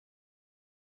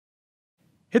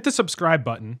Hit the subscribe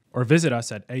button or visit us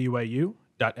at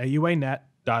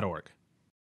auau.auanet.org.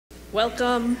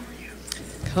 Welcome.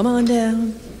 Come on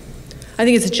down. I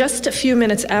think it's just a few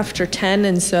minutes after 10,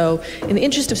 and so in the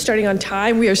interest of starting on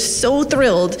time, we are so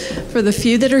thrilled for the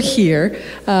few that are here.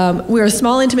 We're a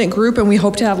small, intimate group, and we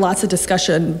hope to have lots of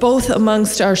discussion, both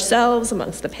amongst ourselves,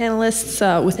 amongst the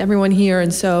panelists, with everyone here,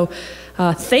 and so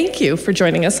thank you for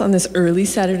joining us on this early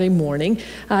Saturday morning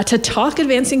to talk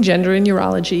advancing gender in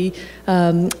urology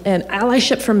and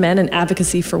allyship for men and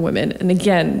advocacy for women. And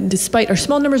again, despite our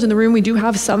small numbers in the room, we do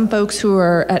have some folks who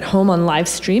are at home on live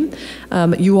stream.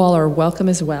 You all are welcome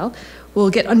as well. We'll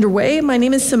get underway. My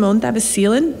name is Simone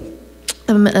Thavasilan.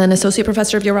 I'm an associate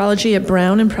professor of urology at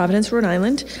Brown in Providence, Rhode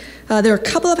Island. There are a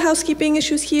couple of housekeeping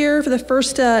issues here. The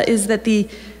first is that the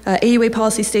AUA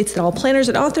policy states that all planners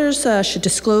and authors should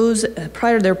disclose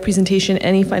prior to their presentation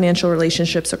any financial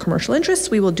relationships or commercial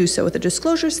interests. We will do so with a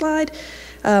disclosure slide.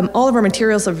 All of our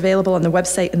materials are available on the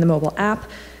website and the mobile app.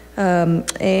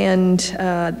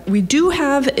 We do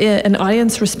have an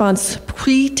audience response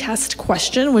pre-test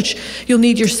question, which you'll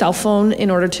need your cell phone in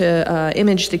order to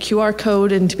image the QR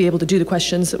code and to be able to do the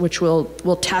questions, which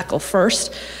we'll tackle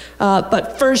first.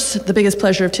 But first, the biggest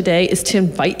pleasure of today is to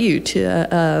invite you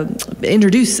to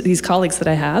introduce these colleagues that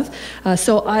I have.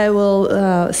 So I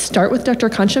will start with Dr.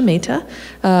 Kansha Mehta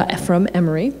from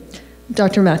Emory,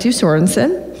 Dr. Matthew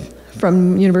Sorensen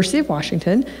from University of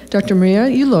Washington, Dr. Maria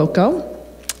Uloko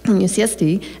from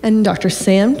UCSD, and Dr.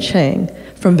 Sam Chang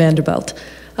from Vanderbilt.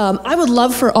 I would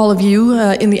love for all of you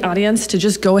in the audience to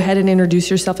just go ahead and introduce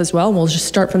yourself as well. We'll just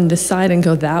start from this side and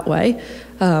go that way.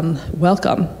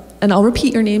 Welcome. And I'll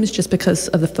repeat your names just because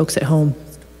of the folks at home.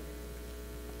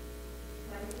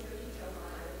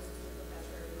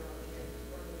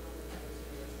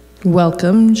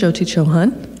 Welcome, Jyoti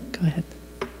Chauhan. Go ahead.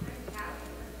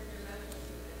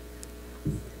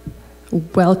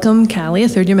 Welcome, Callie, a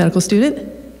third-year medical student.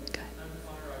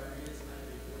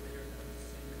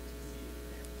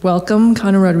 Welcome,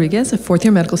 Connor Rodriguez, a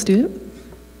fourth-year medical student.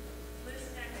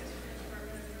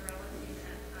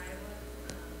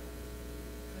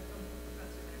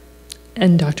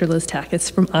 And Dr. Liz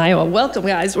Tackett from Iowa. Welcome,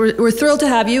 guys. We're thrilled to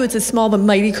have you. It's a small but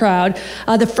mighty crowd.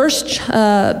 The first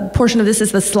portion of this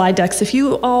is the slide deck. So if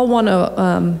you all want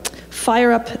to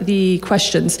fire up the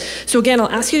questions. So again, I'll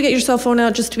ask you to get your cell phone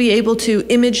out just to be able to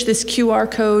image this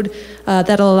QR code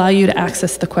that'll allow you to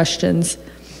access the questions.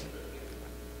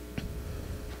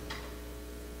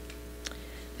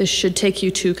 This should take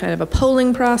you to kind of a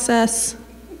polling process.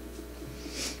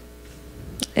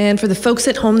 And for the folks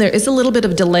at home, there is a little bit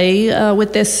of delay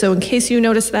with this, so in case you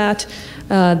notice that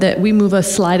we move a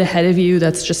slide ahead of you,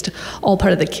 that's just all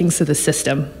part of the kinks of the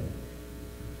system.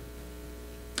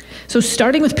 So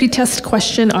starting with pretest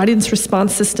question, audience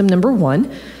response system number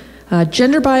 1.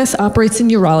 Gender bias operates in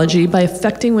urology by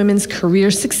affecting women's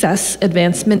career success,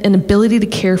 advancement, and ability to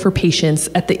care for patients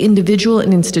at the individual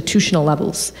and institutional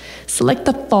levels. Select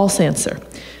the false answer.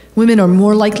 Women are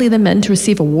more likely than men to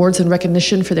receive awards and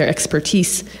recognition for their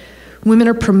expertise. Women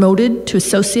are promoted to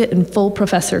associate and full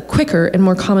professor quicker and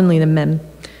more commonly than men.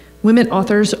 Women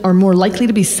authors are more likely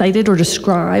to be cited or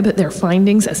describe their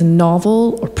findings as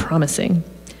novel or promising.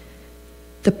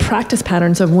 The practice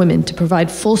patterns of women to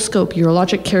provide full scope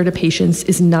urologic care to patients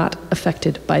is not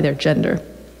affected by their gender.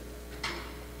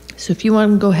 So if you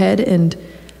want to go ahead and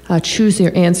choose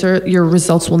your answer, your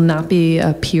results will not be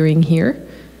appearing here.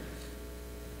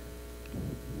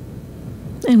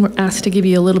 And we're asked to give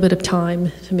you a little bit of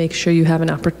time to make sure you have an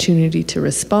opportunity to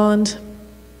respond.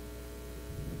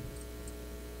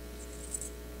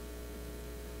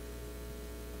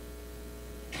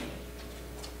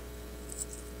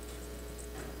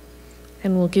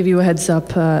 And we'll give you a heads up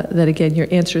that, again, your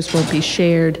answers won't be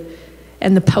shared,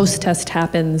 and the post-test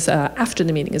happens after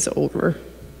the meeting is over.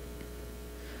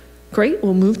 Great,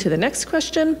 we'll move to the next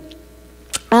question.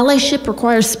 Allyship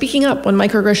requires speaking up when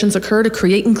microaggressions occur to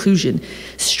create inclusion.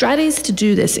 Strategies to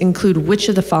do this include which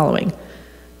of the following?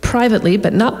 Privately,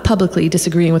 but not publicly,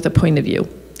 disagreeing with a point of view.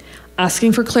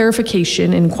 Asking for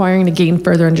clarification, inquiring to gain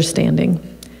further understanding.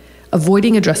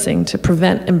 Avoiding addressing to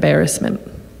prevent embarrassment.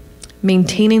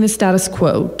 Maintaining the status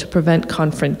quo to prevent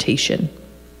confrontation.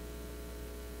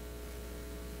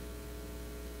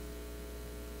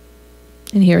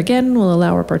 And here again, we'll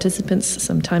allow our participants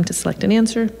some time to select an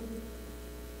answer.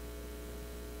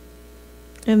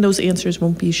 And those answers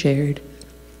won't be shared.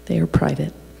 They are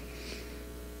private.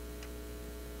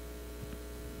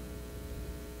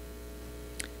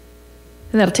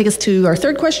 And that'll take us to our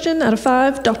third question out of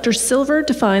 5. Dr. Silver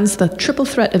defines the triple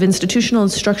threat of institutional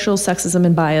and structural sexism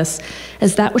and bias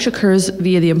as that which occurs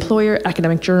via the employer,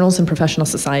 academic journals, and professional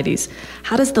societies.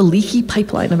 How does the leaky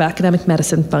pipeline of academic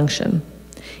medicine function?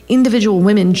 Individual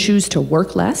women choose to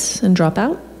work less and drop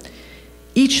out.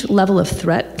 Each level of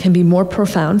threat can be more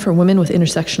profound for women with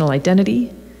intersectional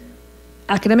identity.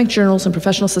 Academic journals and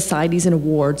professional societies and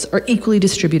awards are equally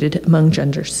distributed among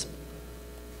genders.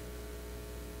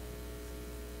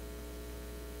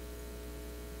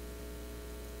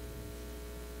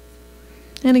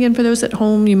 And again, for those at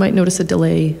home, you might notice a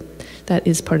delay. That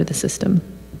is part of the system.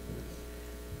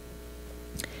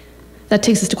 That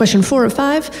takes us to question 4 of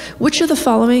 5. Which of the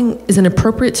following is an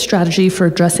appropriate strategy for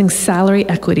addressing salary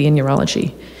equity in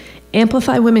urology?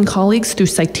 Amplify women colleagues through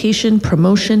citation,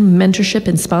 promotion, mentorship,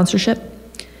 and sponsorship.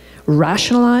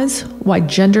 Rationalize why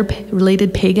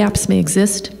gender-related pay gaps may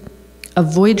exist.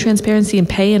 Avoid transparency in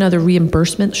pay and other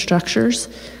reimbursement structures.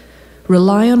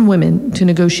 Rely on women to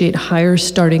negotiate higher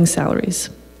starting salaries.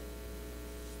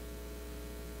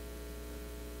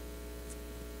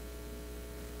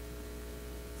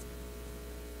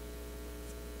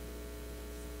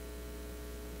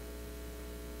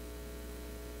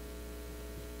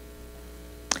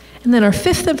 And then our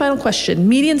 5th and final question.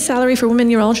 Median salary for women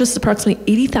urologists is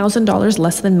approximately $80,000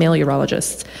 less than male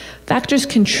urologists. Factors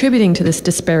contributing to this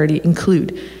disparity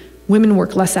include women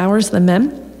work less hours than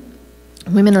men.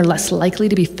 Women are less likely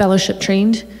to be fellowship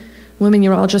trained. Women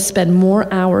urologists spend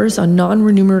more hours on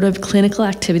non-remunerative clinical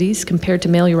activities compared to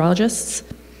male urologists.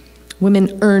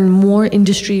 Women earn more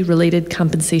industry-related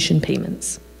compensation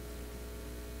payments.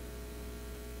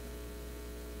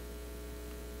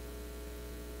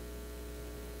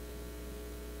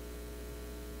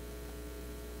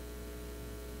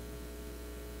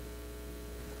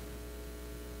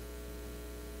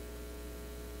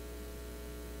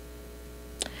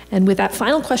 And with that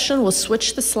final question, we'll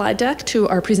switch the slide deck to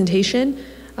our presentation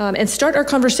and start our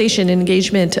conversation and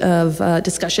engagement of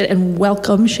discussion, and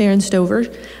welcome Sharon Stover.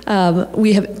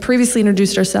 We have previously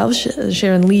introduced ourselves.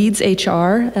 Sharon leads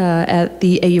HR at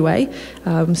the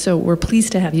AUA, so we're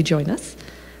pleased to have you join us.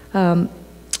 I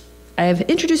have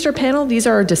introduced our panel. These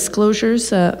are our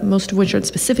disclosures, most of which are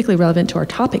specifically relevant to our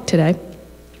topic today.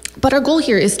 But our goal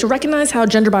here is to recognize how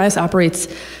gender bias operates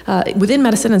within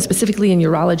medicine and specifically in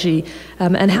urology,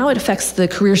 and how it affects the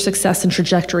career success and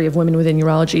trajectory of women within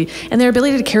urology and their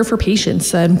ability to care for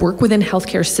patients and work within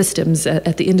healthcare systems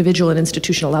at the individual and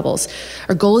institutional levels.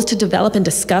 Our goal is to develop and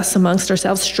discuss amongst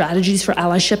ourselves strategies for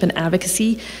allyship and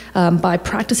advocacy by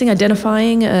practicing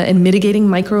identifying and mitigating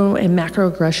micro and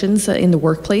macroaggressions in the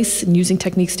workplace and using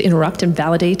techniques to interrupt and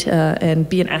validate and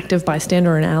be an active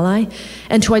bystander or an ally,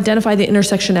 and to identify the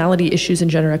intersectionality issues in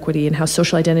gender equity and how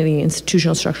social identity and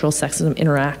institutional structural sexism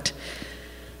interact.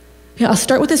 Yeah, I'll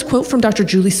start with this quote from Dr.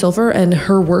 Julie Silver and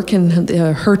her work in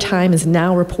Her Time Is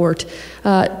Now report,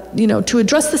 to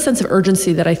address the sense of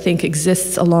urgency that I think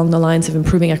exists along the lines of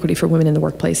improving equity for women in the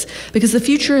workplace, because the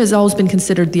future has always been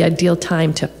considered the ideal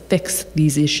time to fix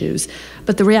these issues.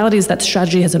 But the reality is that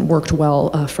strategy hasn't worked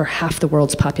well for half the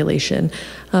world's population.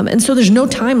 And so there's no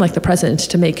time like the present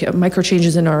to make micro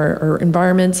changes in our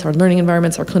environments, our learning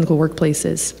environments, our clinical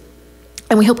workplaces.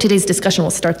 And we hope today's discussion will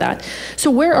start that.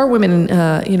 So where are women?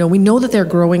 We know that they're a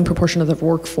growing proportion of the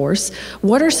workforce.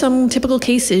 What are some typical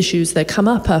case issues that come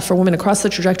up for women across the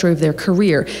trajectory of their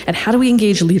career? And how do we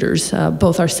engage leaders,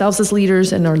 both ourselves as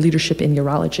leaders and our leadership in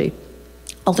urology?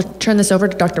 I'll turn this over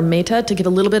to Dr. Mehta to give a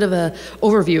little bit of an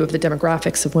overview of the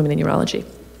demographics of women in urology.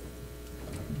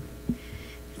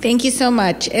 Thank you so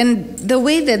much. And the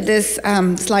way that this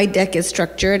slide deck is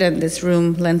structured, and this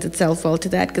room lends itself well to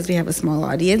that because we have a small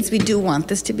audience, we do want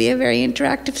this to be a very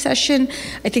interactive session.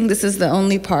 I think this is the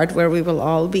only part where we will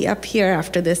all be up here.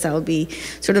 After this, I'll be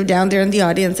sort of down there in the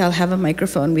audience. I'll have a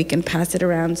microphone. We can pass it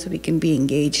around so we can be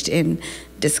engaged in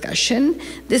discussion.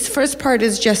 This first part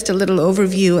is just a little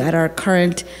overview at our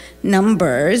current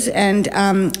numbers, and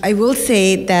I will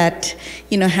say that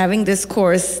having this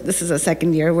course, this is a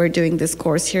second year we're doing this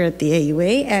course here at the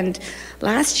AUA, and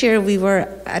last year we were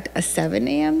at a 7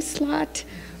 a.m. slot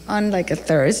on like a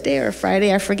Thursday or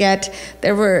Friday, I forget.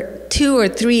 There were 2 or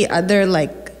 3 other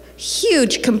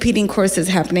huge competing courses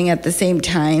happening at the same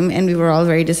time, and we were all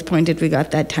very disappointed we got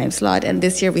that time slot. And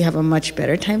this year we have a much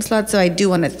better time slot, so I do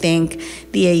want to thank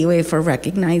the AUA for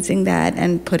recognizing that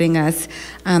and putting us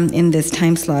in this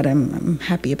time slot. I'm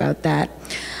happy about that.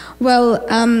 Well,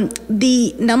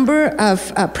 the number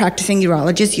of practicing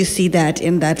urologists, you see that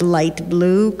in that light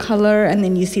blue color, and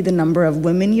then you see the number of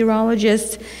women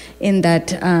urologists in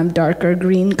that darker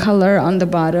green color on the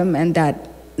bottom, and that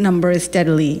number is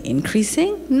steadily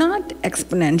increasing, not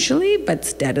exponentially, but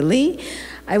steadily.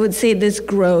 I would say this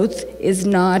growth is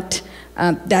not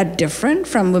that different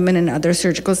from women in other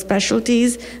surgical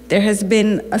specialties. There has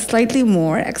been a slightly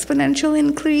more exponential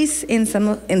increase in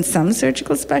some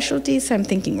surgical specialties. So I'm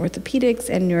thinking orthopedics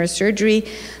and neurosurgery,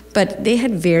 but they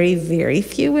had very, very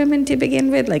few women to begin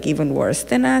with, like even worse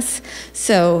than us.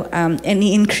 So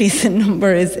any increase in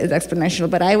number is exponential.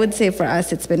 But I would say for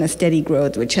us, it's been a steady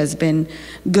growth, which has been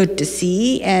good to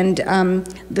see. And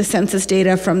the census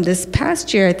data from this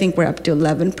past year, I think we're up to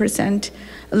 11%,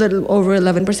 a little over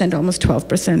 11%, almost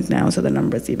 12% now, so the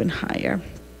number is even higher.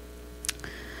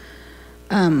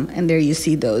 And there you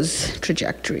see those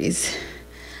trajectories.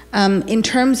 In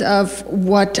terms of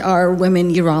what our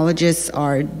women urologists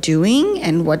are doing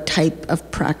and what type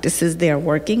of practices they are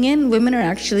working in, women are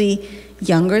actually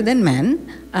younger than men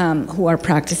who are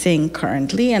practicing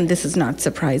currently, and this is not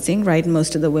surprising, right?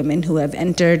 Most of the women who have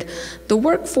entered the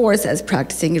workforce as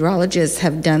practicing urologists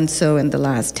have done so in the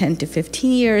last 10 to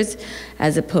 15 years,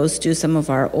 as opposed to some of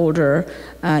our older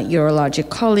urologic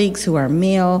colleagues who are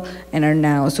male and are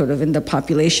now sort of in the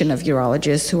population of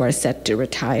urologists who are set to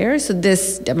retire. So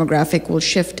this demographic will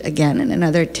shift again in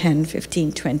another 10,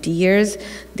 15, 20 years.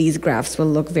 These graphs will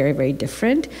look very, very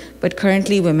different. But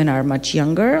currently, women are much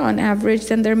younger on average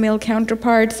than their male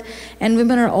counterparts, and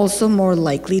women are also more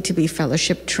likely to be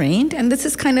fellowship trained. And this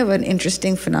is kind of an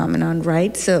interesting phenomenon,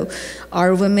 right? So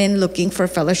are women looking for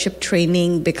fellowship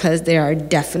training because there are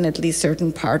definitely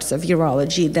certain parts of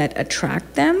urology that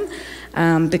attract them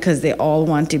because they all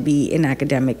want to be in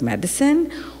academic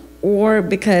medicine, or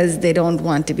because they don't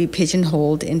want to be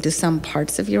pigeonholed into some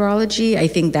parts of urology? I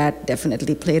think that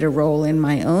definitely played a role in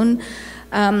my own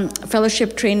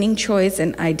fellowship training choice,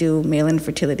 and I do male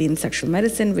infertility and sexual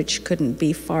medicine, which couldn't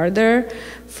be farther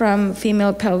from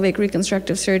female pelvic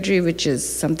reconstructive surgery, which is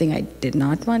something I did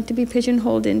not want to be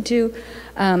pigeonholed into.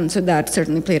 So that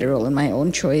certainly played a role in my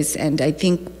own choice, and I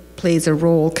think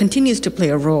continues to play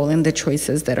a role in the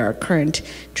choices that our current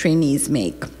trainees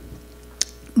make.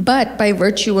 But by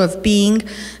virtue of being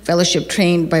fellowship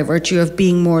trained, by virtue of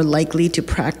being more likely to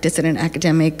practice in an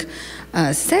academic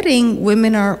setting,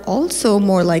 women are also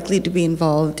more likely to be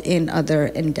involved in other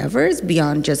endeavors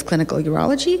beyond just clinical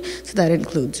urology. So that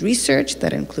includes research,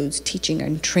 that includes teaching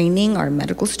and training our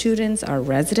medical students, our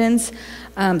residents.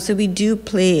 So we do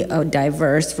play a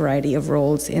diverse variety of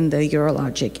roles in the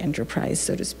urologic enterprise,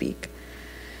 so to speak.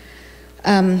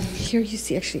 Here you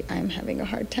see, actually, I'm having a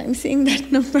hard time seeing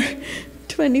that number,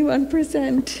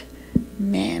 21%.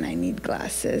 Man, I need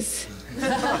glasses.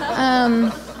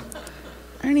 I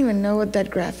don't even know what that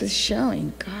graph is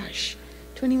showing. Gosh,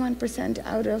 21%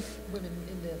 out of Women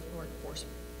in the workforce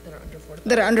that are under 45.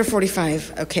 That are under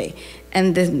 45, okay.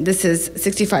 And then this is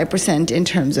 65% in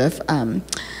terms of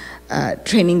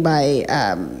training by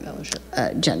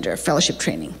gender, fellowship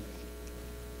training.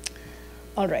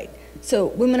 All right. So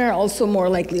women are also more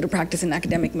likely to practice in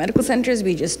academic medical centers.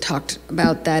 We just talked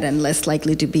about that, and less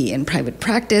likely to be in private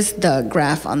practice. The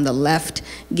graph on the left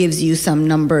gives you some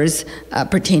numbers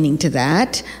pertaining to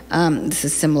that. This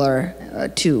is similar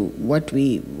to what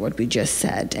we just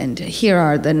said. And here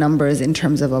are the numbers in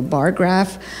terms of a bar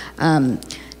graph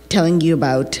telling you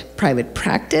about private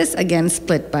practice, again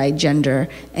split by gender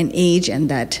and age,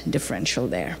 and that differential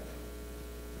there.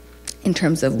 In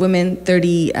terms of women,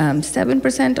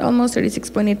 37%, almost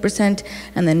 36.8%,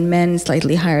 and then men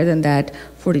slightly higher than that,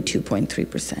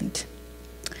 42.3%.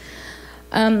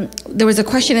 There was a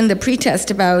question in the pretest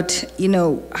about,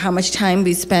 how much time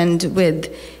we spend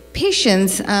with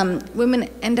patients. Women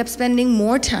end up spending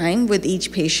more time with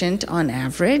each patient on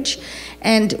average,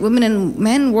 and women and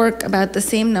men work about the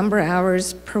same number of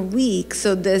hours per week.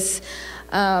 So this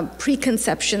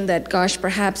preconception that, gosh,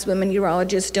 perhaps women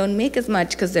urologists don't make as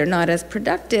much because they're not as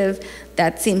productive,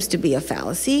 that seems to be a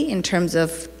fallacy in terms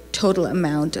of total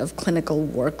amount of clinical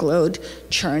workload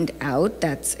churned out.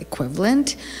 That's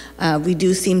equivalent. We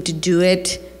do seem to do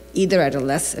it either at a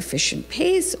less efficient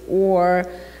pace or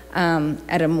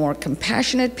at a more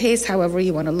compassionate pace, however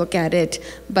you want to look at it,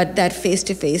 but that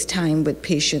face-to-face time with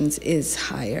patients is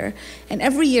higher. And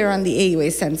every year on the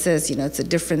AUA census, it's a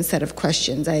different set of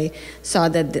questions. I saw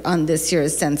that on this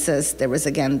year's census, there was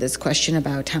again this question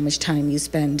about how much time you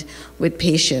spend with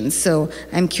patients. So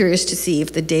I'm curious to see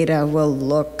if the data will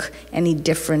look any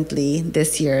differently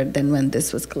this year than when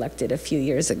this was collected a few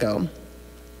years ago.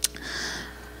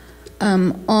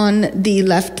 On the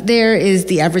left there is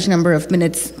the average number of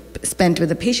minutes spent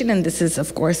with a patient, and this is,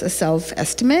 of course, a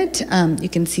self-estimate. You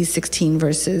can see 16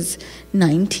 versus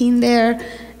 19 there.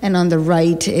 And on the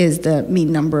right is the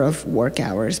mean number of work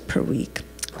hours per week.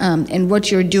 And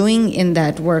what you're doing in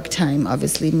that work time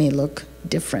obviously may look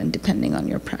different depending on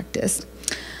your practice.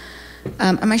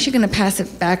 I'm actually going to pass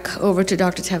it back over to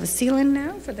Dr. Tavasilan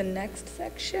now for the next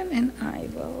section, and I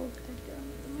will...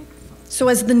 So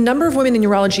as the number of women in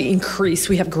urology increase,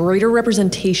 we have greater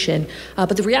representation,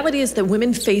 but the reality is that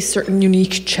women face certain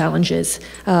unique challenges.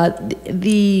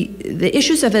 The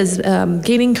issues of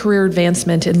gaining career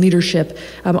advancement and leadership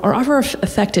are often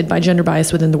affected by gender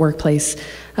bias within the workplace.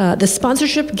 The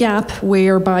sponsorship gap,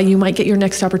 whereby you might get your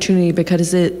next opportunity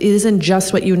because it isn't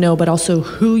just what you know, but also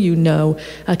who you know,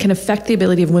 can affect the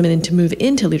ability of women to move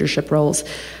into leadership roles.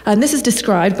 And this is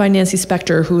described by Nancy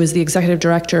Spector, who is the executive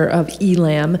director of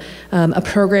ELAM, a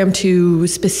program to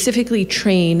specifically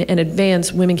train and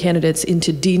advance women candidates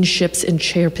into deanships and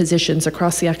chair positions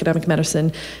across the academic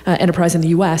medicine enterprise in the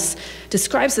U.S.,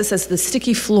 describes this as the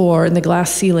sticky floor and the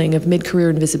glass ceiling of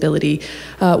mid-career invisibility,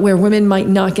 where women might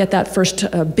not get that first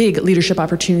big leadership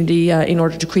opportunity in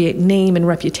order to create name and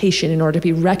reputation, in order to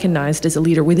be recognized as a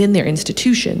leader within their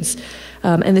institutions.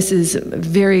 And this is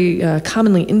very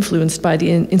commonly influenced by the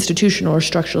institutional or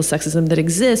structural sexism that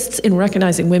exists in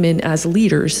recognizing women as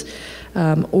leaders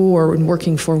or in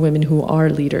working for women who are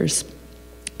leaders.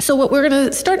 So what we're going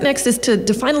to start next is to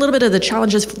define a little bit of the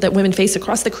challenges that women face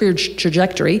across the career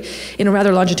trajectory in a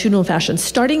rather longitudinal fashion,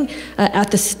 starting at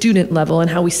the student level and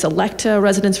how we select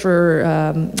residents for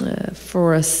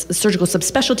a surgical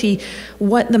subspecialty,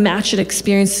 what the match and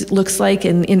experience looks like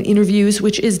in interviews,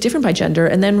 which is different by gender,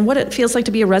 and then what it feels like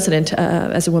to be a resident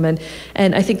as a woman.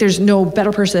 And I think there's no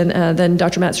better person than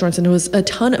Dr. Matt Sorensen, who has a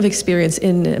ton of experience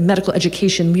in medical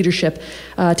education leadership,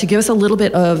 to give us a little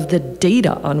bit of the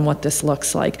data on what this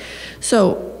looks like.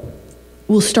 So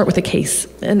we'll start with a case,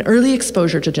 an early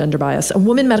exposure to gender bias. A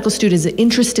woman medical student is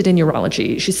interested in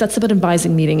urology. She sets up an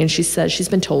advising meeting and she says she's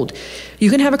been told, you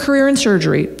can have a career in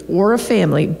surgery or a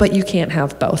family, but you can't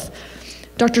have both.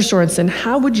 Dr. Sorensen,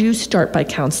 how would you start by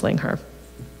counseling her?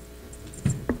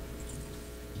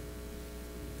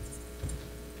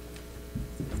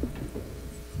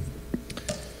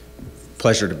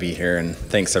 Pleasure to be here, and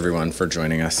thanks everyone for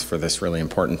joining us for this really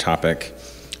important topic.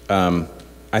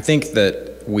 I think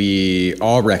that we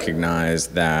all recognize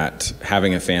that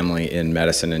having a family in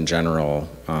medicine in general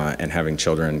and having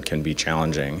children can be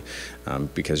challenging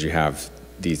because you have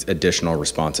these additional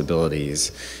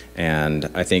responsibilities.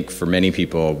 And I think for many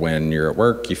people, when you're at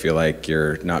work, you feel like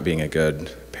you're not being a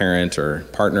good parent or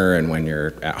partner, and when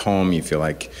you're at home, you feel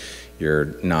like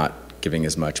you're not giving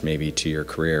as much maybe to your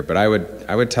career. But I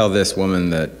would tell this woman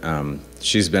that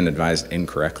she's been advised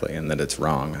incorrectly and that it's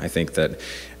wrong. I think that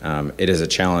it is a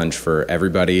challenge for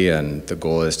everybody, and the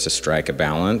goal is to strike a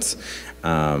balance.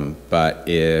 But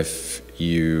if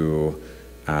you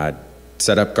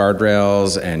set up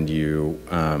guardrails and you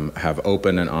have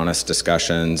open and honest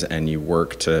discussions and you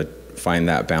work to find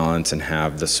that balance and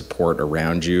have the support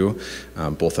around you,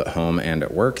 both at home and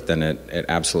at work, then it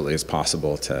absolutely is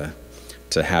possible to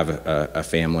have a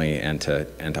family and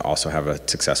to also have a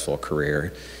successful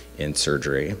career in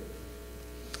surgery.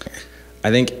 I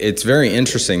think it's very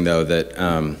interesting, though, that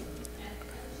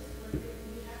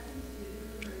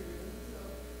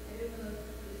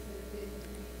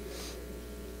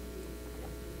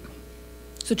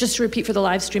So just to repeat for the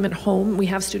live stream at home, we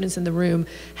have students in the room.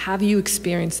 Have you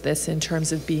experienced this in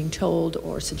terms of being told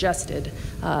or suggested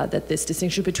that this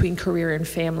distinction between career and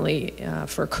family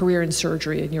for career in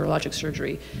surgery and urologic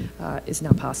surgery is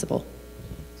now possible?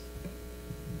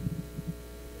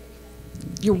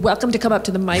 You're welcome to come up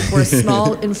to the mic. We're a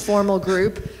small, informal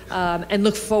group, and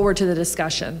look forward to the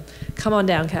discussion. Come on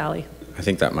down, Callie. I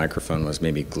think that microphone was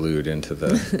maybe glued into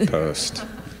the post.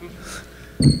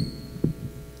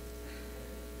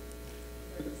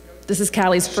 This is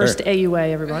Callie's first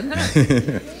AUA, everyone.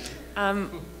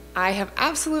 I have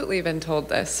absolutely been told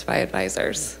this by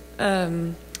advisors,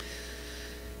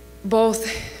 both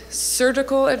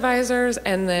surgical advisors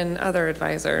and then other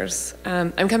advisors.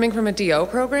 I'm coming from a DO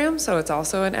program, so it's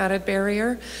also an added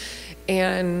barrier.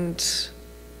 And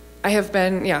I have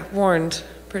been, warned,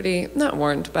 not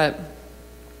warned, but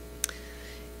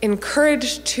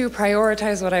encouraged to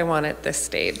prioritize what I want at this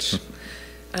stage.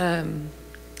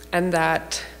 And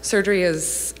that surgery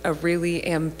is a really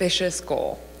ambitious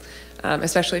goal,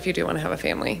 especially if you do want to have a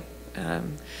family.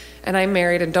 And I'm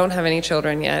married and don't have any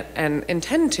children yet and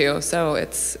intend to, so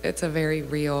it's a very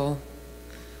real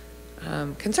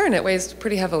concern. It weighs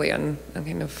pretty heavily on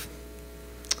kind of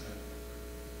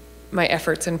my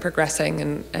efforts in progressing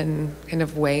and kind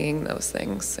of weighing those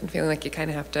things and feeling like you kind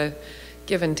of have to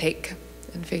give and take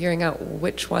and figuring out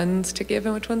which ones to give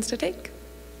and which ones to take.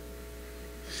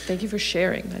 Thank you for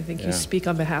sharing. I think you speak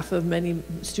on behalf of many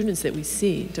students that we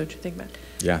see, don't you think, Matt?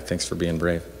 Yeah, thanks for being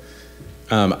brave.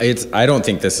 I don't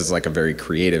think this is like a very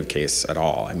creative case at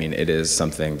all. I mean, it is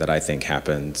something that I think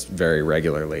happens very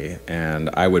regularly, and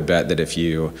I would bet that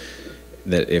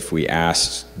if we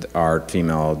asked our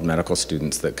female medical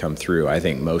students that come through, I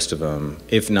think most of them,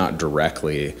 if not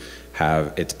directly,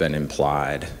 it's been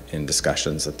implied in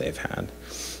discussions that they've had.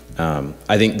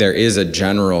 I think there is a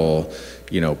general,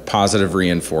 positive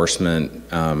reinforcement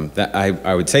that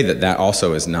I would say that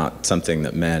also is not something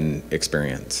that men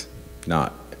experience,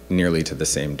 not nearly to the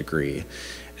same degree.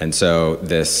 And so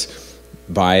this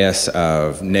bias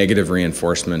of negative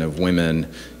reinforcement of women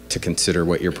to consider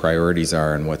what your priorities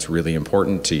are and what's really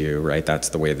important to you, right? That's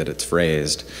the way that it's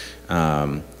phrased.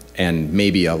 And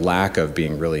maybe a lack of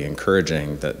being really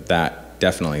encouraging, that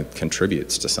definitely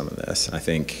contributes to some of this. I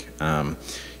think,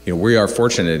 we are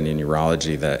fortunate in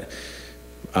urology that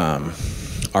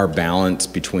our balance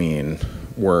between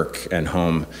work and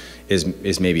home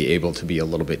is maybe able to be a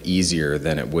little bit easier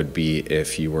than it would be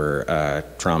if you were a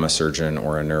trauma surgeon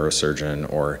or a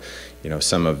neurosurgeon or,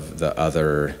 some of the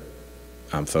other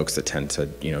folks that tend to,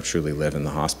 truly live in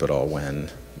the hospital when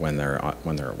they're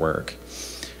at work.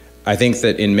 I think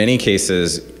that in many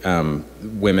cases,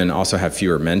 women also have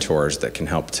fewer mentors that can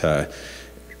help to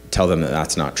tell them that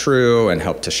that's not true and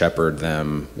help to shepherd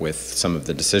them with some of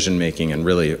the decision making and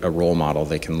really a role model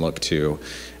they can look to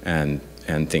and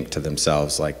think to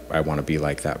themselves, like, I want to be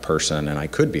like that person and I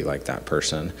could be like that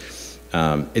person.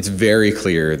 It's very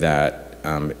clear that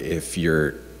if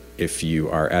you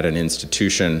are at an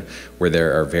institution where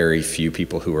there are very few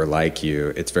people who are like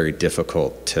you, it's very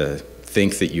difficult to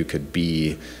think that you could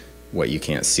be what you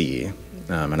can't see.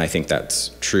 And I think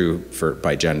that's true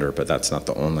by gender, but that's not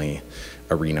the only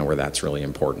arena where that's really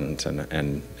important,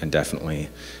 and definitely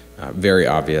very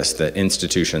obvious that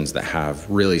institutions that have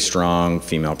really strong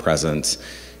female presence,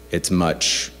 it's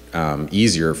much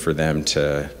easier for them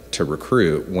to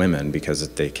recruit women because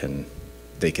they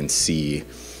can see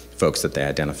folks that they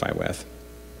identify with.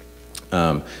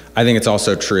 I think it's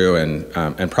also true,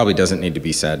 and probably doesn't need to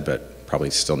be said, but probably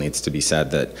still needs to be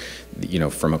said, that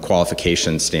from a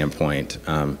qualification standpoint,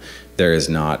 there is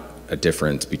not a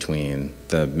difference between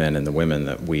the men and the women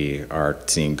that we are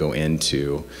seeing go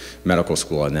into medical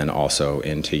school and then also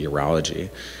into urology.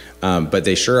 But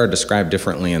they sure are described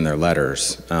differently in their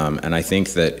letters. And I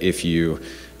think that if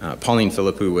Pauline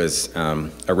Philippou was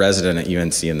a resident at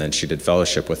UNC and then she did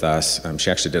fellowship with us. She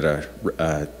actually did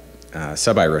a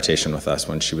sub-I rotation with us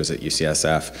when she was at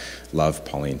UCSF. Love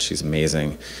Pauline, she's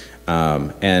amazing.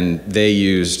 And they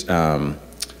used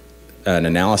an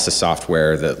analysis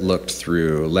software that looked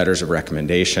through letters of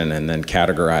recommendation and then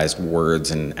categorized words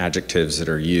and adjectives that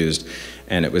are used.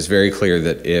 And it was very clear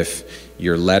that if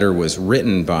your letter was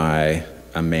written by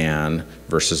a man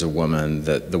versus a woman,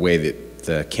 that the way that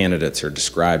the candidates are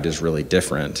described is really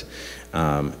different.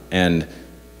 Sorry,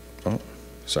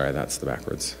 that's the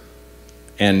backwards.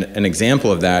 And an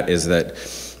example of that is that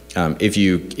if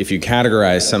you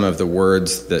categorize some of the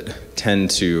words that tend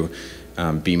to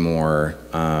be more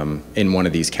in one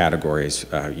of these categories,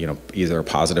 either a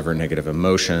positive or negative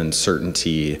emotion,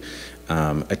 certainty,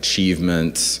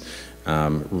 achievements,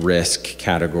 risk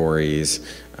categories,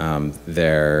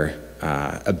 their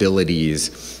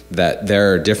abilities, that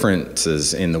there are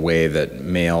differences in the way that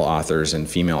male authors and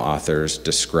female authors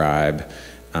describe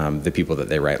the people that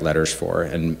they write letters for.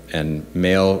 And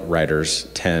male writers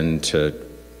tend to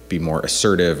be more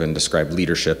assertive and describe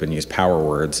leadership and use power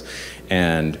words,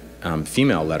 and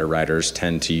female letter writers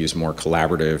tend to use more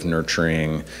collaborative,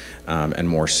 nurturing, and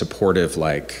more supportive,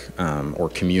 or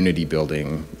community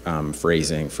building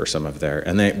phrasing for some of their,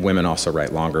 and women also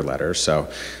write longer letters. So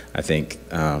I think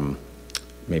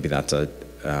maybe that's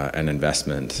an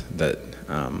investment that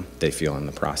they feel in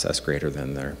the process greater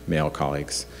than their male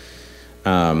colleagues.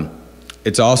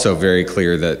 It's also very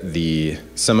clear that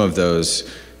some of those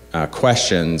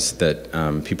questions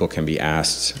that people can be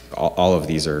asked, all of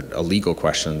these are illegal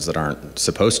questions that aren't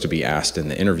supposed to be asked in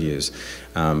the interviews.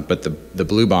 But the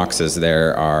blue boxes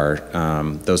there are,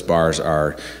 those bars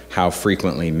are how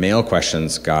frequently male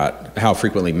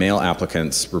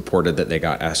applicants reported that they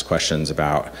got asked questions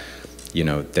about,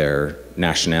 their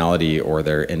nationality or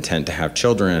their intent to have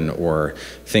children or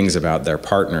things about their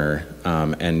partner.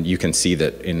 And you can see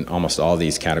that in almost all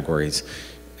these categories,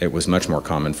 it was much more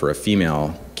common for a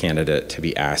female candidate to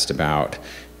be asked about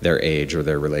their age or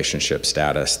their relationship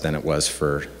status than it was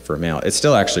for male. It's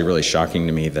still actually really shocking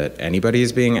to me that anybody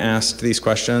is being asked these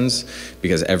questions,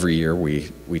 because every year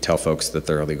we tell folks that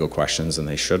they're illegal questions and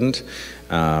they shouldn't.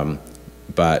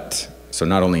 But So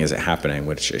not only is it happening,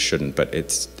 which it shouldn't, but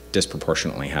it's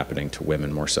disproportionately happening to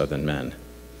women more so than men.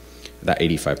 That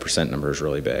 85% number is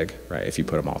really big, right, if you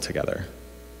put them all together.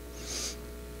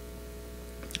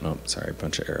 Oh, sorry, a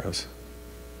bunch of arrows.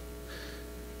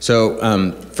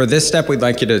 So for this step, we'd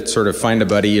like you to sort of find a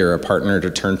buddy or a partner to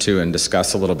turn to and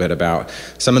discuss a little bit about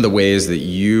some of the ways that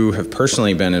you have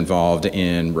personally been involved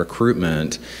in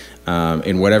recruitment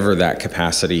in whatever that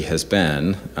capacity has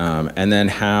been, and then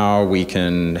how we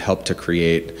can help to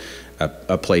create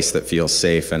a place that feels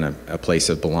safe and a place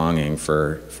of belonging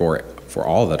for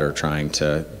all that are trying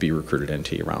to be recruited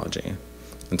into urology.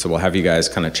 And so we'll have you guys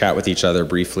kind of chat with each other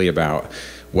briefly about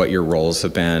what your roles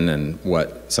have been and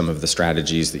what some of the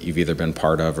strategies that you've either been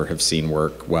part of or have seen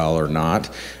work well or not.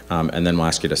 And then we'll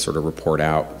ask you to sort of report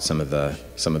out some of the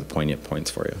poignant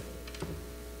points for you.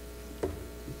 How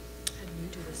do you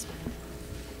do this?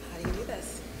 How do you do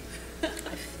this?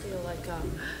 I feel like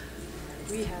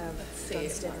we have done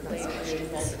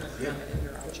standardized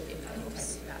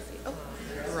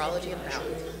Urology and bowel.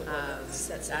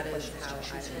 That is how I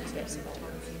get involved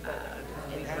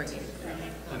in bringing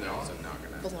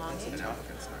belonging.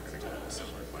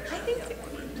 I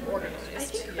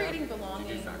think creating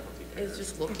belonging is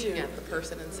just looking at the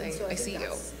person and saying, I see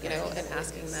you, and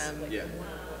asking them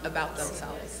about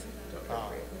themselves.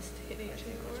 I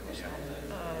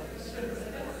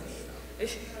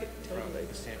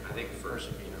think first,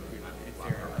 if there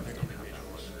are other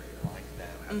individuals like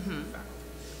them,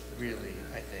 really,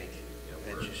 I think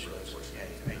that just shows, hey,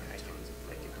 I can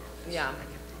Yeah.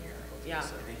 Yeah.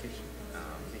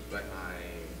 But I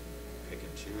pick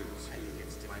and choose. I think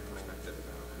it's my perspective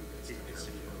about who it's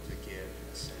difficult to give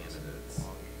a sense of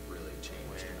belonging. Really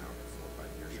changed about 4 or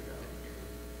 5 years ago.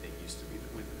 It used to be the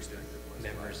perspective was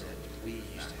members that we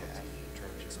used to have in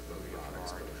terms of who we are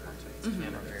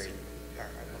and are very, are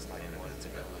like ones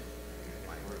that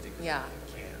Yeah.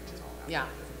 Yeah.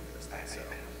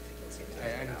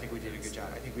 I don't think we did a good job.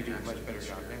 I think we do a much better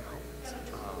job now.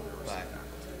 But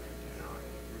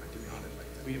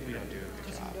we don't do a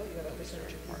good job.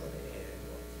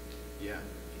 Yeah,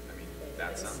 I mean,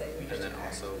 that's something. And then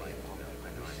also, like, I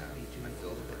know I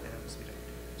filled the rooms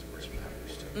where we have to.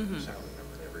 So I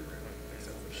remember every room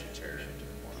except for the chair.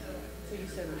 So you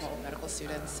said involve medical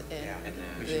students in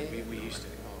We used to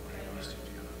do all kinds of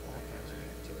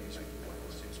activities with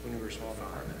medical students. When we were small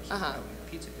departments,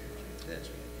 pizza dinners,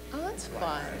 Oh, that's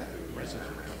fun. residents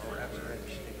would come over.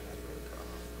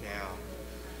 Now,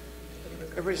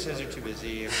 everybody says they're too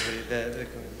busy, everybody,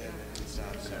 and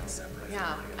stuff, so.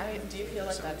 Yeah. Do you feel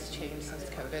like that's changed since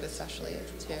COVID, especially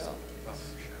too? Oh,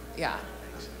 Yeah.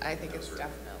 I think it's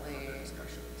definitely.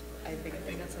 I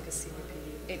think that's like a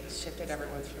CVP. it shifted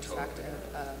everyone's perspective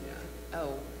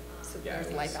of, so there's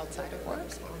life outside of work.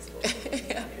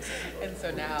 Yeah. And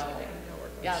so now,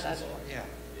 that's. Yeah,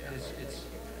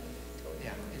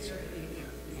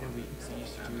 we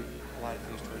used to do a lot of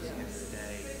things towards the end of the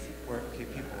day where, okay,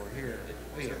 people were here,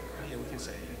 we can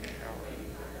say,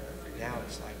 now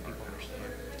it's like people understand,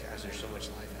 guys, there's so much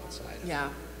life outside. Yeah.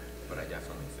 But I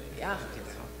definitely think. Yeah.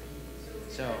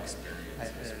 So, I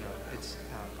don't know, it's,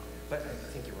 but I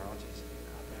think urology is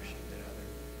better than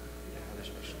other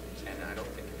specialties. And I don't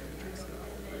think it matters,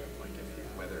 like,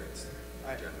 whether it's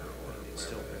gender or it's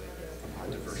still really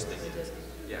diverse thing is, if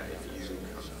you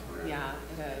come through. Yeah,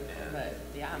 it is. But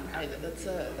yeah, that's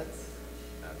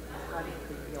how do you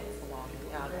feel belonging?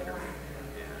 Yeah.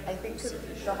 I think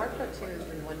the hard part too is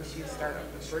when once you start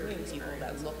bringing people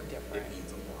that look different,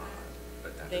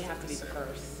 they have to be the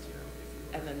first,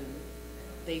 and then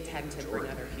they tend to bring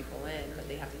other people in, but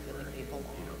they have to feel like they belong.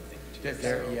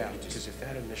 Because if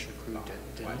that initial crew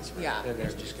didn't, then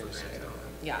they're just going to say,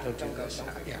 don't do this.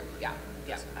 Yeah.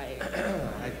 That's I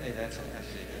think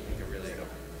a really good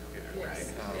right.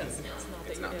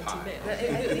 It's not pie.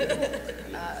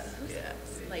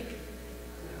 Like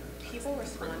people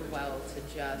respond well to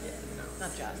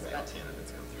not just, but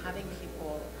having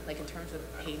people like in terms of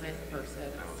payment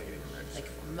versus like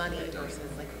money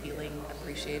versus like feeling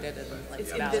appreciated and like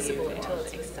It's valued invisible and until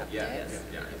it's accepted.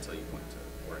 Until you point to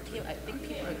work. I think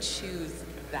people would choose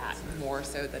that more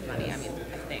so than money. I mean,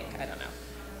 I don't know.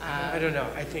 I don't know.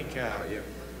 I think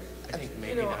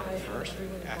maybe not first.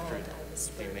 After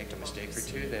they make a mistake or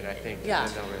two, then I think then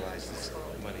they'll realize this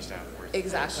money's not worth it.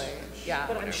 Exactly. Yeah.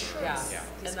 But I'm sure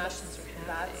and that's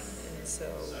and so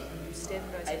you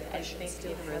standardize I think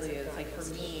it really is like for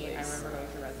me. I remember going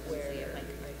through residency and like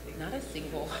not a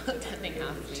single attending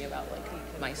asked me about like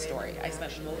my story. I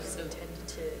spent most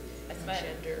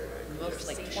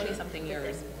like 20-something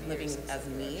years living as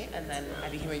me, and then I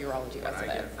became a urology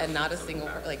resident, and not a single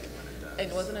like.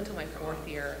 It wasn't until my 4th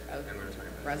year of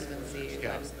residency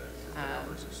when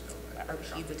our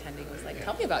peds attending was like,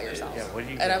 tell me about yourself. Yeah, what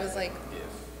do you and I was like,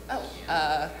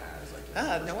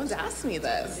 no one's asked me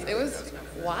this. It was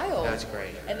wild. That's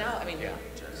great. And now, I mean,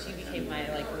 she became my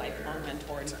like lifelong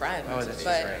mentor and friend. Oh, that's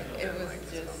but great. it was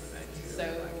just so,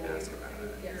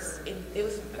 it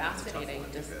was fascinating,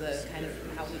 just the kind of,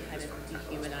 how we kind of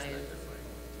dehumanize.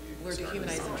 We're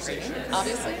dehumanizing training,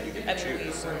 obviously. I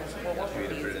mean, we're working with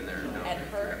these. And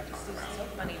her, it was so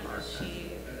funny because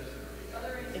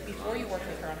before you worked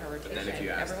with her on her rotation,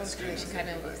 everyone's kind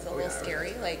of was a little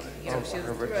scary. Like, you know, she was.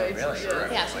 Really? Yeah,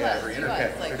 she was.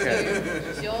 Like,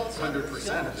 she'll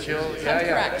 100%. She'll,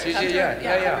 correct. Yeah.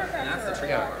 That's the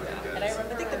trick. And I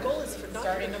remember, I think the goal is for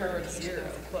starting her rotation.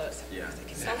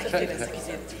 I can do this.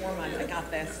 It's 4 months. I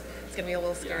got this. It's gonna be a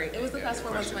little scary. It was the best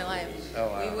 4 months of my life. Oh,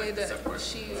 wow. We would,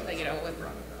 you know,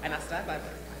 I messed up. I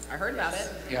heard about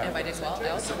it. Yeah. And if I did well, I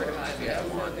also heard about it. Yeah.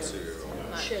 Just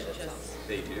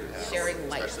sharing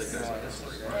life. And it was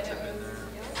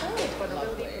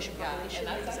and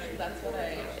that's what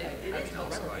I still run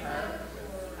with her.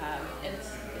 And it's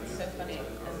so funny.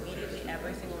 Immediately,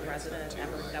 every single resident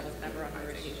that was ever on her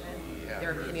rotation,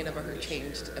 their opinion of her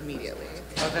changed immediately.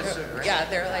 Oh, that's so great. Yeah,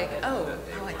 they're like, oh,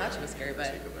 I thought she was scary,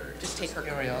 but just take her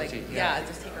course. Like,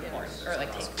 just take her course, or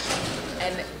like take.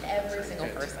 And every single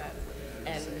person,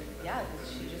 and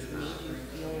she just made you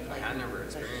feel like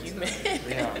human.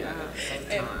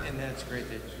 And that's great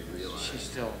that she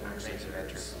still remains a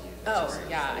mentor for you. Oh,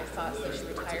 yeah, I saw, so she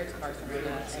retired to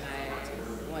Barcelona, and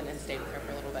I went and stayed with her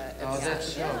for a little bit. Oh,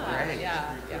 that's so great.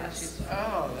 Yeah, she's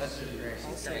that's great.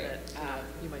 She's great.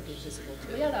 You might be visible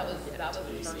too. Yeah, that was the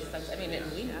first sense. I mean,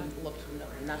 and we looked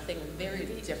nothing, very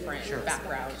different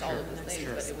backgrounds, all of these things,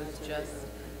 but it was just,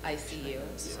 I see you.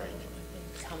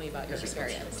 Tell me about your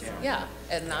experience. Yeah,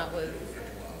 and that was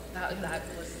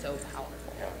so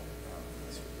powerful. Yeah.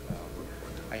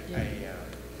 I definitely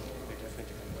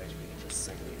different ways we can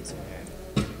just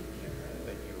but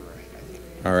you were right, I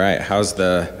think. All right, how's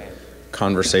the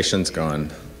conversations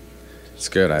going? It's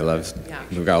good.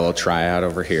 We've got a little tryout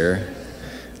over here.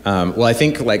 Well, I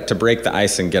think like to break the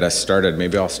ice and get us started,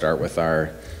 maybe I'll start with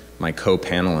my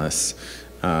co-panelists.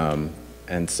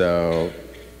 And so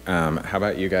how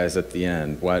about you guys at the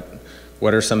end? What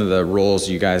are some of the roles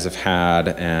you guys have had,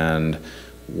 and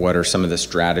what are some of the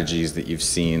strategies that you've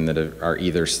seen that are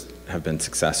either have been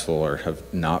successful or have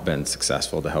not been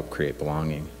successful to help create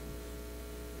belonging?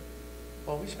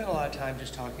 Well, we spent a lot of time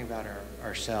just talking about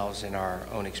ourselves and our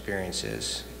own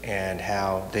experiences and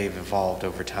how they've evolved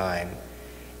over time,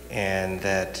 and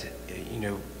that, you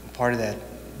know, part of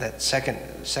that second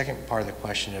part of the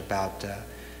question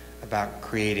about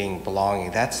creating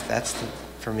belonging, that's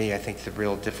for me, I think the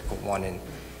real difficult one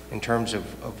in terms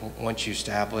of once you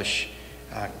establish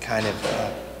kind of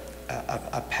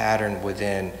a pattern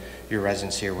within your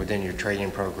residency or within your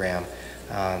training program,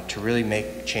 to really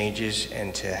make changes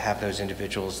and to have those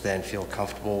individuals then feel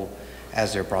comfortable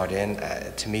as they're brought in.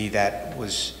 To me, that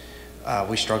was,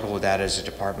 we struggled with that as a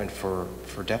department for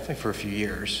definitely for a few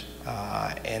years,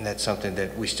 and that's something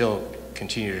that we still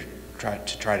continue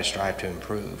to try to strive to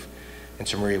improve. And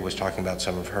so Maria was talking about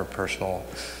some of her personal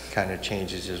kind of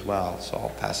changes as well, so I'll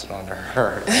pass it on to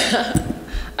her.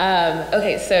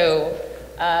 Okay, so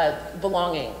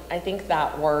belonging. I think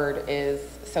that word is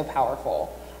so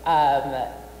powerful,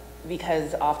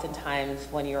 because oftentimes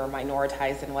when you're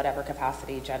minoritized in whatever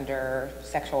capacity, gender,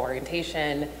 sexual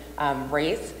orientation,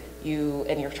 race,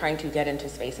 and you're trying to get into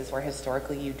spaces where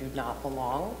historically you do not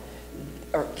belong,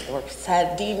 or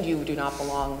deemed you do not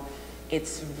belong,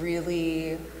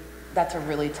 that's a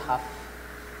really tough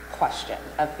question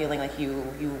of feeling like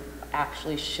you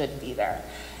actually should be there.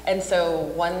 And so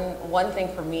one thing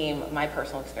for me, my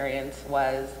personal experience,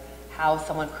 was how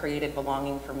someone created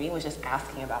belonging for me was just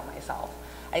asking about myself.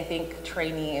 I think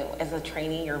as a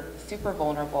trainee, you're super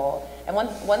vulnerable. And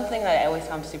one thing that I always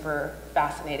found super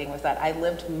fascinating was that I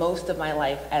lived most of my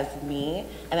life as me,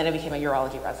 and then I became a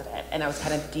urology resident. And I was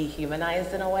kind of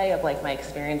dehumanized in a way of like my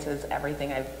experiences,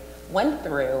 everything I've went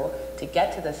through to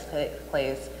get to this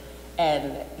place.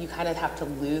 And you kind of have to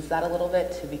lose that a little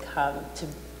bit to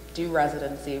do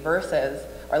residency versus,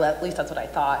 or at least that's what I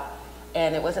thought.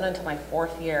 And it wasn't until my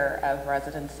 4th year of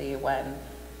residency when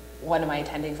one of my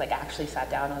attendings like actually sat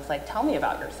down and was like, tell me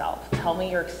about yourself, tell me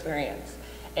your experience.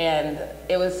 And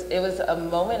it was a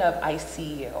moment of, I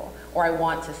see you, or I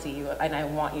want to see you, and I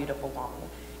want you to belong.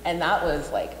 And that was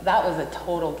a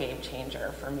total game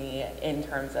changer for me in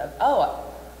terms of,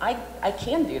 I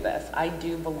can do this, I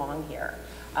do belong here.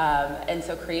 And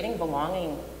so creating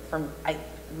belonging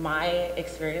my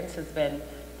experience has been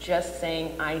just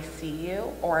saying, I see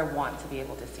you, or I want to be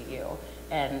able to see you,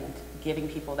 and giving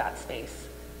people that space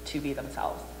to be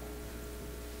themselves.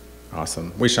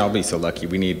 Awesome. We shall be so lucky.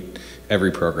 We need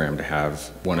every program to have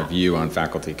one of you on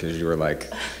faculty, because you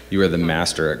are the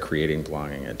master at creating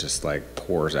belonging. It just like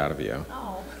pours out of you.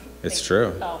 Oh, it's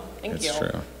true. Oh, thank you. It's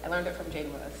true. I learned it from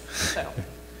Jane Lewis. So.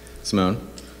 Simone?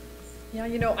 Yeah,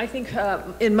 I think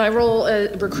in my role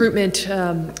recruitment,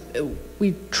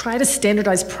 we try to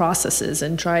standardize processes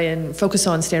and try and focus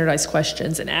on standardized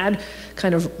questions and add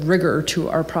kind of rigor to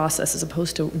our process as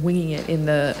opposed to winging it in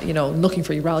the, looking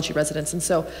for urology residents. And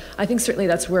so I think certainly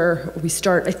that's where we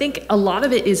start. I think a lot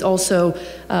of it is also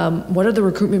what are the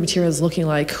recruitment materials looking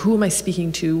like? Who am I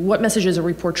speaking to? What messages are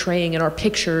we portraying in our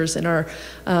pictures and our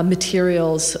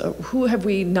materials? Who have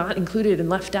we not included and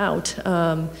left out?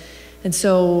 And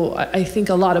so I think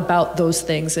a lot about those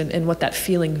things and what that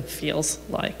feeling feels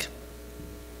like.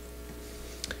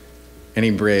 Any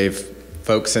brave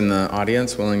folks in the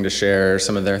audience willing to share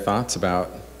some of their thoughts about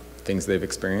things they've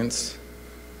experienced?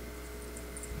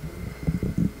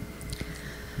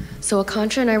 So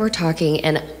Akansha and I were talking,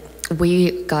 and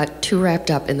we got too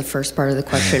wrapped up in the first part of the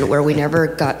question where we never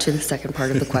got to the second part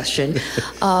of the question.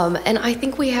 And I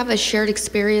think we have a shared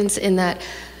experience in that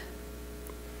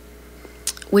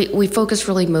we focus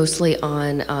really mostly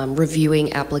on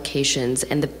reviewing applications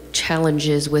and the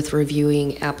challenges with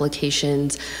reviewing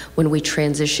applications when we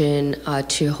transition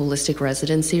to holistic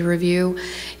residency review.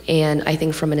 And I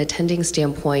think from an attending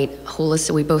standpoint,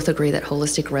 we both agree that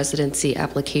holistic residency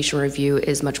application review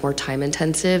is much more time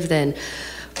intensive than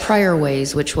prior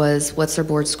ways, which was what's their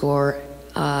board score,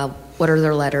 what are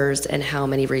their letters, and how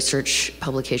many research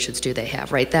publications do they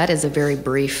have, right? That is a very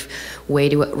brief way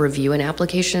to review an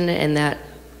application, and that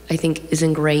I think is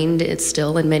ingrained. It's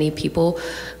still in many people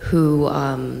who,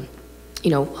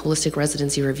 holistic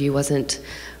residency review wasn't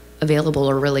available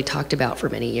or really talked about for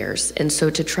many years. And so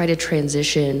to try to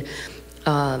transition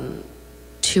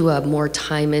to a more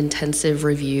time-intensive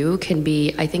review can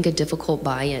be, I think, a difficult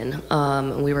buy-in.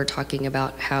 We were talking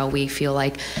about how we feel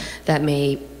like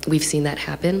we've seen that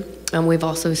happen. And we've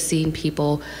also seen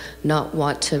people not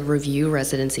want to review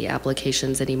residency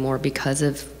applications anymore because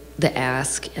of the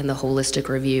ask and the holistic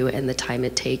review and the time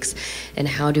it takes. And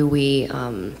how do we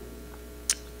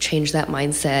change that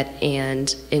mindset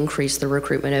and increase the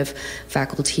recruitment of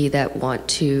faculty that want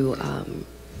to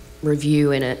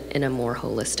review in a more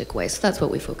holistic way? So that's what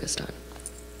we focused on.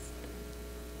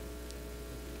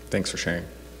 Thanks for sharing.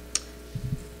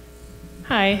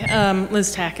 Hi,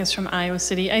 Liz Tackus from Iowa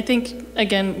City. I think,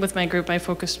 again, with my group, I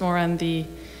focused more on the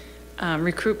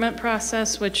recruitment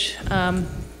process, which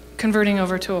converting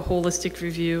over to a holistic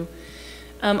review.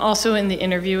 Also in the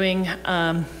interviewing,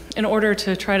 in order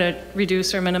to try to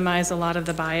reduce or minimize a lot of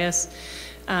the bias,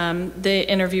 the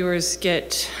interviewers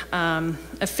get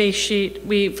a face sheet.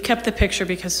 We've kept the picture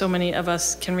because so many of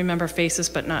us can remember faces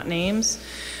but not names.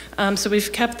 So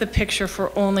we've kept the picture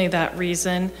for only that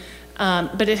reason.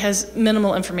 But it has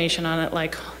minimal information on it,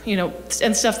 like,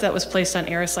 and stuff that was placed on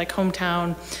ARIS, like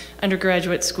hometown,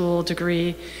 undergraduate school,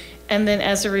 degree. And then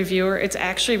as a reviewer, it's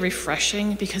actually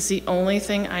refreshing because the only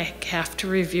thing I have to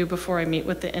review before I meet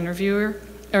with the interviewer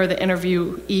or the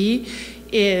interviewee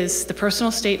is the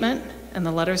personal statement and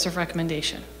the letters of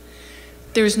recommendation.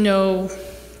 There's no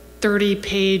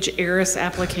 30-page ARIS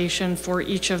application for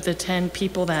each of the 10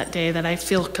 people that day that I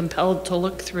feel compelled to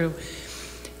look through.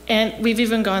 And we've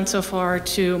even gone so far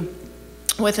to,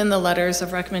 within the letters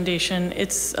of recommendation,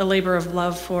 it's a labor of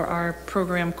love for our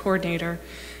program coordinator.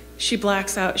 She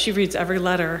reads every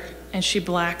letter, and she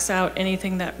blacks out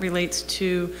anything that relates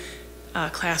to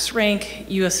class rank,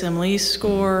 USMLE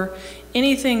score,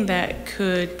 anything that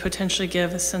could potentially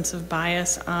give a sense of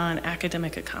bias on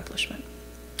academic accomplishment.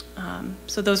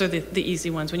 So those are the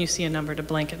easy ones when you see a number to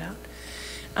blank it out.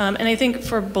 And I think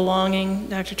for belonging,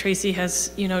 Dr. Tracy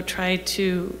has, tried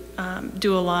to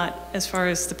do a lot as far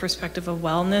as the perspective of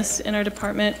wellness in our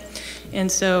department. And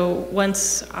so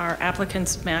once our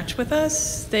applicants match with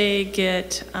us, they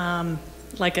get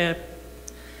like a,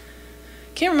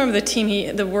 can't remember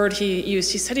the word he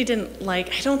used. He said he didn't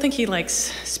like, I don't think he likes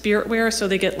spirit wear, so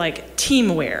they get like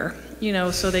team wear,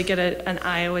 so they get an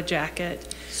Iowa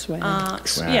jacket. Swag.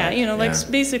 Swag. Yeah,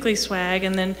 basically swag.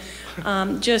 And then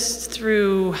just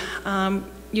through,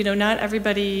 not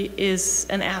everybody is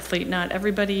an athlete, not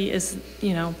everybody is,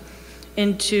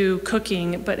 into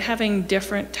cooking, but having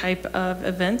different type of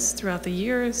events throughout the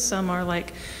year. Some are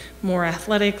like more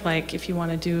athletic, like if you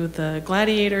want to do the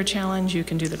gladiator challenge, you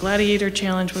can do the gladiator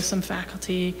challenge with some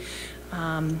faculty.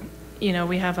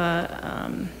 We have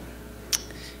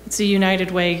It's a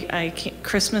United Way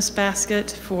Christmas basket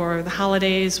for the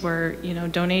holidays where,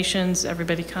 donations,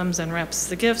 everybody comes and wraps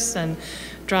the gifts and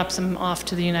drops them off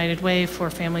to the United Way for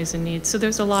families in need. So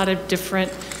there's a lot of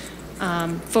different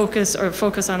focus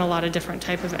on a lot of different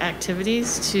type of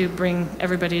activities to bring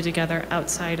everybody together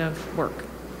outside of work.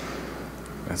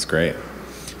 That's great.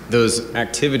 Those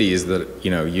activities that,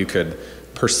 you could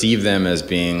perceive them as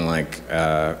being like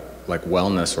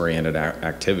wellness-oriented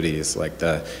activities, like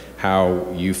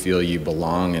how you feel you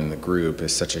belong in the group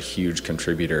is such a huge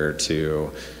contributor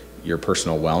to your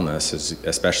personal wellness,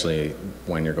 especially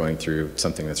when you're going through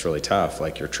something that's really tough,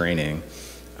 like your training.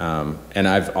 And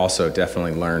I've also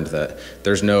definitely learned that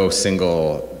there's no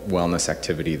single wellness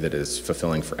activity that is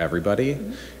fulfilling for everybody.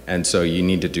 Mm-hmm. And so you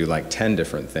need to do like 10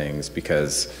 different things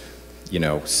because,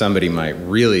 somebody might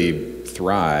really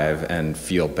thrive and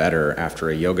feel better after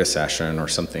a yoga session or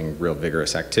something real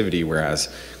vigorous activity,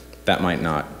 whereas that might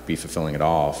not be fulfilling at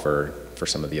all for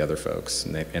some of the other folks.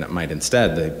 And it might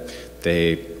instead,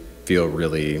 they feel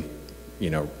really,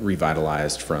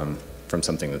 revitalized from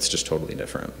something that's just totally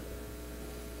different.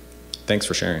 Thanks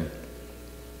for sharing.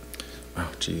 Oh,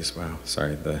 geez, wow,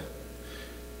 sorry.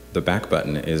 The back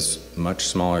button is much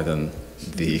smaller than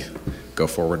the go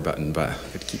forward button, but I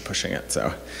could keep pushing it.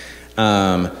 So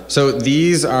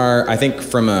these are, I think,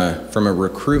 from a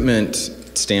recruitment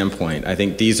standpoint, I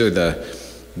think these are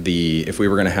if we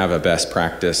were going to have a best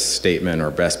practice statement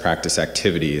or best practice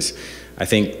activities, I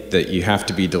think that you have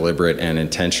to be deliberate and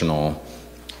intentional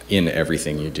in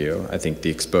everything you do. I think the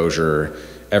exposure,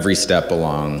 every step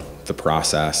along the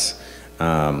process,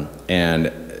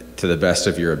 and to the best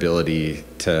of your ability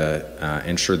to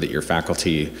ensure that your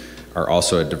faculty are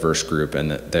also a diverse group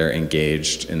and that they're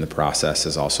engaged in the process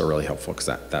is also really helpful because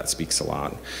that speaks a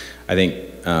lot. I think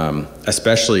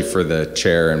especially for the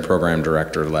chair and program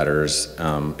director letters,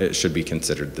 it should be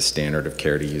considered the standard of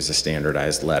care to use a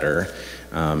standardized letter.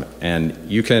 And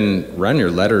you can run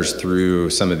your letters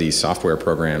through some of these software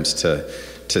programs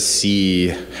to see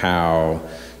how,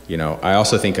 I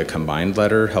also think a combined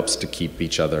letter helps to keep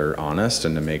each other honest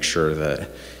and to make sure that,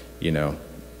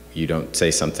 you don't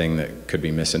say something that could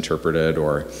be misinterpreted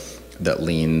or that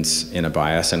leans in a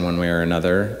bias in one way or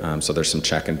another. So there's some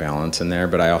check and balance in there.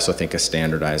 But I also think a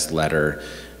standardized letter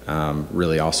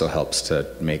really also helps to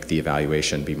make the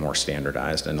evaluation be more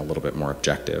standardized and a little bit more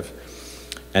objective.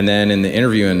 And then in the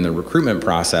interview and the recruitment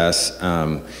process,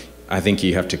 I think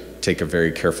you have to take a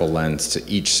very careful lens to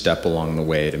each step along the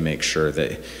way to make sure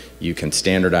that you can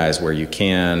standardize where you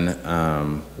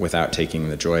can without taking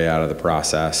the joy out of the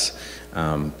process.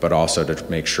 But also to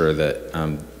make sure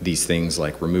that these things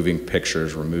like removing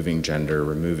pictures, removing gender,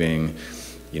 removing,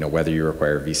 whether you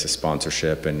require visa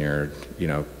sponsorship and your,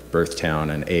 birth town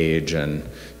and age and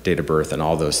date of birth and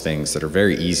all those things that are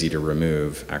very easy to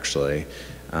remove, actually,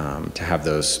 to have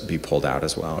those be pulled out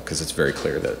as well, because it's very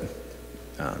clear that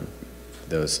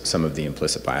some of the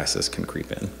implicit biases can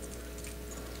creep in.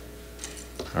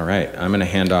 All right, I'm going to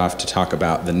hand off to talk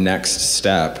about the next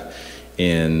step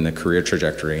in the career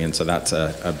trajectory, and so that's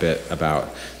a bit about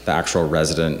the actual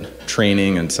resident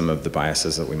training and some of the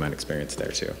biases that we might experience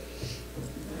there too.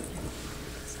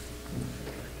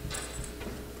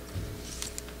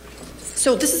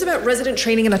 So this is about resident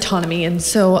training and autonomy, and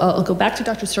so I'll go back to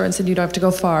Dr. Sorensen, you don't have to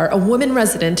go far. A woman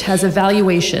resident has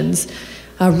evaluations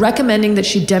recommending that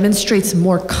she demonstrates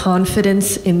more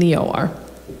confidence in the OR.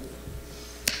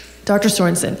 Dr.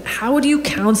 Sorensen, how would you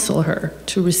counsel her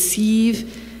to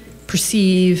receive,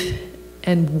 perceive,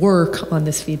 and work on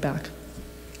this feedback?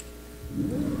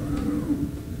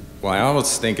 Well, I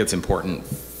always think it's important,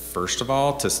 first of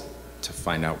all, to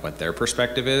find out what their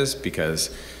perspective is,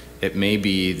 because it may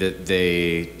be that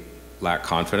they lack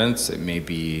confidence. It may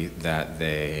be that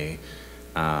they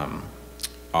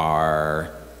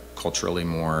are culturally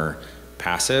more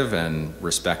passive and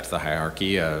respect the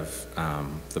hierarchy of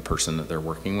the person that they're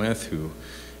working with, who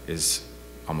is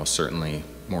almost certainly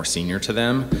more senior to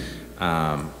them.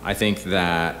 I think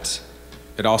that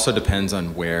it also depends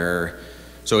on where,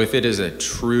 so if it is a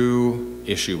true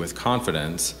issue with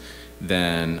confidence,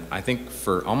 then I think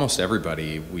for almost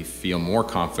everybody, we feel more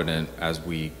confident as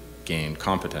we gain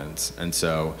competence. And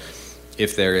so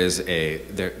if there is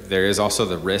there is also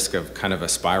the risk of kind of a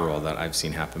spiral that I've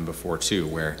seen happen before too,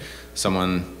 where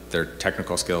someone, their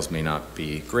technical skills may not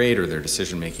be great or their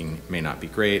decision making may not be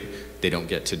great. They don't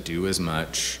get to do as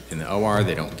much in the OR.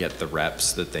 They don't get the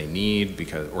reps that they need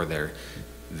or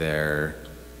they're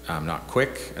not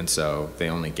quick, and so they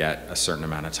only get a certain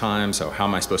amount of time. So how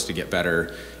am I supposed to get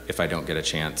better if I don't get a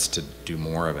chance to do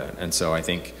more of it? And so I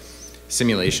think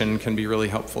simulation can be really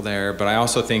helpful there, but I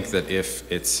also think that if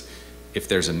it's if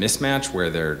there's a mismatch where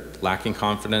they're lacking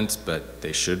confidence, but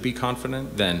they should be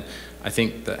confident, then I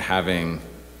think that having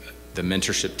the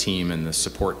mentorship team and the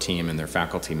support team and their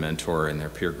faculty mentor and their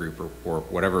peer group or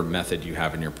whatever method you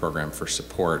have in your program for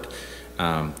support,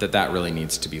 that really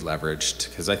needs to be leveraged.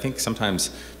 Because I think sometimes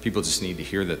people just need to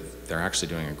hear that they're actually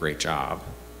doing a great job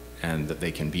and that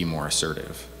they can be more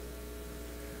assertive.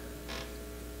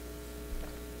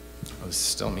 Oh, this is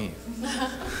still me.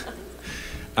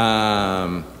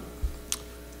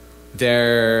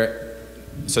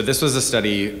 So this was a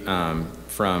study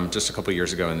from just a couple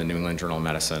years ago in the New England Journal of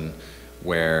Medicine,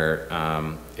 where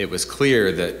it was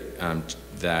clear that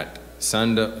that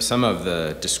some of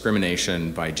the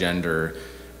discrimination by gender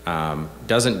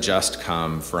doesn't just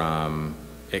come from,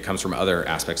 it comes from other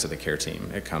aspects of the care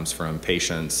team. It comes from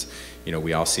patients. You know,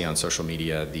 we all see on social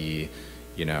media the,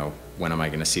 you know, when am I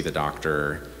going to see the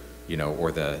doctor, you know,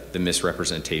 or the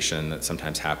misrepresentation that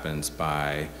sometimes happens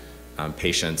by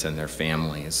patients and their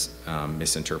families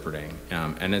misinterpreting.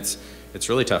 And it's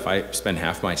really tough. I spend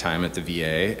half my time at the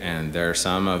VA, and there are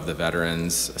some of the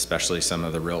veterans, especially some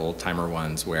of the real old-timer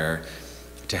ones, where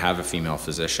to have a female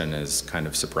physician is kind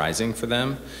of surprising for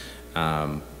them.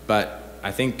 But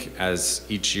I think as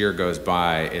each year goes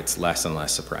by, it's less and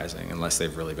less surprising, unless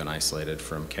they've really been isolated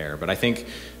from care. But I think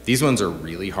these ones are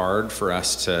really hard for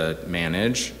us to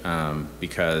manage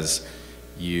because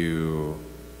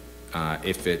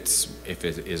if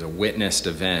it is a witnessed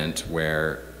event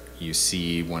where you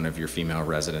see one of your female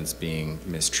residents being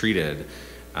mistreated,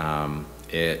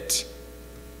 it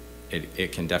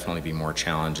can definitely be more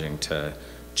challenging to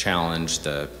challenge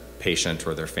the patient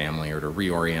or their family, or to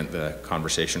reorient the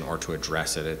conversation, or to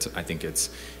address it. I think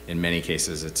in many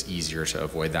cases it's easier to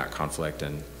avoid that conflict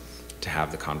and to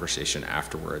have the conversation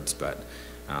afterwards, but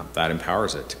that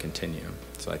empowers it to continue.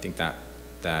 So I think that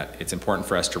it's important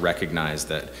for us to recognize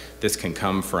that this can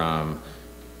come from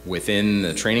within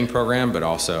the training program, but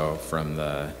also from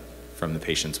the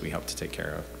patients we help to take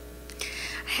care of.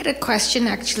 I had a question,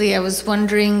 actually. I was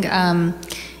wondering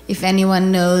if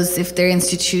anyone knows if their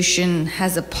institution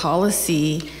has a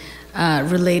policy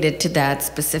related to that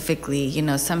specifically. You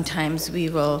know, sometimes we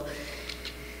will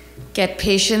get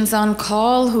patients on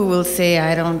call who will say,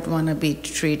 I don't want to be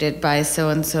treated by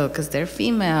so-and-so because they're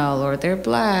female, or they're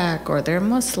black, or they're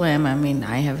Muslim. I mean,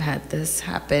 I have had this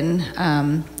happen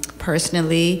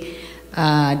personally,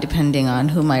 depending on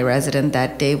who my resident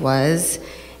that day was.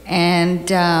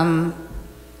 And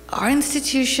our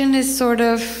institution is sort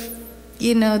of,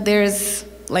 you know, there's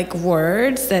like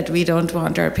words that we don't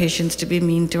want our patients to be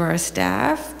mean to our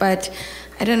staff, but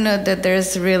I don't know that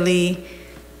there's really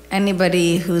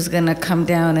anybody who's gonna come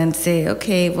down and say,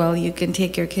 okay, well, you can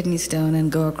take your kidney stone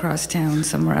and go across town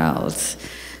somewhere else.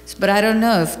 But I don't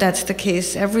know if that's the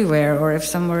case everywhere, or if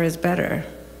somewhere is better.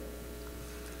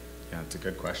 Yeah, it's a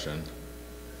good question.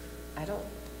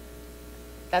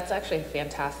 That's actually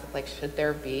fantastic. Like, should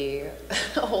there be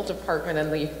a whole department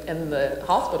in the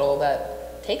hospital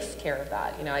that takes care of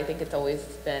that? You know, I think it's always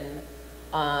been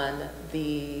on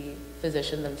the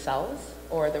physician themselves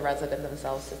or the resident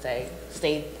themselves to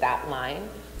stay that line,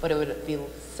 but it would be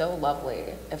so lovely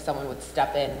if someone would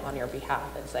step in on your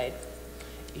behalf and say,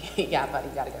 yeah, buddy,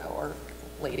 you gotta go, or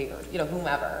lady, or, you know,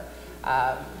 whomever.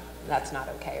 That's not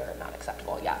okay or not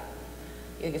acceptable. Yeah.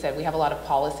 Like I said, we have a lot of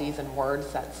policies and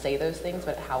words that say those things,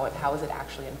 but how is it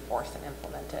actually enforced and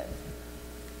implemented?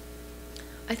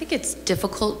 I think it's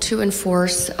difficult to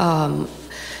enforce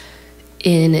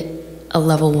in a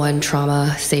level 1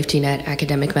 trauma safety net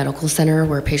academic medical center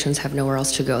where patients have nowhere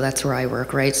else to go. That's where I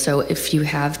work, right? So if you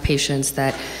have patients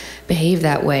that behave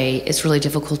that way, it's really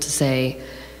difficult to say,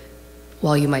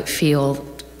 while you might feel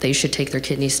they should take their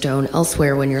kidney stone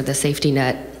elsewhere, when you're the safety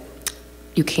net,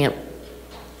 you can't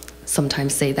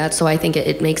sometimes say that. So I think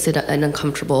it makes it an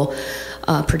uncomfortable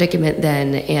predicament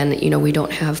then, and you know, we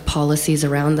don't have policies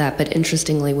around that, but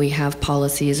interestingly we have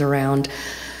policies around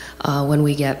when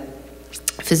we get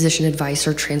physician advice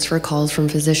or transfer calls from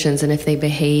physicians, and if they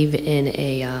behave in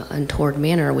a untoward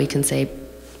manner, we can say,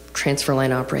 transfer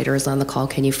line operator is on the call,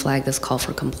 can you flag this call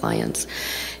for compliance?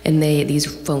 And these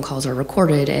phone calls are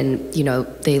recorded, and you know,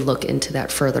 they look into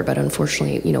that further, but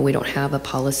unfortunately, you know, we don't have a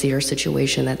policy or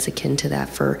situation that's akin to that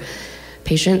for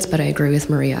patients. But I agree with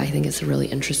Maria, I think it's a really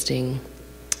interesting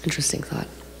thought.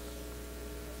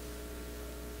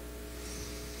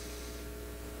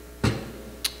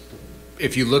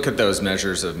 If you look at those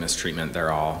measures of mistreatment,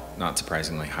 they're all, not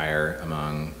surprisingly, higher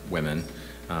among women.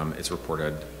 It's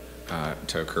reported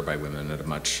to occur by women at a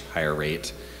much higher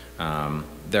rate.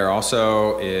 There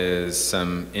also is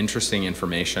some interesting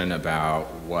information about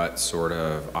what sort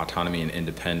of autonomy and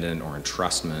independent or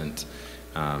entrustment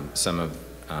some of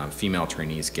female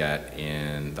trainees get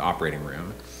in the operating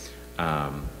room.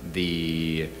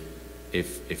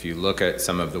 If you look at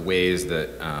some of the ways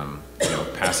that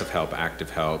passive help, active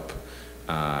help,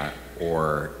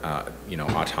 or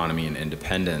autonomy and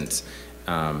independence,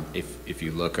 if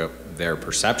you look up their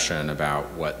perception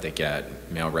about what they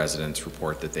get, male residents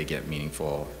report that they get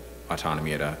meaningful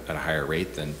autonomy at a higher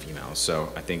rate than females.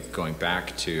 So I think going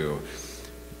back to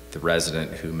the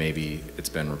resident who maybe it's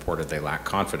been reported they lack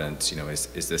confidence,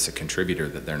 is this a contributor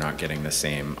that they're not getting the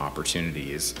same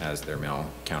opportunities as their male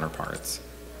counterparts?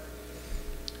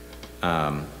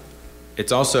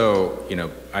 It's also,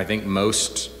 I think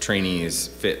most trainees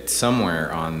fit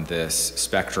somewhere on this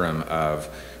spectrum of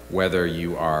whether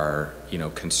you are,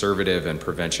 conservative and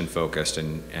prevention focused,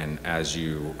 and as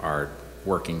you are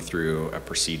working through a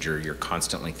procedure, you're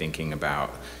constantly thinking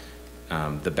about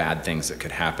the bad things that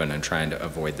could happen and trying to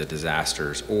avoid the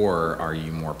disasters, or are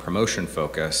you more promotion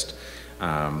focused,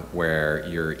 where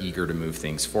you're eager to move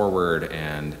things forward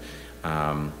and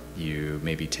you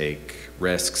maybe take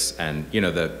risks, and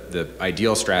the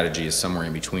ideal strategy is somewhere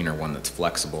in between, or one that's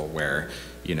flexible, where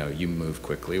you move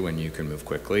quickly when you can move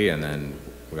quickly, and then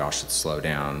we all should slow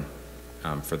down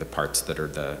for the parts that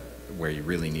are where you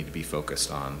really need to be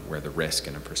focused on, where the risk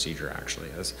in a procedure actually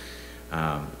is.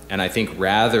 And I think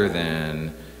rather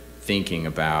than thinking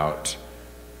about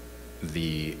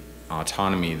the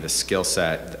autonomy, the skill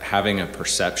set, having a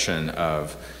perception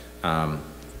of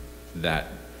that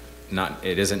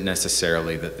it isn't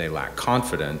necessarily that they lack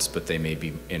confidence, but they may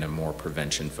be in a more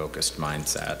prevention-focused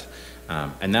mindset.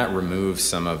 And that removes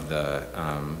some of the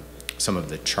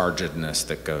chargedness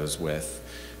that goes with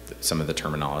some of the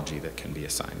terminology that can be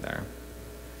assigned there.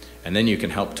 And then you can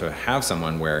help to have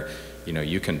someone where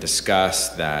you can discuss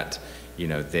that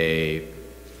the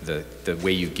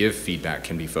way you give feedback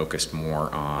can be focused more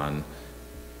on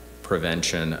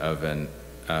prevention of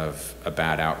a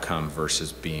bad outcome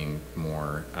versus being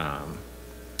more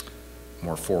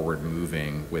forward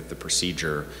moving with the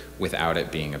procedure without it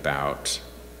being about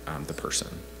the person.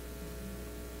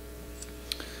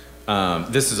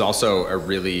 This is also a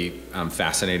really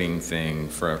fascinating thing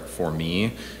for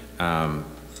me,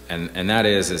 and that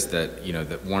is that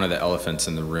that one of the elephants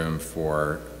in the room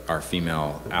for our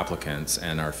female applicants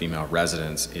and our female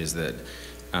residents is that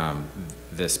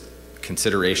this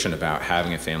consideration about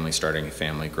having a family, starting a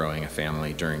family, growing a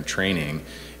family during training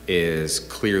is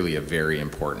clearly a very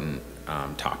important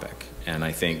topic. And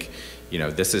I think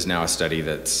this is now a study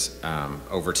that's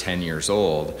over 10 years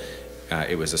old.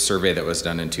 It was a survey that was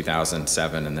done in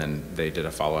 2007, and then they did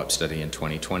a follow-up study in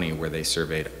 2020 where they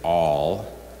surveyed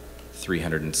all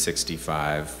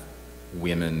 365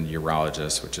 women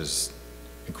urologists, which is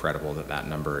incredible that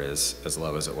number is as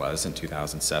low as it was in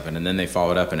 2007. And then they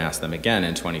followed up and asked them again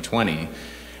in 2020,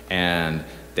 and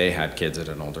they had kids at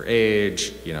an older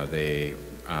age. They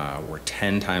were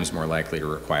 10 times more likely to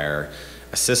require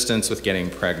assistance with getting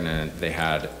pregnant. They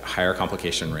had higher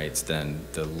complication rates than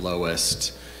the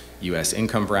lowest U.S.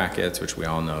 income brackets, which we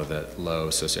all know that low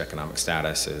socioeconomic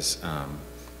status is a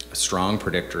strong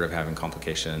predictor of having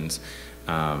complications,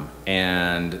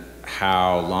 and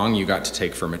how long you got to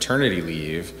take for maternity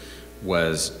leave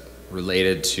was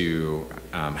related to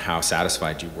how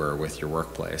satisfied you were with your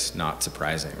workplace. Not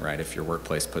surprising, right? If your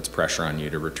workplace puts pressure on you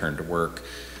to return to work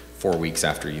 4 weeks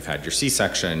after you've had your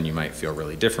C-section, you might feel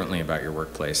really differently about your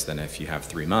workplace than if you have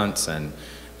 3 months.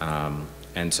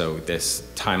 And so this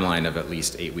timeline of at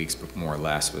least 8 weeks, more or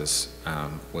less, was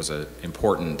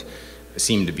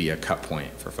seemed to be a cut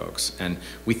point for folks. And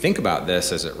we think about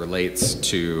this as it relates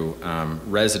to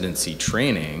residency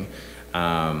training.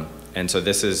 And so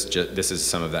this is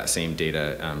some of that same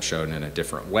data shown in a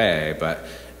different way, but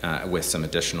with some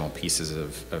additional pieces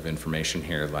of information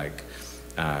here, like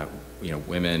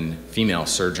women, female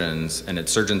surgeons, and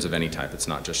it's surgeons of any type, it's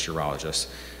not just urologists.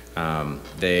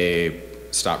 They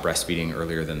stop breastfeeding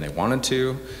earlier than they wanted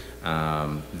to.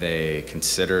 They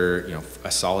consider, a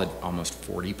solid almost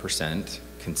 40%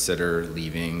 consider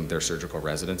leaving their surgical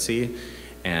residency,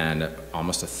 and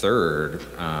almost a third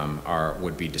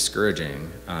would be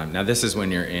discouraging. Now this is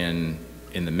when you're in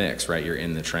the mix, right? You're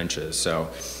in the trenches. So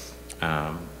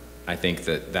I think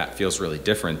that feels really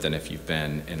different than if you've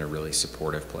been in a really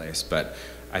supportive place. But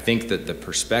I think that the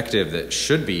perspective that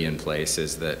should be in place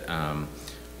is that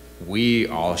we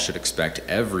all should expect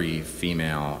every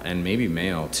female, and maybe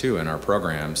male too, in our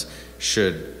programs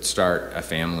should start a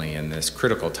family in this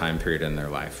critical time period in their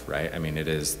life, right? I mean, it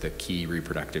is the key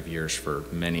reproductive years for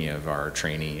many of our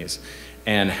trainees.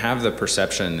 and have the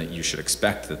perception that you should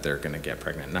expect that they're going to get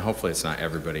pregnant. Now, hopefully it's not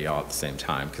everybody all at the same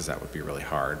time, because that would be really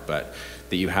hard, but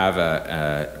that you have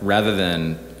rather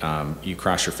than you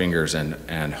cross your fingers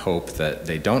and hope that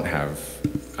they don't have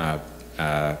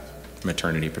a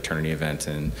maternity, paternity event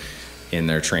in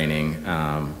their training,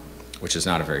 which is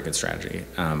not a very good strategy.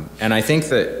 And I think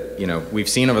that, we've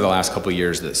seen over the last couple of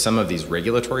years that some of these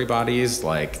regulatory bodies,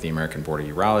 like the American Board of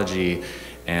Urology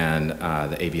and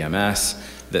the ABMS,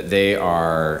 that they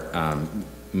are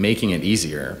making it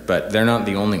easier, but they're not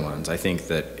the only ones. I think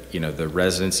that, the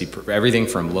residency, everything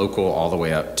from local all the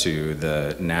way up to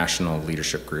the national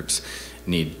leadership groups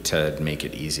need to make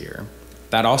it easier.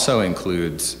 That also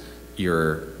includes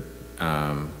your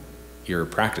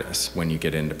practice when you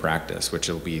get into practice, which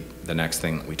will be the next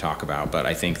thing that we talk about. But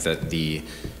I think that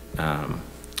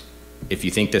if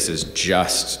you think this is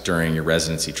just during your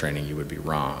residency training, you would be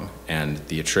wrong. And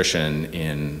the attrition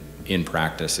in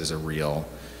practice is a real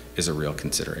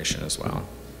consideration as well.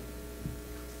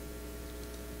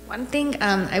 One thing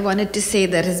I wanted to say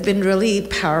that has been really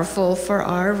powerful for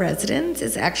our residents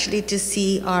is actually to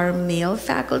see our male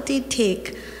faculty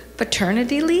take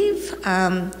paternity leave.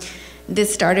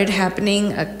 This started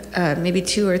happening maybe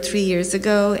 2 or 3 years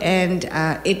ago, and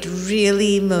it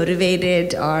really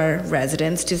motivated our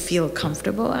residents to feel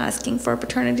comfortable asking for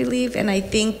paternity leave. And I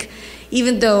think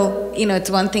even though, it's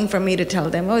one thing for me to tell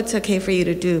them, oh, it's okay for you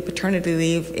to do paternity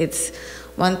leave, it's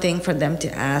one thing for them to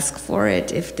ask for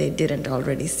it if they didn't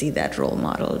already see that role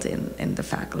modeled in the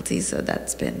faculty. So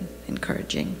that's been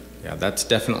encouraging. Yeah, that's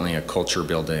definitely a culture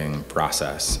building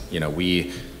process.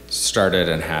 We started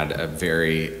and had a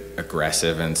very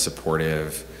aggressive and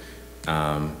supportive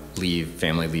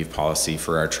family leave policy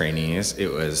for our trainees.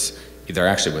 There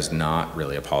actually was not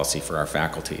really a policy for our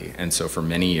faculty. And so for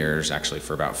many years, actually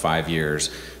for about 5 years,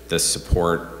 the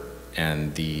support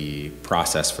and the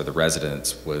process for the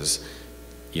residents was,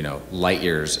 light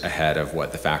years ahead of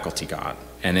what the faculty got.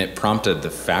 And it prompted the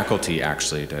faculty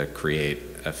actually to create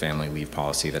a family leave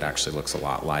policy that actually looks a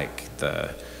lot like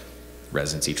the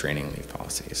residency training leave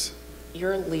policies.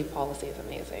 Your leave policy is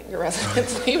amazing. Your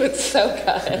residence leave is so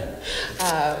good.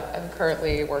 I'm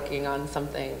currently working on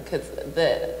something because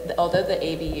although the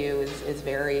ABU is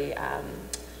very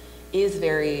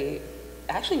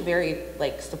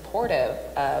supportive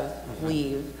of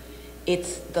leave,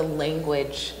 it's the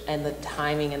language and the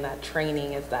timing and that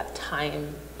training is that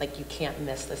time, like you can't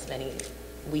miss this many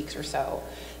weeks or so.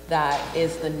 That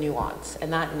is the nuance,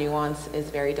 and that nuance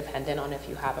is very dependent on if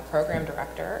you have a program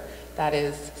director that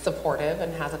is supportive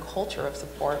and has a culture of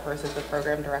support versus the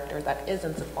program director that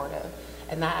isn't supportive.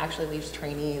 And that actually leaves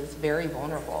trainees very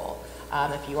vulnerable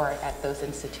if you are at those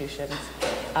institutions.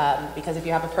 Because if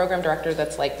you have a program director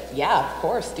that's like, yeah, of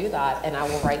course, do that, and I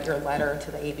will write your letter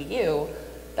to the ABU,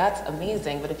 that's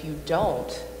amazing. But if you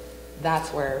don't, that's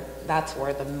where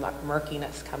the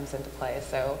murkiness comes into play.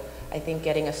 So I think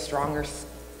getting a stronger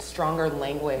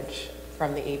language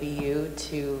from the ABU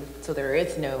so there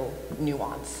is no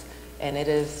nuance and it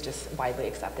is just widely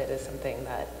accepted as something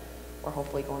that we're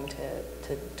hopefully going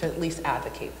to at least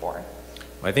advocate for.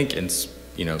 Well, I think in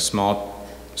small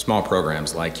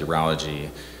programs like urology,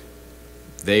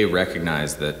 they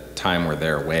recognize that time where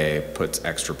they're away puts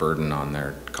extra burden on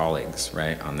their colleagues,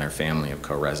 right, on their family of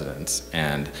co-residents,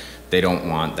 and they don't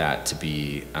want that to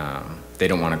be, they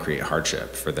don't want to create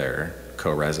hardship for their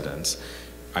co-residents.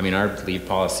 I mean, our leave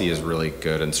policy is really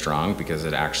good and strong because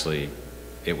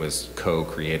it was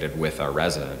co-created with our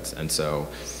residents. And so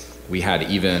we had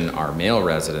even our male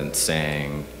residents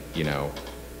saying,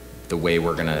 the way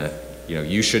we're gonna,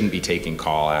 you shouldn't be taking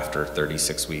call after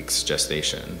 36 weeks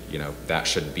gestation.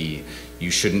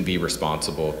 You shouldn't be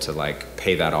responsible to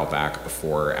pay that all back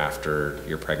before or after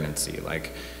your pregnancy.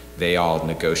 They all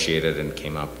negotiated and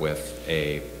came up with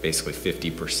basically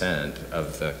 50%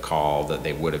 of the call that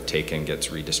they would have taken gets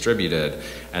redistributed,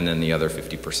 and then the other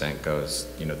 50% goes,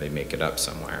 they make it up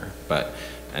somewhere. But,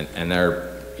 and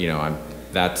they're,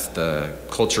 that's the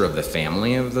culture of the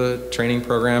family of the training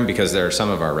program, because there are some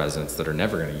of our residents that are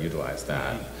never going to utilize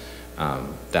that,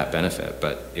 that benefit,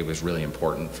 but it was really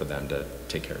important for them to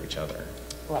take care of each other.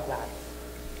 Love that.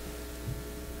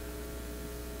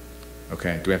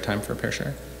 Okay, do we have time for a pair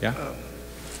share? Yeah?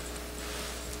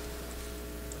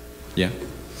 Yeah?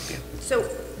 So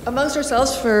amongst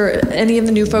ourselves, for any of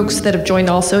the new folks that have joined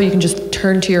also, you can just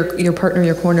turn to your partner,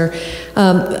 your corner.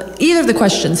 Either of the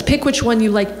questions, pick which one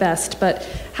you like best, but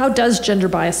how does gender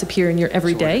bias appear in your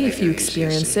everyday if you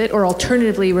experience it? Or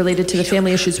alternatively, related to the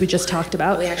family issues we just talked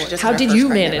about, how did you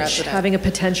manage having a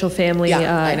potential family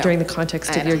during the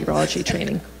context of your urology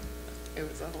training? It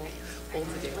was a whole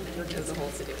to-do. It was a whole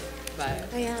to-do.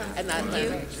 But And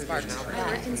that sparked. I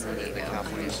work in San Diego.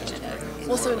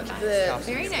 Well, so the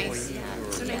Very nice. Yeah.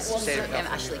 So nice. I'm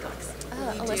Ashley Cox.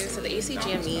 so the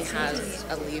ACGME has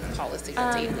a leave policy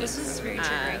that's 8 weeks. This is very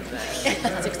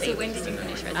triggering. 6 weeks.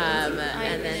 And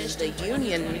then the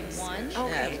union,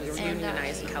 we're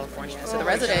unionized in California. So the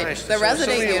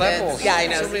resident union, levels. yeah, I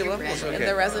know. So many levels. And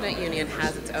the resident union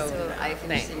has its own So I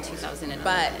finished thing. in 2011.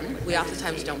 But we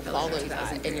oftentimes don't follow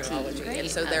that in urology.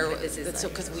 And so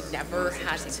because we never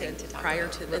had to, prior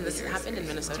to, and this happened in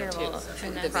Minnesota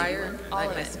too. Prior,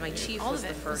 like my chief was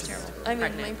the first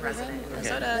pregnant resident in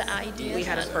Minnesota. We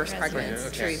had a first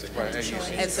pregnant chief.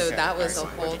 And so that was a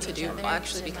whole to-do,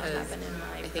 actually, because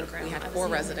I think we had 4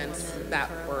 residents that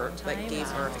were, like, gave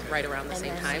birth right around the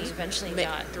same time.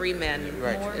 3 men and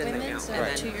then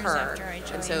her.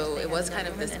 And so it was kind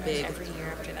of this big,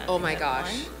 oh my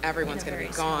gosh, everyone's going to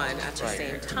be gone at the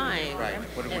same time. Right.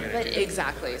 What are we going to do?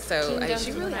 Exactly. So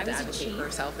she really had to advocate for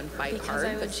herself and fight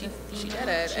hard, but she did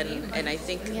it. And I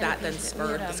think that then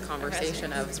spurred this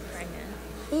conversation of,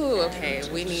 ooh, okay,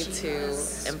 we need to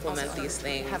implement these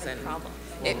things. And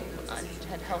it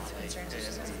had health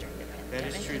concerns during the pandemic. That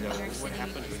is true, though. What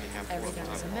happens when you have 4 Everything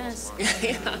was a mess.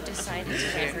 Yeah. We decided to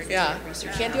get her Yeah, you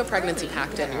can't do a pregnancy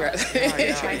pact anywhere.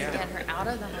 trying to get her out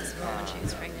of the hospital when she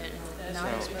was pregnant and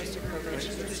not exposed to COVID.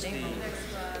 She would stay home.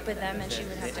 But that meant she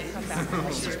would have to come back home.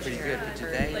 This is pretty good, but do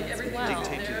they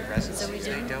dictate to the residents? So we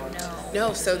They didn't don't. know.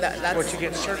 No, so that's... But you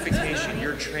get certification,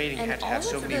 your training had to have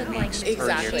so many weeks per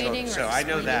Exactly. year. So I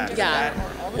know that. Yeah.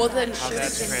 Well, then, How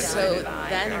that's so translated.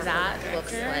 then that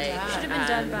looks like... Should have been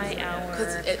done by our...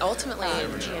 Because ultimately,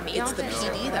 it's the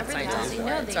PD that signs off for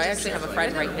it. So I actually have a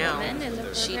friend right now.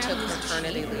 She took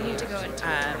maternity leave.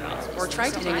 Or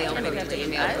tried to take maternity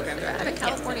leave at a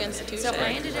California institution. So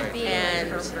I ended up being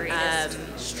And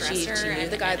she knew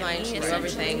the guidelines, she knew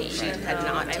everything. She had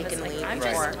not taken leave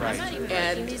before.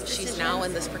 And she's now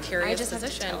in this precarious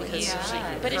position because she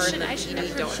and the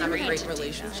PD don't have a great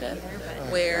relationship.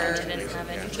 Where,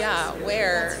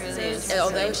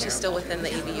 although she's still within the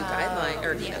ABU guideline,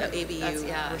 or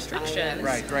ABU restriction,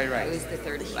 Right. It was the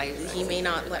third. he may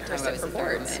not let her sit for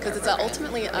boards because it's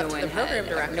ultimately up to the program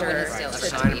director. No one has still ever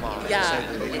Sign them off. Yeah,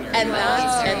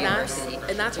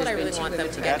 and that's what I really want them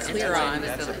to get clear on.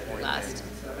 Last.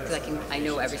 Because I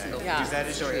know every single Yeah. That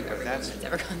is story true, of but everyone that's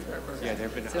ever gone through our program. Yeah, there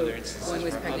have been So other instances one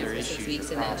was where pregnant other for 6 issues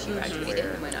weeks and then she graduated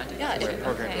and went on to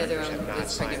program the other directors one have not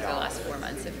was pregnant signed for the off last 4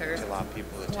 months of her. to allow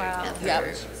people to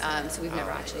take So we've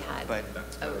never actually had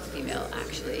a female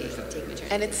actually take maternity.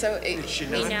 And it's so It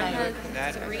should We not now be have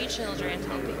that. 3 children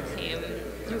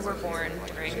who were born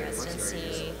during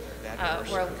residency.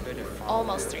 We're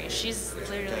almost 3. She's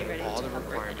literally ready to have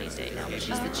birth any day now, but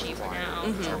she's the chief now.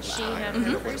 She had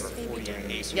her first baby during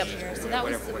this year, so that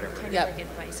was the kind of like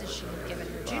advice that she had given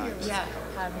her junior was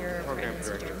have your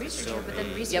pregnancy during research year, but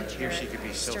then research year She could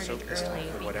be so started pissed off early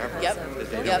or whatever because that of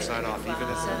they COVID. don't sign off even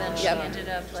So then if she ended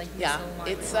up like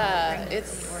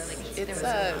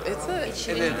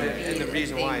and the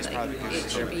reason why is probably because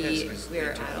It should be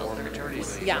we're adult maternity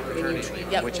leave.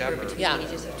 Yeah. Whichever. between Yeah. the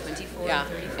ages of 24 Yeah.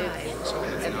 and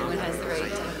 35. Everyone has the right to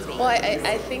have a baby. Well,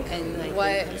 I think And like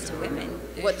what when it comes to women,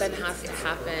 what then has to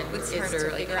happen it's is harder,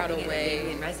 to like figure out a having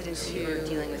way in residency or to.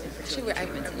 dealing with infertility I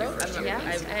treatments.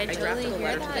 drafted a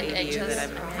letter to the ABU that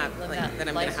I'm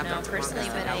going to have Dr. personally,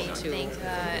 Marcus send but I out to think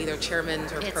that either chairmen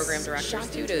or program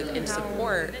directors in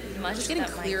support, just getting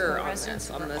clearer on this,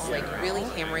 like really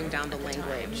hammering down the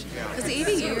language. Because the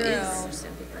ABU is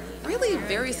really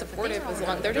very supportive as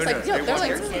long. They're just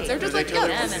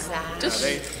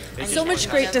So much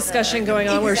great discussion going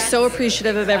on. We're so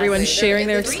appreciative of everyone sharing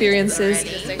their experiences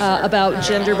about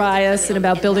gender bias and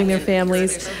about building their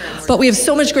families. But we have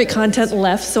so much great content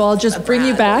left, so I'll just bring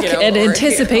you back and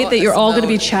anticipate that you're all going to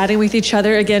be chatting with each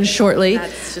other again shortly.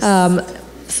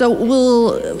 So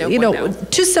we'll,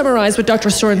 to summarize what Dr.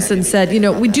 Sorensen said,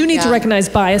 we do need to recognize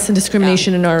bias and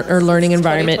discrimination in our learning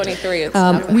environment.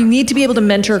 We need to be able to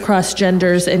mentor across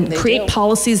genders and create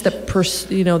policies that,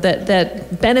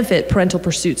 that benefit parental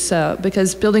pursuits,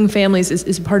 because building families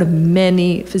is a part of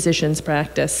many physicians'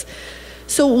 practice.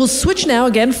 So we'll switch now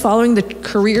again, following the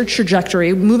career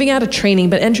trajectory, moving out of training,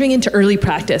 but entering into early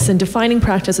practice and defining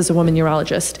practice as a woman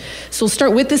urologist. So we'll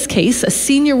start with this case. A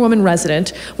senior woman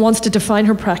resident wants to define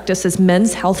her practice as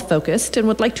men's health focused and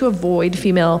would like to avoid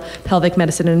female pelvic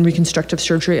medicine and reconstructive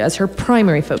surgery as her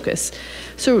primary focus.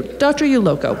 So Dr.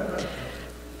 Uloco,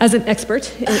 as an expert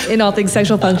in all things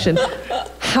sexual function,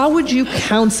 how would you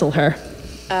counsel her?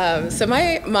 So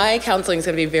my counseling is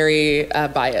going to be very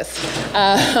biased.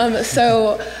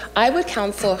 So I would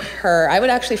counsel her. I would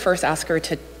actually first ask her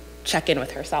to check in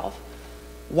with herself.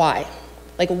 Why?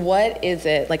 Like, what is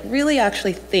it? Like, really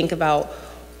actually think about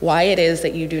why it is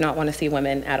that you do not want to see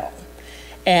women at all.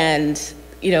 And,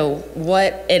 you know,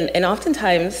 what, and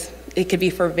oftentimes it could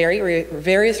be for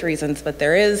various reasons, but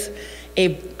there is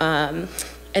an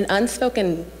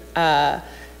unspoken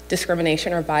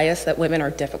discrimination or bias that women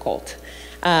are difficult.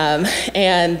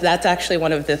 And that's actually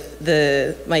one of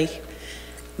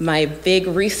my big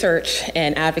research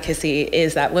and advocacy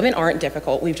is that women aren't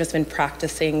difficult. We've just been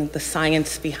practicing the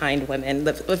science behind women.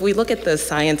 If we look at the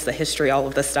science, the history, all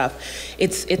of this stuff,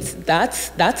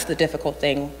 that's the difficult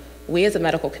thing. We as a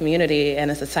medical community and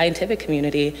as a scientific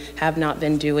community have not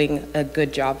been doing a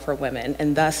good job for women.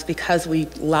 And thus, because we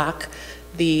lack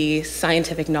the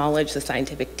scientific knowledge, the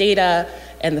scientific data,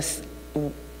 and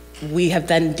we have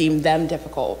then deemed them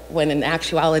difficult, when in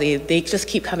actuality, they just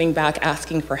keep coming back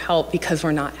asking for help because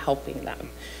we're not helping them.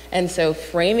 And so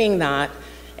framing that,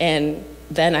 and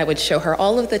then I would show her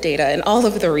all of the data and all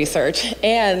of the research,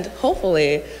 and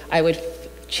hopefully I would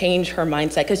change her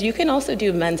mindset, because you can also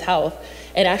do men's health,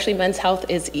 and actually men's health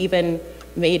is even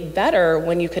made better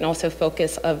when you can also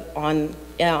focus on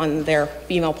their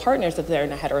female partners if they're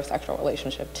in a heterosexual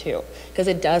relationship too, because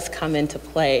it does come into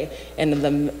play in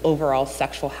the overall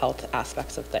sexual health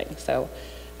aspects of things. So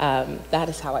that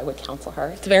is how I would counsel her.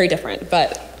 It's very different,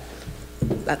 but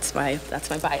that's my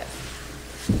bias.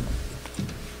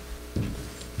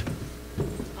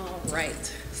 All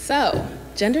right, so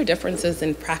gender differences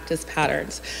in practice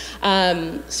patterns.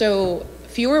 So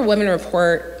fewer women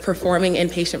report performing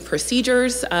inpatient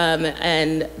procedures,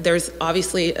 and there's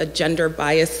obviously a gender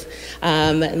bias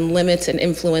and limits and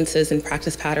influences in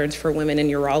practice patterns for women in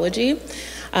urology.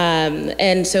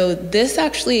 And so this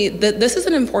actually, this is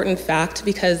an important fact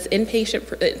because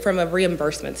inpatient, from a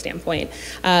reimbursement standpoint,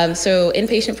 so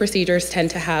inpatient procedures tend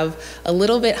to have a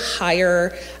little bit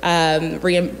higher,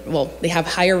 they have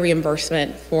higher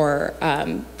reimbursement for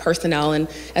personnel. And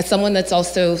as someone that's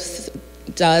also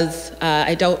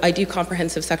I do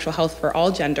comprehensive sexual health for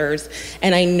all genders,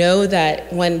 and I know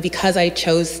that because I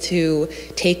chose to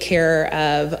take care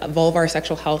of vulvar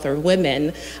sexual health or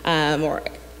women, or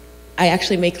I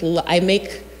actually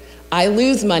I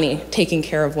lose money taking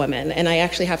care of women, and I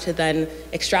actually have to then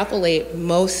extrapolate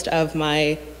most of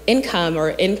my income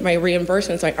or in my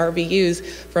reimbursements, my RVUs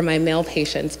for my male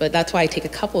patients. But that's why I take a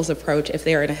couples approach if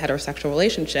they are in a heterosexual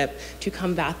relationship to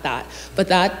combat that. But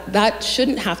that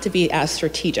shouldn't have to be as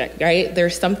strategic, right?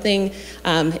 There's something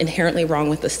inherently wrong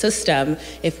with the system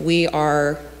if we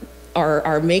are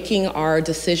making our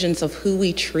decisions of who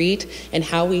we treat and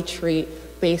how we treat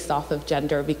based off of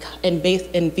gender, based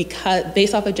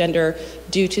off of gender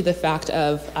due to the fact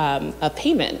of a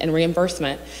payment and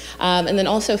reimbursement. And then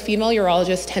also female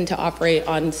urologists tend to operate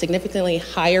on significantly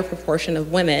higher proportion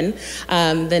of women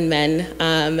than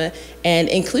men, and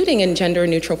including in gender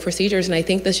neutral procedures. And I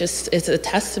think this just is a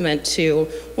testament to,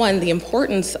 one, the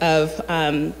importance of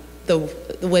the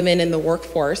women in the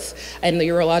workforce and the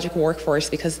urologic workforce,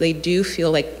 because they do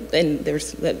feel like, and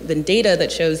there's been data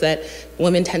that shows that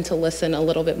women tend to listen a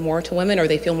little bit more to women, or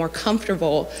they feel more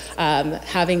comfortable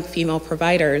having female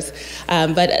providers.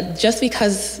 But just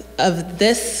because of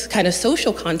this kind of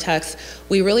social context,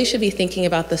 we really should be thinking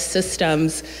about the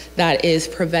systems that is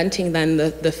preventing then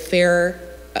the fair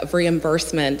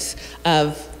reimbursement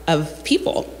of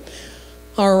people.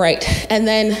 All right, and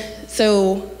then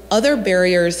so other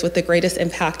barriers with the greatest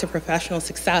impact to professional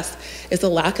success is the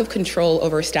lack of control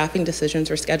over staffing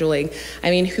decisions or scheduling. I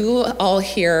mean, who all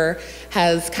here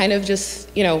has kind of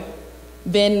just,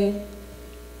 been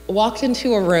walked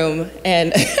into a room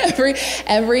and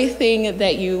everything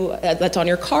that's on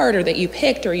your card or that you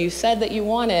picked or you said that you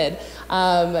wanted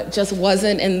just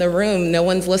wasn't in the room. No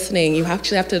one's listening. You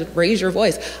actually have to raise your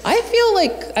voice. I feel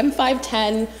like I'm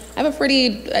 5'10". I have a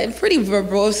pretty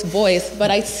verbose voice, but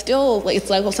I still, it's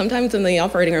like, well, sometimes in the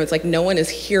operating room, it's like no one is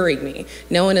hearing me.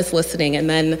 No one is listening. And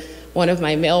then one of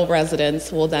my male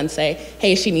residents will then say,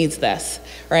 hey, she needs this,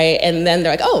 right? And then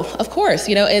they're like, oh, of course,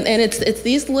 and it's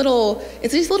these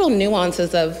little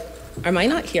nuances of, am I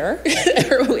not here?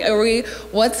 Are we,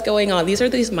 what's going on? These are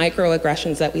these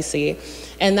microaggressions that we see.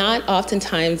 And that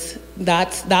oftentimes,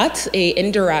 that's a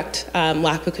indirect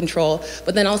lack of control,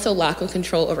 but then also lack of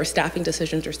control over staffing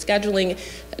decisions or scheduling.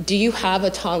 Do you have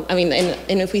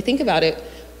and if we think about it,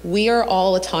 we are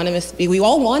all autonomous, we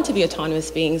all want to be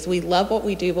autonomous beings. We love what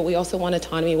we do, but we also want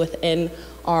autonomy within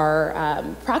our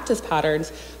practice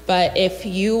patterns. But if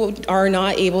you are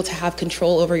not able to have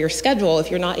control over your schedule, if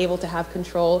you're not able to have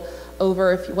control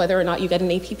over whether or not you get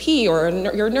an APP or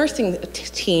your nursing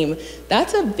team,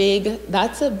 that's a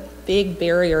big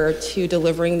barrier to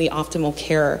delivering the optimal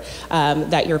care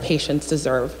that your patients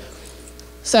deserve.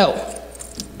 So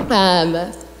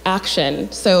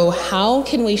action. So how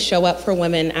can we show up for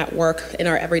women at work in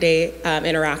our everyday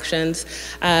interactions?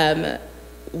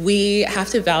 We have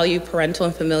to value parental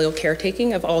and familial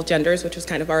caretaking of all genders, which was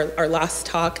kind of our last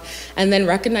talk, and then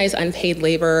recognize unpaid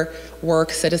labor,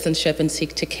 work, citizenship, and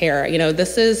seek to care. You know,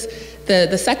 this is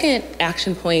the second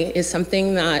action point is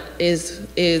something that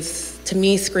is to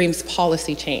me screams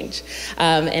policy change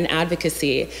and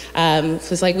advocacy.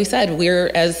 Because like we said,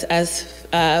 we're as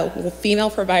female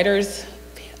providers,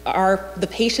 the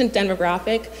patient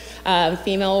demographic,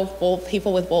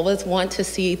 people with vulvas want to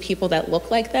see people that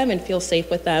look like them and feel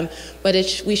safe with them, but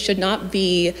we should not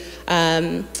be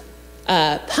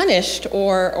punished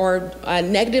or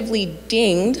negatively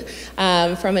dinged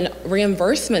from a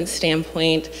reimbursement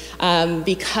standpoint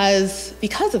because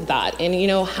of that. And you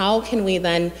know, how can we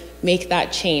then make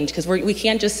that change? Because we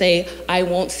can't just say, I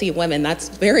won't see women. That's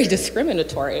very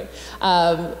discriminatory.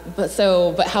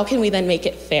 But how can we then make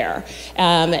it fair?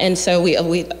 And so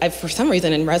we for some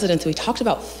reason in residency, we talked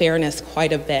about fairness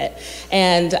quite a bit.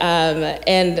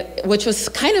 And which was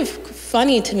kind of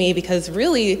funny to me because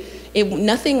really,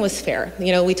 nothing was fair.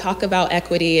 You know, we talk about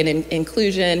equity and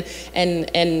inclusion,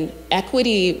 and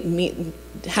equity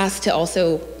has to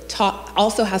also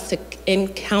has to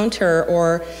encounter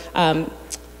or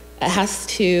has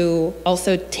to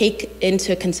also take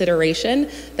into consideration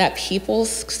that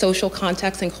people's social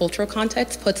context and cultural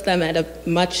context puts them at a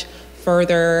much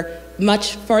further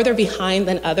behind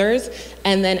than others,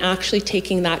 and then actually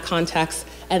taking that context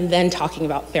and then talking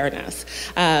about fairness.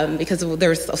 Because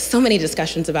there's so many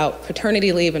discussions about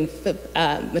paternity leave and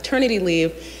maternity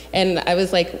leave, and I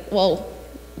was like, well,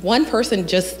 one person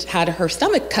just had her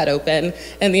stomach cut open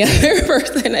and the other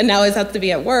person, and now it has to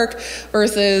be at work,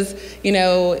 versus, you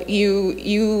know,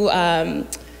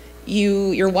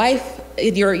 your wife,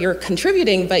 you're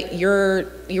contributing, but you're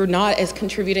not as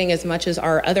contributing as much as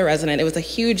our other resident. It was a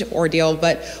huge ordeal,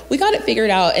 but we got it figured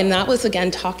out, and that was,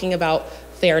 again, talking about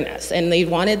fairness. And they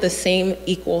wanted the same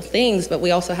equal things, but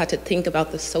we also had to think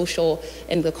about the social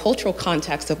and the cultural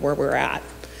context of where we're at.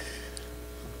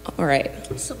 All right.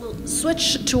 So we'll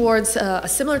switch towards a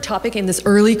similar topic in this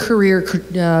early career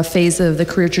phase of the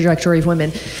career trajectory of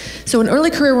women. So an early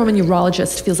career woman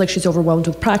urologist feels like she's overwhelmed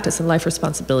with practice and life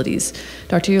responsibilities.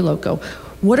 Dr. Uroloko,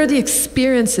 what are the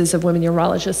experiences of women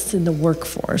urologists in the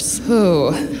workforce?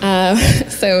 So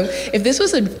if this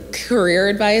was a career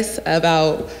advice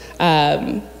about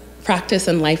practice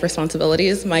and life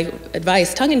responsibilities, my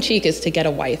advice, tongue-in-cheek, is to get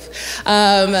a wife.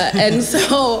 And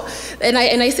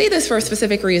I say this for a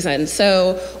specific reason.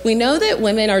 So we know that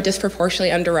women are disproportionately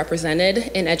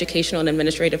underrepresented in educational and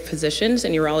administrative positions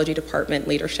in urology department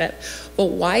leadership. But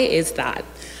why is that?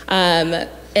 And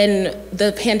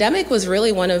the pandemic was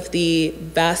really one of the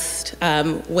best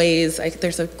ways.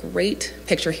 There's a great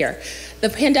picture here. The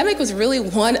pandemic was really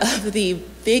one of the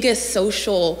biggest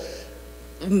social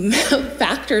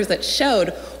factors that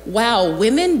showed, wow,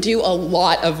 women do a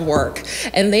lot of work,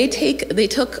 and they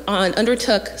undertook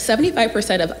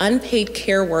 75% of unpaid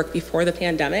care work before the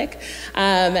pandemic,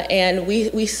 and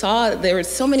we saw there were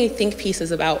so many think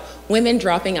pieces about women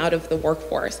dropping out of the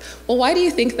workforce. Well, why do you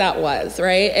think that was,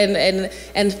 right?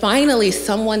 And finally,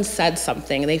 someone said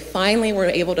something. They finally were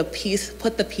able to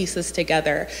put the pieces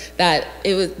together. That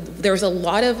there was a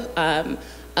lot of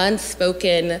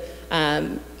unspoken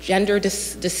gender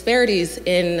disparities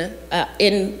in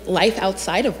life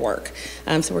outside of work.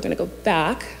 So we're going to go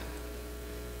back.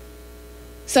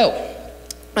 So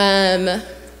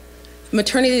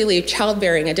maternity leave,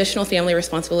 childbearing, additional family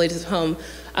responsibilities at home.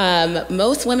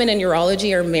 Most women in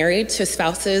urology are married to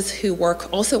spouses who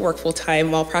also work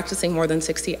full-time while practicing more than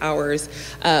 60 hours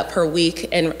per week,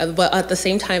 but at the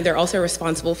same time, they're also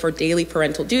responsible for daily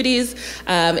parental duties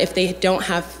if they don't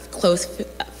have close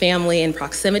family in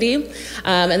proximity.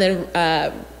 And then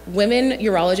women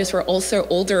urologists were also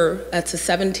older, that's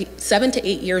 7 to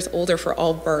 8 years older for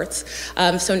all births.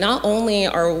 So not only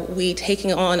are we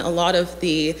taking on a lot of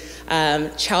the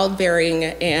childbearing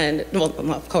and, well,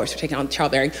 of course we're taking on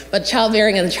childbearing, but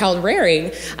childbearing and child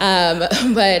rearing,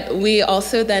 but we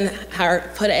also then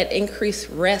are put at increased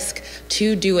risk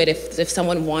to do it if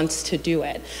someone wants to do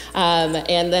it.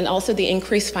 And then also the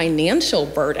increased financial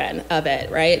burden of it,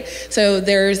 right? So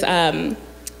there's,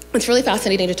 it's really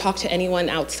fascinating to talk to anyone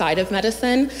outside of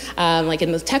medicine, like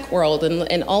in the tech world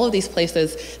and all of these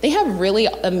places. They have really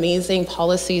amazing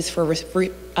policies for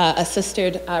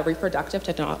assisted reproductive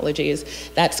technologies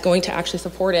that's going to actually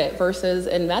support it, versus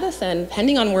in medicine,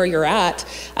 depending on where you're at,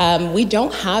 we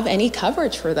don't have any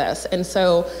coverage for this. And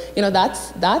so,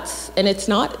 and it's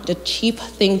not a cheap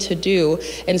thing to do.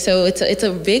 And so it's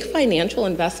a big financial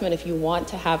investment if you want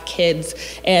to have kids.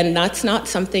 And that's not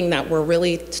something that we're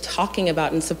really talking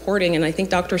about and supporting. And I think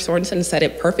Dr. Sorensen said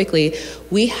it perfectly.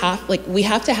 We have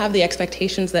to have the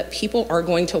expectations that people are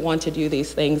going to want to do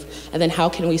these things. And then how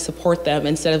can we support them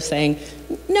instead of saying,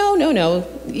 no,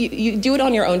 you do it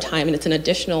on your own time, and it's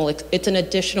an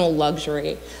additional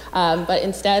luxury. But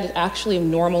instead, actually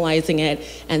normalizing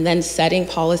it and then setting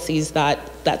policies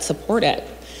that support it.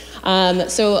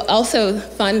 So also,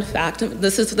 fun fact,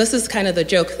 this is kind of the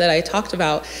joke that I talked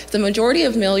about. The majority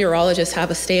of male urologists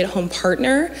have a stay-at-home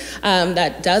partner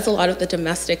that does a lot of the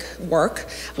domestic work,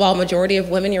 while majority of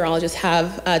women urologists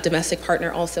have a domestic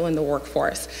partner also in the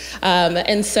workforce.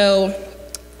 And so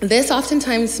this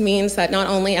oftentimes means that not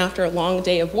only after a long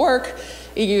day of work,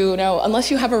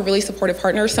 unless you have a really supportive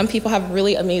partner, some people have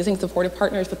really amazing supportive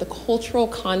partners, but the cultural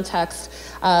context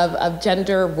of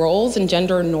gender roles and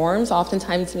gender norms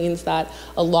oftentimes means that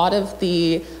a lot of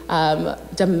the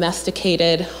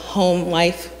domesticated home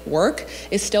life work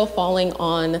is still falling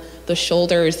on the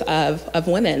shoulders of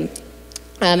women.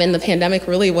 And the pandemic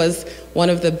really was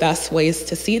one of the best ways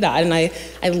to see that. And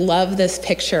I love this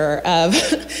picture of,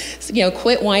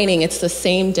 quit whining, it's the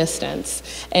same distance.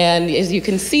 And as you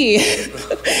can see,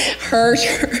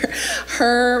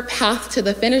 her path to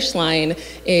the finish line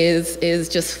is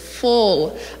just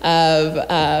full of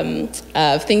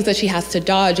things that she has to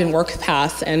dodge and work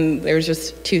past, and there's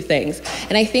just two things.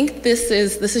 And I think this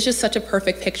is just such a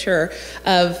perfect picture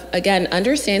of, again,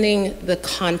 understanding the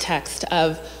context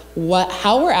of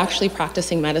how we're actually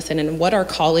practicing medicine and what our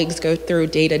colleagues go through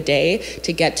day to day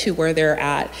to get to where they're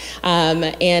at.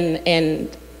 And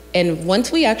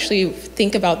once we actually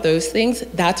think about those things,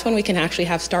 that's when we can actually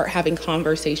start having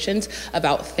conversations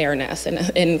about fairness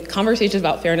and conversations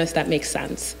about fairness that make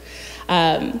sense.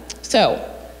 So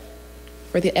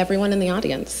for everyone in the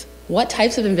audience, what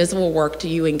types of invisible work do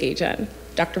you engage in?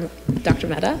 Dr.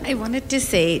 Mehta? I wanted to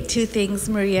say two things,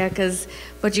 Maria, because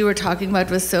what you were talking about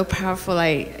was so powerful.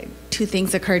 Two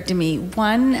things occurred to me.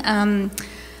 One,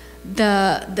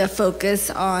 the focus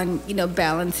on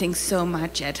balancing so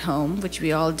much at home, which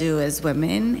we all do as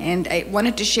women. And I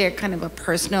wanted to share kind of a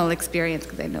personal experience,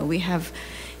 because I know we have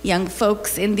young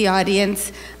folks in the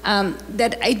audience,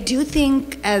 that I do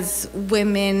think as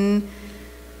women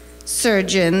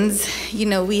surgeons,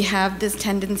 we have this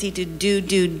tendency to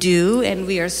do, and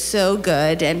we are so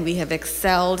good, and we have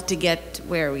excelled to get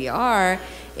where we are.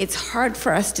 It's hard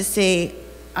for us to say,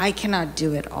 I cannot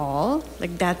do it all.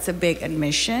 Like, that's a big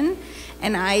admission.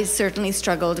 And I certainly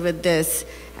struggled with this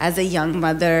as a young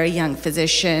mother, young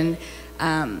physician,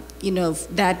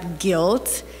 that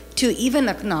guilt to even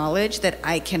acknowledge that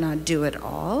I cannot do it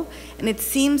all. And it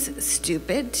seems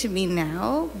stupid to me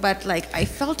now, but I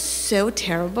felt so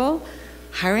terrible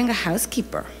hiring a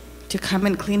housekeeper to come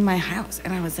and clean my house.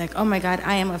 And I was like, oh my God,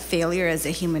 I am a failure as a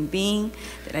human being,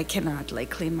 that I cannot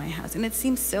clean my house. And it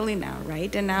seems silly now,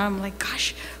 right? And now I'm like,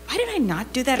 gosh, why did I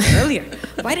not do that earlier?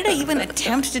 Why did I even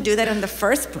attempt to do that in the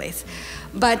first place?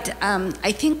 But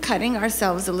I think cutting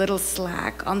ourselves a little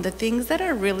slack on the things that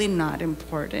are really not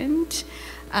important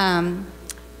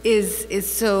is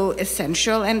so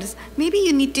essential. And maybe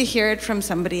you need to hear it from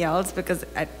somebody else, because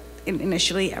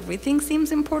initially everything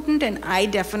seems important, and I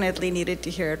definitely needed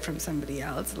to hear it from somebody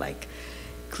else, like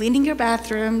cleaning your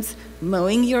bathrooms,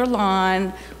 mowing your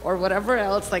lawn, or whatever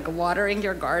else, like watering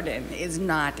your garden is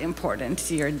not important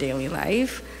to your daily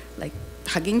life. Like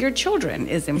hugging your children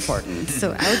is important.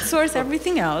 So outsource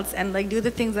everything else and do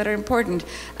the things that are important.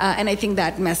 And I think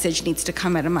that message needs to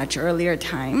come at a much earlier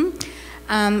time.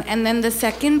 And then the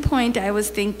second point I was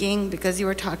thinking, because you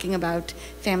were talking about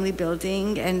family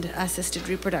building and assisted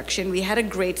reproduction, we had a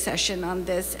great session on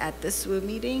this at the SWU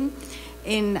meeting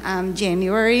in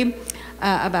January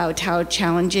about how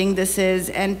challenging this is.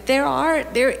 And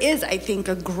there is, I think,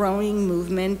 a growing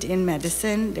movement in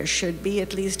medicine. There should be,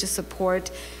 at least, to support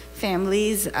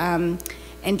families. And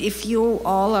if you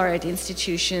all are at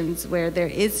institutions where there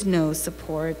is no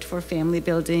support for family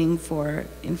building, for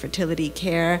infertility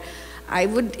care, I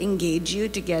would engage you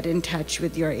to get in touch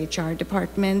with your HR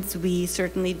departments. We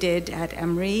certainly did at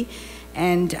Emory,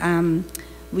 and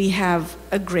we have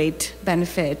a great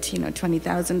benefit,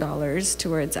 $20,000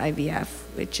 towards IVF,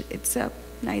 which it's a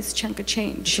nice chunk of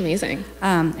change. It's amazing.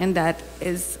 And that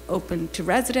is open to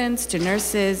residents, to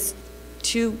nurses,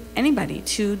 to anybody,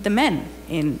 to the men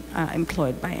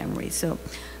employed by Emory. So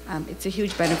it's a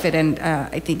huge benefit, and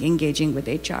I think engaging with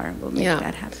HR will make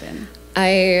that happen.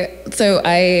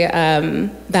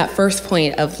 That first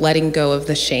point of letting go of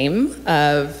the shame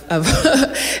of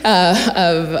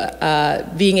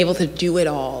being able to do it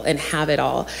all and have it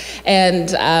all,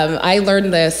 and I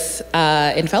learned this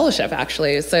in fellowship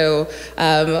actually. So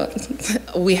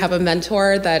we have a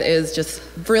mentor that is just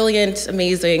brilliant,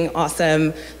 amazing,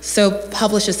 awesome. So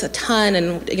publishes a ton,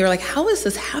 and you're like, how is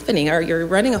this happening? You're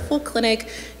running a full clinic,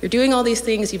 you're doing all these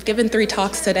things, you've given 3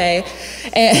 talks today,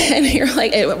 and you're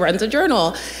like, it runs a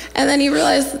journal. And then you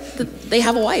realize that they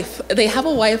have a wife. They have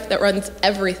a wife that runs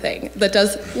everything, that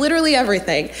does literally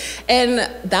everything. And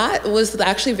that was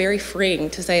actually very freeing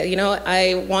to say, you know,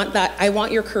 I want that. I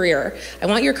want your career. I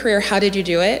want your career. How did you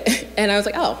do it? And I was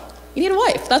like, oh, you need a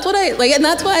wife. That's what I like. And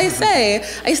that's why I say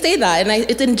that. And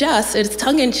it's in jest, it's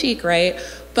tongue in cheek, right?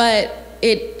 But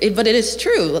it is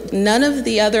true. None of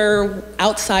the other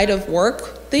outside of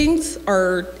work things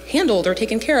are handled or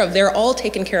taken care of. They're all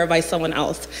taken care of by someone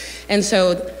else. And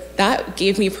so that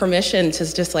gave me permission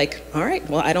to just like, all right,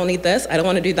 well, I don't need this. I don't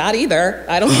want to do that either.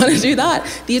 I don't want to do that.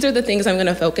 These are the things I'm going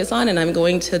to focus on, and I'm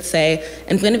going to say,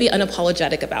 I'm going to be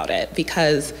unapologetic about it,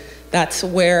 because that's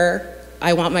where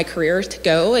I want my career to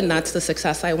go, and that's the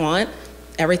success I want.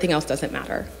 Everything else doesn't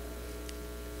matter.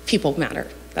 People matter.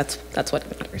 That's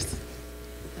what matters.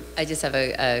 I just have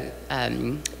a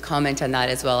comment on that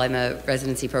as well. I'm a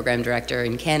residency program director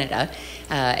in Canada,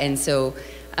 and so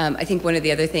I think one of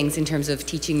the other things in terms of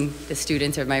teaching the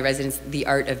students or my residents, the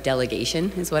art of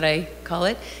delegation is what I call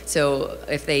it. So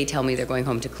if they tell me they're going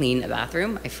home to clean a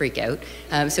bathroom, I freak out.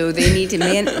 So they need to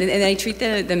and I treat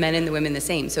the men and the women the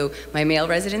same. So my male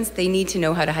residents, they need to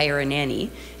know how to hire a nanny,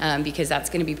 because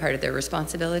that's going to be part of their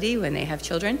responsibility when they have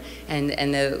children. And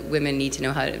the women need to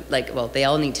know how to, they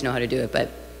all need to know how to do it,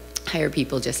 but hire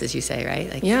people, just as you say,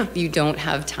 right? Yeah. You don't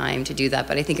have time to do that,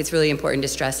 but I think it's really important to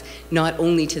stress not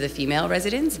only to the female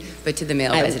residents, but to the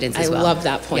male residents as well. I love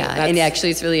that point. Yeah, and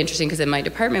actually it's really interesting because in my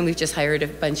department, we've just hired a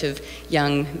bunch of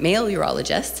young male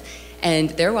urologists, and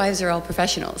their wives are all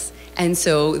professionals. And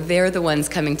so they're the ones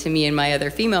coming to me and my other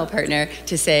female partner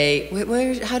to say,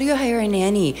 how do you hire a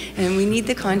nanny? And we need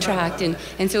the contract. And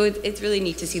so it's really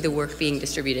neat to see the work being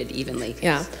distributed evenly.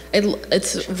 Yeah,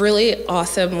 it's really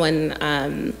awesome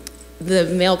when the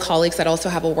male colleagues that also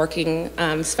have a working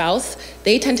spouse,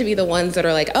 they tend to be the ones that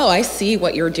are like, oh, I see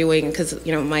what you're doing, because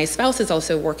my spouse is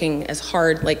also working as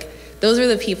hard. Like, those are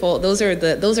the people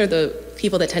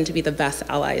that tend to be the best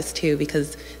allies too,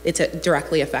 because it's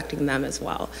directly affecting them as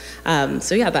well.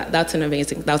 So yeah, that's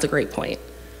a great point.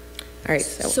 All right.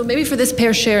 So maybe for this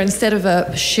pair share, instead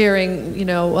of sharing,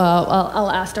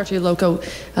 I'll ask Dr. Loco,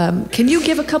 can you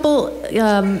give a couple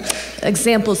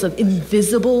examples of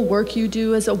invisible work you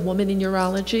do as a woman in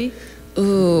urology?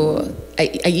 Ooh,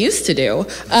 I used to do.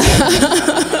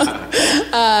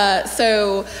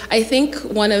 So I think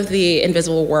one of the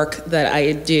invisible work that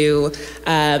I do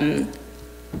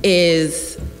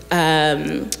is,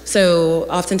 so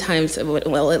oftentimes,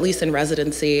 well, at least in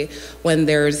residency, when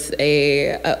there's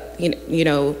plan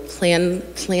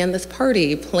this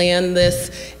party, plan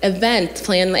this event,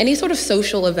 plan any sort of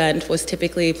social event was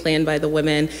typically planned by the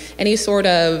women. Any sort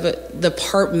of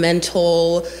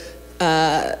departmental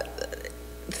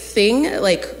thing,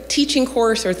 like teaching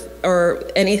course or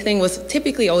anything, was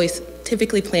typically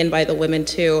planned by the women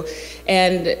too.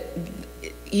 And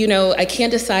I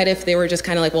can't decide if they were just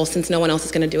kind of like, well, since no one else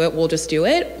is going to do it, we'll just do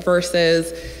it,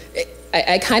 versus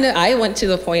I went to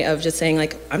the point of just saying,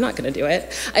 like, I'm not going to do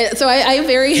it. I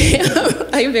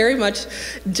very much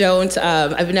don't.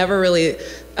 I've never really.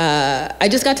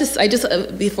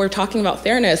 Before talking about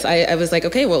fairness, I was like,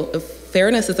 okay, well, if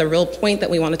fairness is a real point that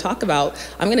we want to talk about,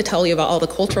 I'm going to tell you about all the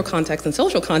cultural context and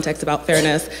social context about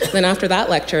fairness. Then after that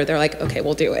lecture, they're like, okay,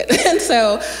 we'll do it. And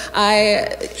so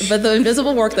but the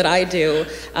invisible work that I do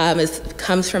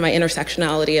comes from my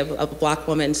intersectionality of a Black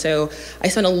woman. So I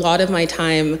spend a lot of my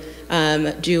time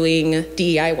doing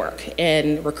DEI work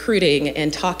and recruiting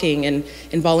and talking and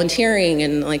volunteering,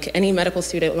 and like any medical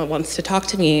student that wants to talk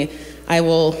to me, I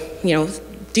will,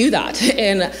 do that.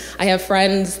 And I have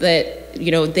friends that,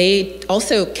 they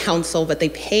also counsel, but they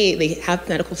have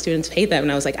medical students pay them.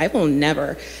 And I was like, I will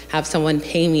never have someone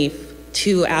pay me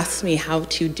to ask me how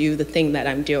to do the thing that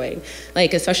I'm doing.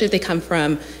 Like, especially if they come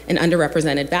from an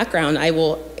underrepresented background, I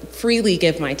will freely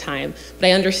give my time. But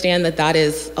I understand that that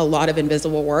is a lot of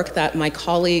invisible work that my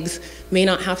colleagues may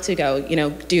not have to go,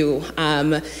 do.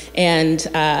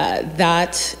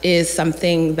 That is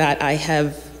something that I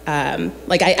have,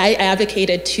 I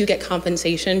advocated to get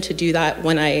compensation to do that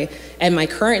when I am my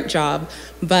current job,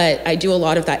 but I do a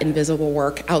lot of that invisible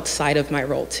work outside of my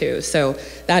role too. So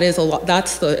that is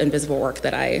that's the invisible work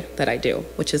that I do,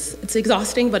 which is, it's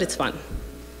exhausting, but it's fun.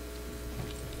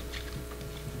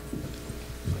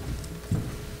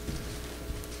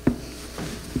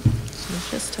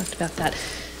 about that.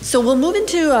 So we'll move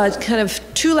into kind of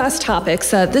two last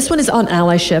topics. This one is on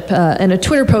allyship, and a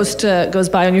Twitter post goes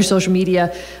by on your social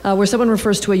media where someone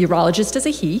refers to a urologist as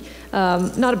a he.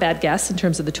 Not a bad guess in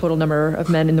terms of the total number of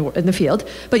men in the field.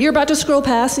 But you're about to scroll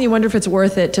past and you wonder if it's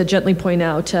worth it to gently point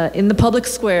out in the public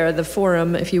square, the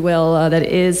forum, if you will, that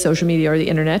is social media or the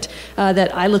internet,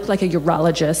 that I look like a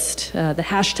urologist. The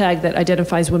hashtag that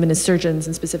identifies women as surgeons,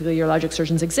 and specifically urologic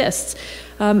surgeons, exists.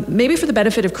 Maybe for the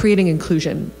benefit of creating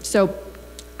inclusion. So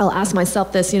I'll ask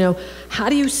myself this, how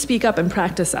do you speak up and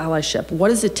practice allyship? What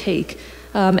does it take?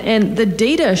 And the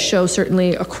data show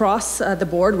certainly across the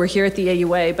board, we're here at the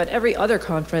AUA, but every other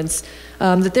conference,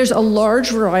 that there's a large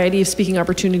variety of speaking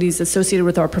opportunities associated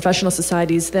with our professional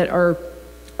societies that are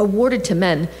awarded to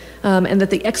men, and that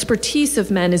the expertise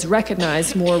of men is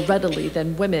recognized more readily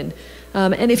than women.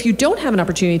 And if you don't have an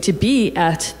opportunity to be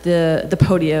at the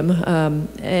podium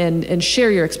and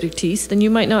share your expertise, then you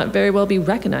might not very well be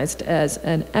recognized as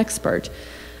an expert.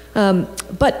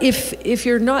 But if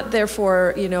you're not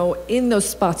therefore, in those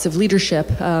spots of leadership,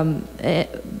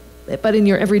 but in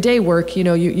your everyday work,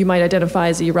 you might identify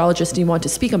as a urologist and you want to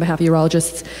speak on behalf of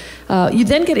urologists. You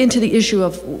then get into the issue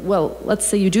of, well, let's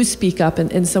say you do speak up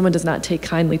and someone does not take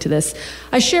kindly to this.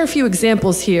 I share a few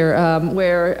examples here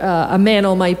where a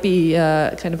manel might be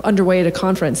kind of underway at a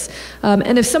conference.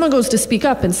 And if someone goes to speak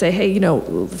up and say, hey,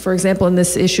 for example, in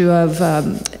this issue of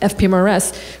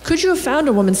FPMRS, could you have found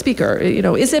a woman speaker?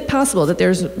 Is it possible that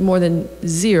there's more than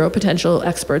 0 potential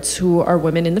experts who are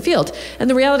women in the field? And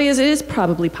the reality is it is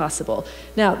probably possible.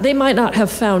 Now, they might not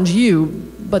have found you,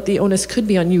 but the onus could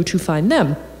be on you to find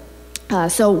them.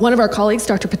 So one of our colleagues,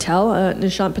 Dr. Patel,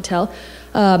 Nishant Patel,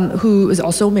 who is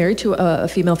also married to a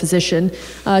female physician,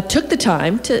 took the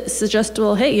time to suggest,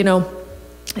 well, hey,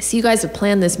 I see you guys have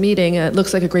planned this meeting. It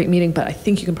looks like a great meeting, but I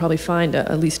think you can probably find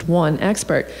at least one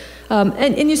expert.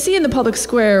 And you see in the public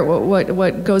square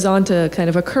what goes on to kind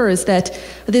of occur is that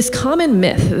this common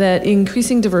myth that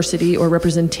increasing diversity or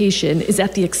representation is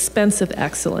at the expense of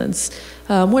excellence,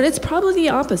 when it's probably the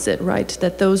opposite, right?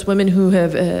 That those women who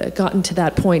have gotten to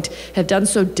that point have done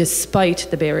so despite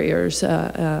the barriers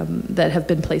that have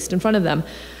been placed in front of them.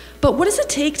 But what does it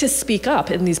take to speak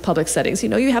up in these public settings?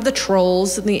 You have the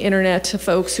trolls and the internet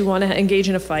folks who want to engage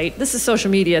in a fight. This is social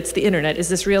media, it's the internet. Is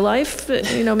this real life?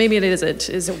 Maybe it isn't.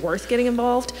 Is it worth getting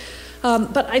involved?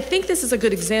 But I think this is a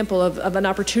good example of an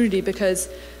opportunity because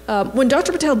when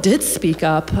Dr. Patel did speak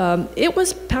up, it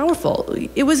was powerful.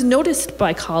 It was noticed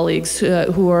by colleagues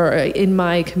who are in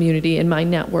my community, in my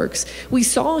networks. We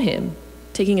saw him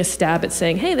taking a stab at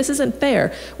saying, hey, this isn't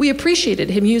fair. We appreciated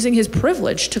him using his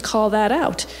privilege to call that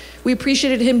out. We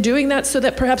appreciated him doing that so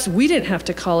that perhaps we didn't have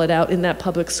to call it out in that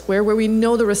public square where we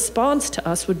know the response to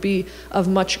us would be of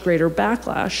much greater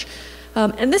backlash.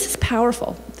 And this is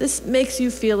powerful. This makes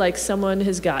you feel like someone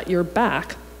has got your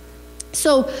back.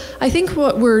 So I think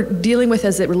what we're dealing with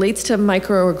as it relates to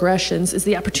microaggressions is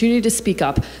the opportunity to speak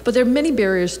up, but there are many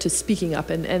barriers to speaking up,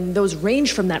 and those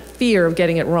range from that fear of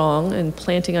getting it wrong and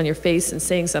planting on your face and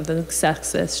saying something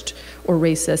sexist or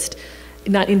racist,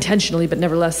 not intentionally, but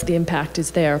nevertheless the impact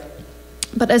is there.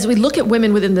 But as we look at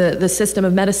women within the system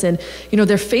of medicine,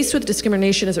 they're faced with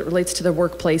discrimination as it relates to their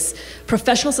workplace.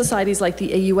 Professional societies like the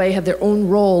AUA have their own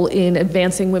role in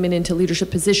advancing women into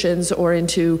leadership positions or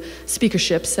into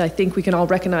speakerships. I think we can all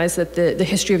recognize that the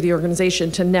history of the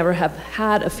organization to never have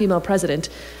had a female president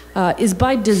is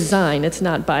by design. It's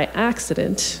not by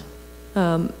accident.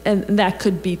 And that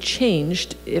could be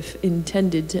changed if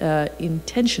intended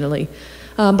intentionally.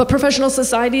 But professional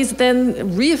societies then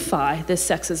reify this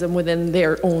sexism within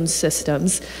their own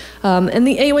systems. And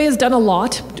the AUA has done a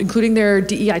lot, including their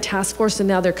DEI task force and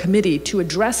now their committee, to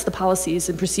address the policies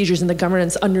and procedures and the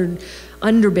governance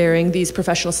underbearing these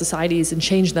professional societies and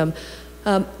change them.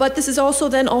 But this is also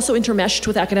intermeshed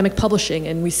with academic publishing,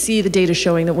 and we see the data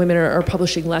showing that women are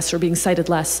publishing less or being cited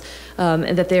less,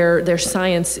 and that their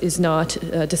science is not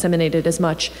disseminated as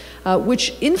much,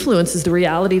 which influences the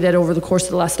reality that over the course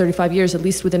of the last 35 years, at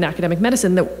least within academic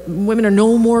medicine, that women are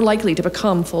no more likely to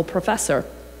become full professor.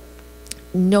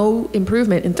 No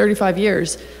improvement in 35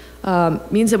 years.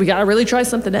 Means that we got to really try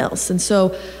something else. And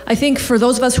so I think for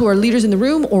those of us who are leaders in the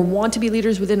room or want to be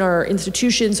leaders within our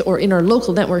institutions or in our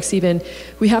local networks even,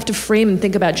 we have to frame and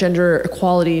think about gender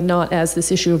equality not as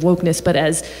this issue of wokeness, but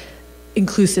as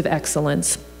inclusive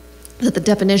excellence. That the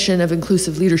definition of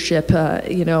inclusive leadership,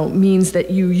 means that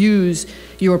you use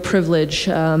your privilege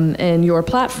and your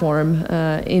platform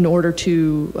in order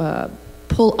to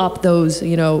pull up those,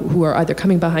 who are either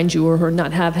coming behind you or who have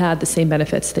not had the same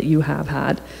benefits that you have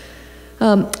had.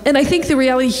 And I think the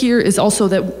reality here is also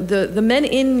that the men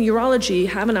in urology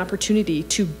have an opportunity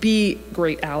to be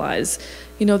great allies.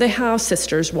 You know, they have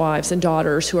sisters, wives, and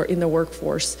daughters who are in the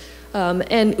workforce.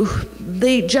 And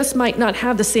they just might not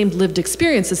have the same lived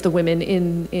experience as the women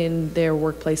in their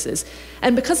workplaces.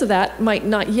 And because of that, might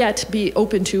not yet be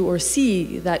open to or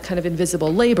see that kind of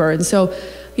invisible labor. And so,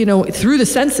 you know, through the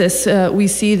census, we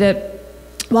see that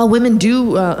while women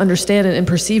do understand and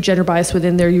perceive gender bias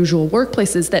within their usual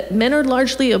workplaces, that men are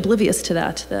largely oblivious to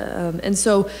that. And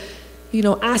so, you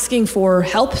know, asking for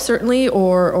help, certainly,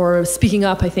 or speaking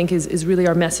up, I think, is really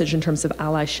our message in terms of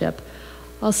allyship.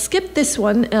 I'll skip this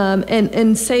one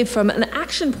and say from an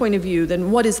action point of view,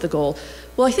 then what is the goal?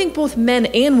 Well, I think both men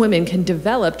and women can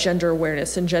develop gender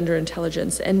awareness and gender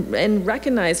intelligence and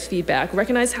recognize feedback,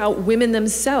 recognize how women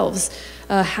themselves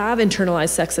have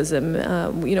internalized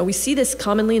sexism. You know, we see this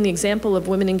commonly in the example of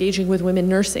women engaging with women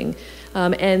nursing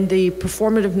and the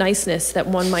performative niceness that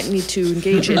one might need to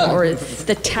engage in, or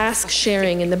the task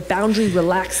sharing and the boundary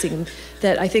relaxing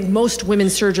that I think most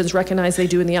women surgeons recognize they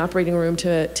do in the operating room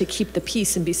to keep the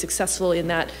peace and be successful in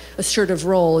that assertive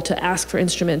role, to ask for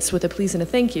instruments with a please and a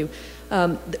thank you.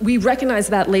 We recognize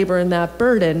that labor and that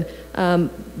burden,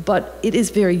 but it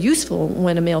is very useful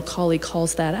when a male colleague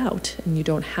calls that out, and you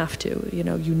don't have to. You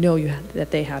know that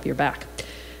they have your back.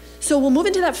 So we'll move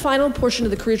into that final portion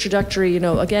of the career trajectory, you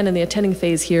know, again in the attending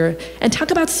phase here, and talk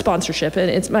about sponsorship.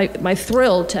 And it's my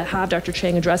thrill to have Dr.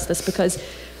 Chang address this because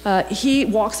he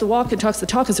walks the walk and talks the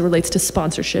talk as it relates to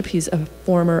sponsorship. He's a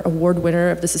former award winner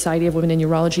of the Society of Women in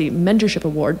Urology Mentorship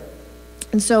Award.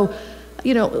 And so,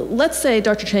 you know, let's say,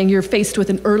 Dr. Chang, you're faced with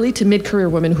an early to mid-career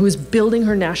woman who is building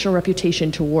her national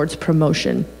reputation towards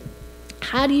promotion.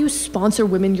 How do you sponsor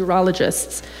women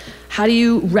urologists? How do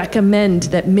you recommend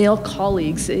that male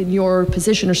colleagues in your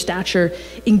position or stature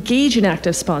engage in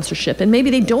active sponsorship? And maybe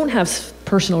they don't have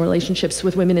personal relationships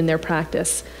with women in their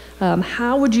practice.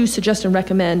 How would you suggest and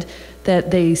recommend that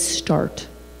they start?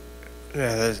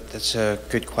 Yeah, that's a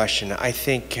good question. I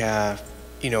think,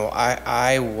 you know,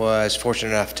 I was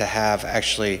fortunate enough to have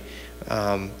actually,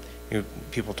 you know,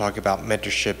 people talk about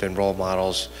mentorship and role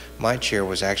models. My chair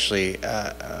was actually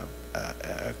an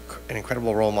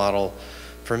incredible role model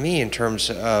for me in terms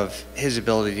of his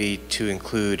ability to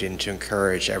include and to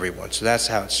encourage everyone. So that's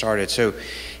how it started. So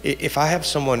if I have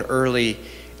someone early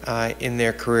in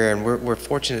their career, and we're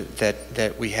fortunate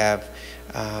that we have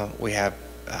a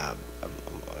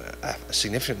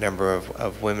significant number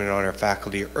of women on our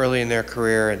faculty early in their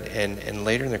career and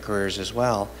later in their careers as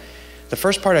well. The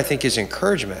first part, I think, is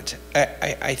encouragement.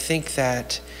 I think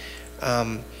that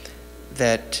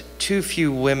that too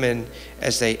few women,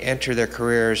 as they enter their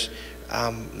careers,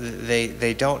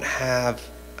 they don't have,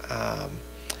 I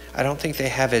don't think they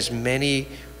have as many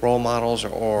role models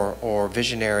or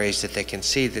visionaries that they can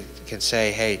see that can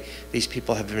say, hey, these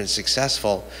people have been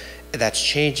successful. That's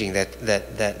changing,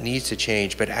 that needs to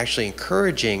change, but actually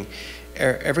encouraging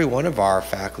every one of our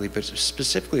faculty, but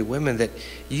specifically women, that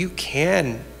you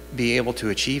can be able to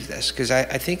achieve this. Because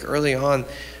I think early on,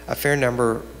 a fair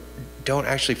number don't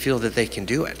actually feel that they can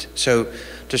do it. So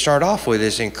to start off with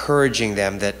is encouraging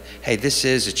them that, hey, this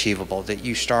is achievable, that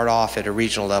you start off at a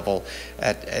regional level,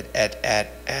 at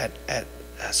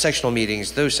sectional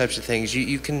meetings, those types of things.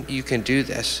 You can do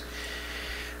this.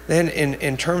 Then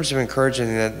in terms of encouraging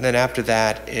them, then after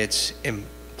that, it's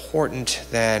important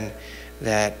then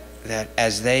that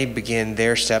as they begin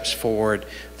their steps forward,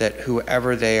 that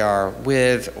whoever they are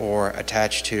with or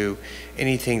attached to,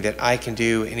 anything that I can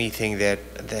do, anything that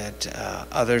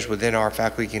others within our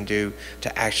faculty can do,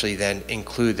 to actually then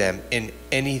include them in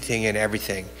anything and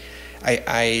everything.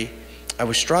 I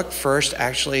was struck first,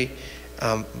 actually,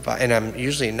 and I'm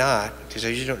usually not, because I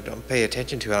usually don't pay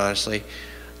attention to it, honestly.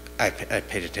 I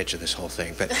paid attention to this whole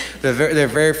thing, but the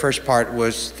very first part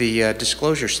was the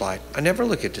disclosure slide. I never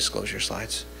look at disclosure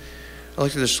slides. I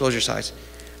looked at the disclosure slides,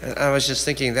 and I was just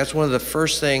thinking, that's one of the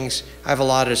first things. I have a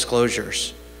lot of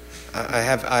disclosures.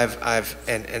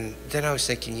 And then I was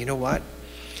thinking, you know what?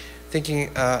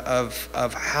 Thinking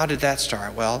of how did that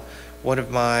start? Well, one of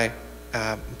my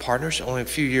partners, only a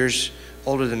few years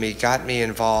older than me, got me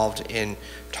involved in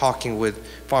talking with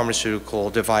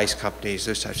pharmaceutical device companies,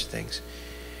 those types of things.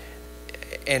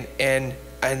 And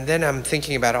then I'm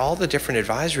thinking about all the different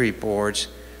advisory boards.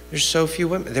 There's so few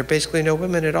women. There are basically no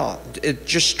women at all. It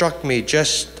just struck me.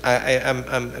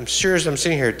 I'm serious. I'm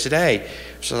sitting here today.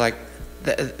 So like,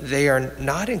 they are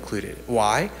not included.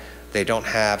 Why? They don't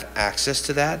have access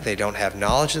to that. They don't have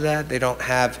knowledge of that. They don't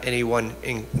have anyone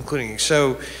including.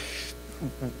 So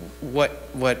what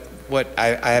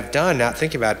I have done, not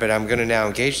thinking about it, but I'm going to now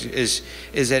engage, is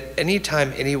that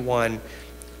anytime anyone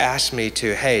asked me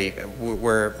to, hey,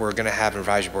 we're going to have an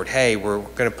advisory board. Hey, we're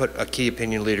going to put a key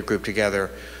opinion leader group together.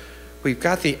 We've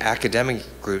got the academic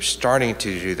group starting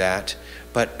to do that,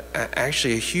 but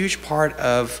actually a huge part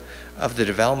of the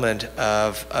development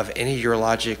of any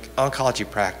urologic oncology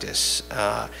practice,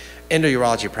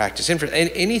 endourology practice,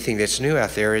 anything that's new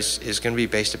out there is going to be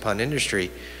based upon industry.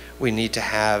 We need to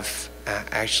have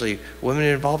actually women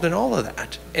involved in all of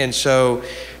that. And so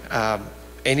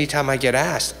anytime I get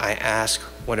asked, I ask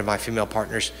one of my female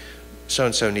partners,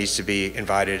 so-and-so needs to be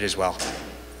invited as well.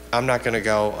 I'm not going to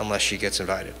go unless she gets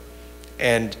invited.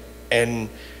 And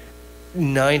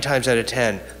 9 times out of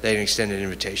 10, they extend an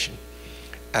invitation.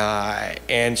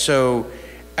 And so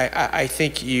I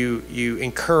think you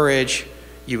encourage,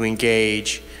 you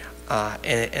engage,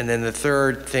 and then the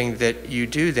third thing that you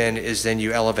do then is then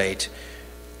you elevate.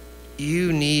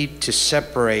 You need to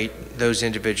separate those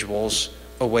individuals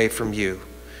away from you.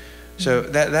 So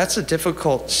that's a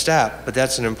difficult step, but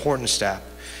that's an important step.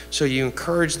 So you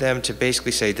encourage them to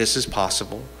basically say, this is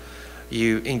possible.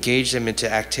 You engage them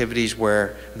into activities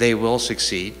where they will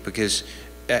succeed, because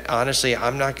honestly,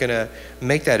 I'm not going to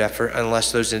make that effort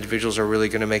unless those individuals are really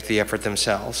going to make the effort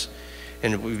themselves.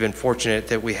 And we've been fortunate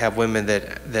that we have women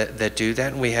that do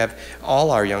that, and we have all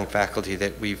our young faculty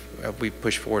that we've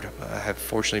pushed forward have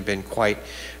fortunately been quite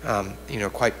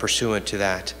pursuant to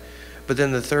that. But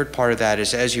then the third part of that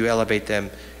is, as you elevate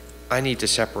them, I need to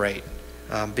separate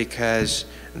because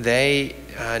they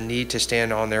need to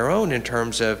stand on their own in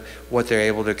terms of what they're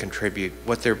able to contribute,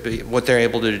 what they're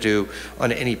able to do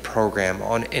on any program,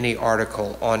 on any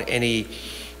article, on any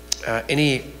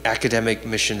academic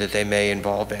mission that they may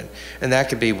involve in. And that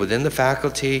could be within the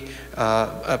faculty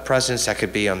presence, that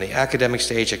could be on the academic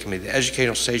stage, that could be the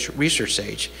educational stage, research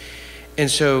stage. And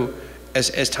so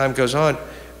as time goes on,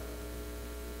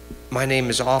 my name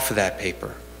is off of that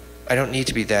paper. I don't need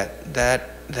to be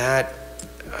that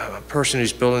person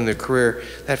who's building their career.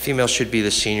 That female should be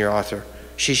the senior author.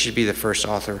 She should be the first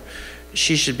author.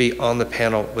 She should be on the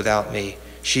panel without me.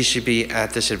 She should be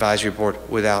at this advisory board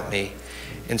without me.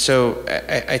 And so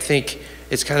I think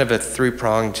it's kind of a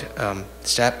three-pronged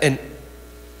step. And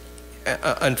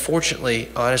unfortunately,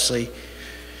 honestly,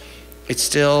 it's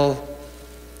still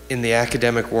in the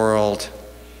academic world,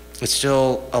 it's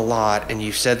still a lot, and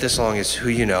you've said this long, is who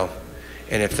you know.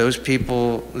 And if those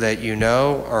people that you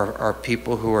know are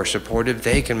people who are supportive,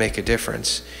 they can make a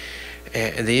difference.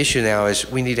 And the issue now is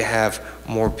we need to have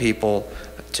more people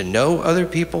to know other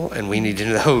people, and we need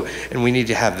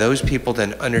to have those people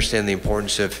then understand the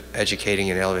importance of educating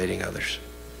and elevating others.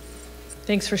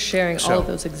 Thanks for sharing all of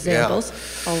those examples.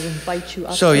 Yeah. I'll invite you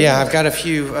up. So yeah, I've got a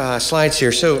few slides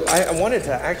here. So I wanted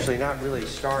to actually not really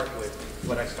start with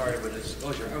what I started with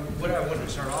disclosure. What I wanted to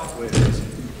start off with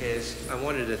is I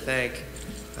wanted to thank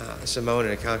Simone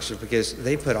and Congress, because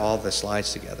they put all the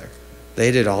slides together.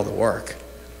 They did all the work.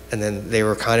 And then they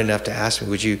were kind enough to ask me,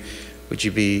 would you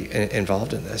be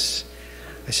involved in this?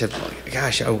 I said, well,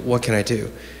 gosh, what can I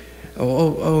do?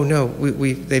 Oh no,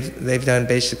 they've done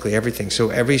basically everything. So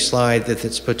every slide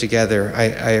that's put together,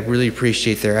 I really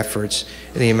appreciate their efforts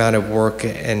and the amount of work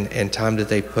and time that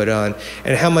they put on,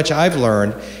 and how much I've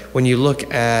learned when you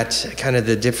look at kind of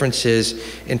the differences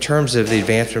in terms of the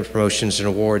advancement promotions and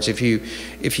awards. If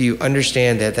you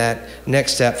understand that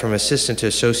next step from assistant to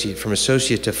associate, from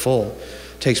associate to full,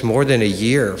 takes more than a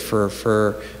year for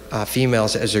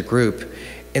females as a group.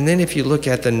 And then if you look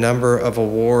at the number of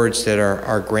awards that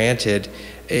are granted,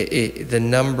 the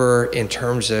number in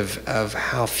terms of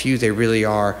how few they really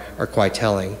are quite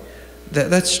telling.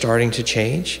 That's starting to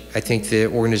change. I think the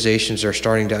organizations are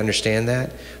starting to understand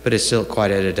that, but it's still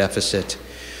quite at a deficit.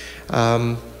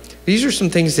 These are some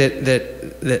things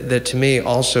that to me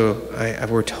also I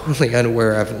were totally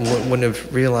unaware of and wouldn't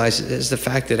have realized, is the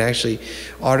fact that actually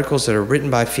articles that are written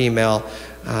by female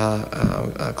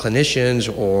clinicians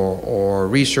or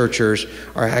researchers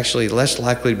are actually less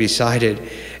likely to be cited.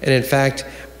 And in fact,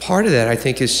 part of that I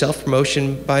think is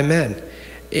self-promotion by men.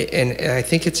 And I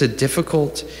think it's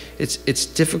difficult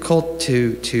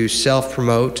to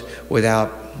self-promote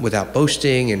without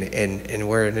boasting, and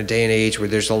we're in a day and age where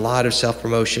there's a lot of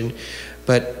self-promotion,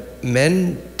 but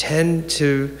men tend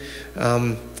to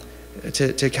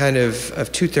kind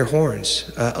of toot their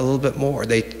horns a little bit more.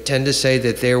 They tend to say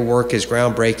that their work is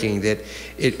groundbreaking, that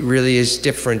it really is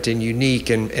different and unique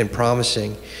and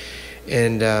promising.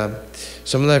 And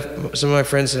some of my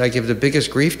friends that I give the biggest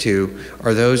grief to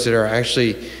are those that are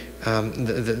actually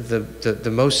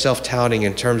the most self-touting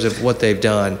in terms of what they've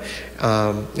done.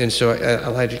 And so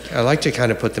I like to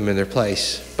kind of put them in their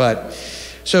place. But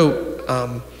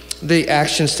so the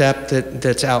action step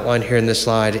that's outlined here in this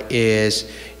slide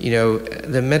is,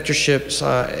 the mentorship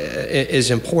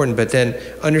is important, but then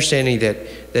understanding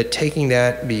that taking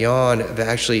that beyond of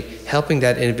actually helping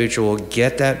that individual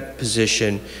get that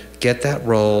position, get that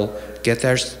role, get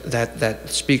that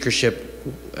speakership,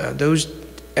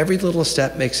 every little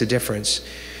step makes a difference.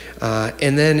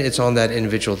 And then it's on that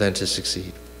individual then to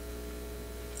succeed.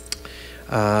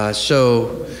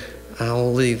 So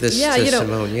I'll leave this to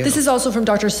Simone. This is also from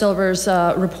Dr. Silver's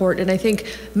report, and I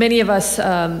think many of us,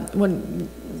 when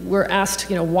we're asked,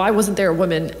 why wasn't there a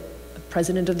woman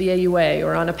president of the AUA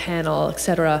or on a panel, et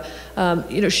cetera,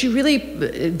 she really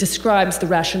describes the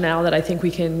rationale that I think we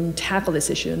can tackle this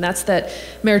issue, and that's that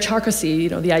meritocracy,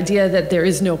 the idea that there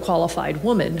is no qualified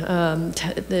woman,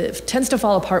 tends to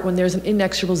fall apart when there's an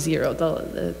inexorable zero,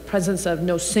 the presence of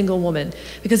no single woman,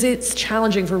 because it's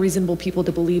challenging for reasonable people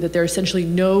to believe that there are essentially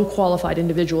no qualified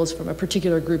individuals from a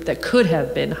particular group that could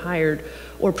have been hired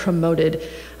or promoted.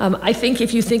 I think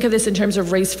if you think of this in terms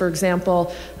of race, for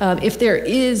example, if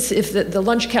the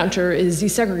lunch counter is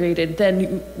desegregated,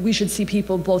 then we should see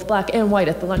people both black and white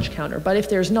at the lunch counter. But if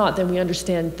there's not, then we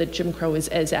understand that Jim Crow is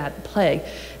at play.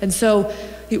 And so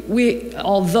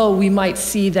although we might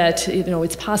see that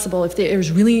it's possible if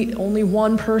there's really only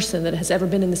one person that has ever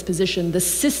been in this position, the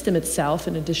system itself,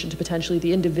 in addition to potentially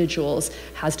the individuals,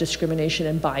 has discrimination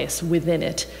and bias within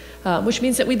it, which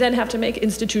means that we then have to make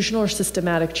institutional or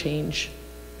systematic change.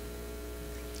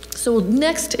 So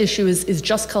next issue is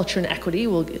just culture and equity,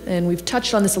 and we've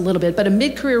touched on this a little bit, but a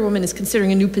mid-career woman is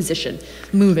considering a new position,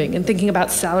 moving, and thinking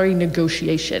about salary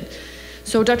negotiation.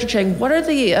 So Dr. Cheng, what are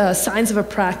the signs of a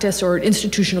practice or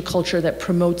institutional culture that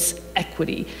promotes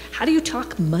equity? How do you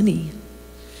talk money?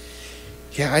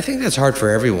 Yeah, I think that's hard for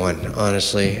everyone,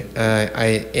 honestly.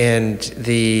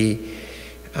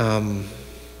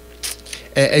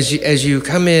 As you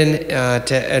come in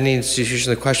to any institution,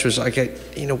 the question was like,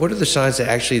 what are the signs that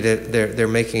actually they're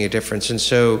making a difference? And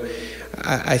so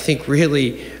I think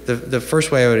really the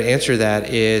first way I would answer that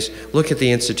is look at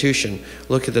the institution,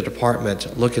 look at the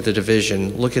department, look at the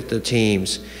division, look at the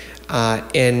teams,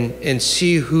 and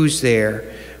see who's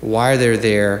there, why they're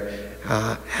there.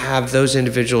 Have those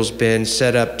individuals been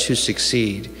set up to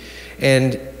succeed?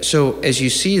 And so as you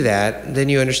see that, then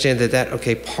you understand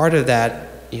that part of that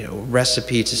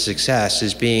recipe to success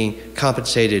is being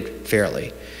compensated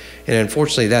fairly. And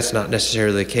unfortunately, that's not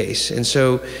necessarily the case. And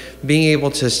so being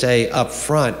able to stay up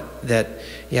front that,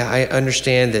 I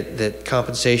understand that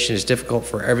compensation is difficult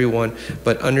for everyone,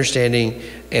 but understanding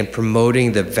and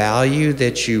promoting the value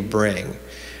that you bring.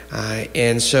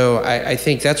 And so I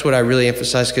think that's what I really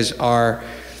emphasize, because I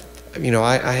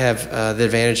have the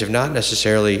advantage of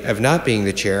not being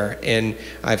the chair, and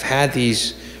I've had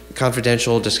these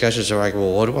confidential discussions are like,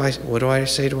 well, what do I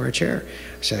say to our chair?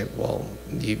 I say, well,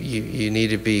 you need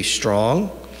to be strong,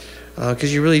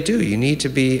 because you really do. You need to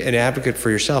be an advocate for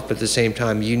yourself, but at the same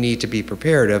time, you need to be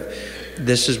prepared of,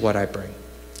 this is what I bring.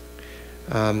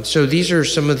 So these are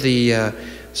some of the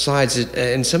slides,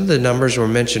 and some of the numbers were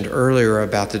mentioned earlier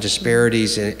about the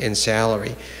disparities in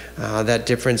salary. That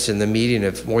difference in the median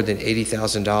of more than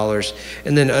 $80,000,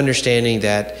 and then understanding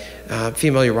that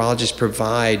female urologists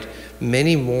provide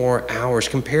many more hours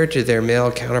compared to their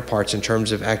male counterparts in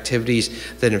terms of activities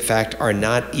that in fact are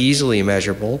not easily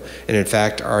measurable, and in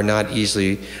fact are not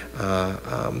easily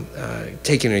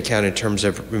taken into account in terms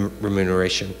of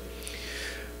remuneration.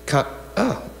 I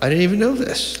didn't even know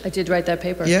this. I did write that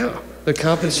paper. Yeah, the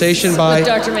compensation by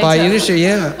industry.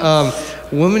 Yeah,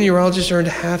 women urologists earned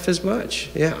half as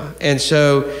much. Yeah, and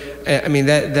so I mean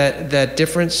that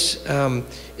difference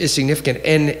is significant,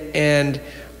 and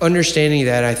understanding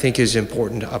that I think is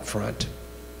important up front.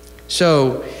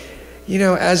 So,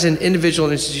 as an individual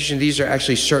institution, these are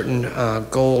actually certain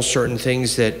goals, certain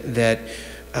things that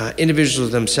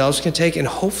individuals themselves can take, and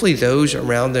hopefully those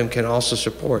around them can also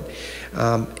support.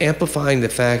 Amplifying the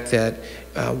fact that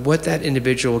what that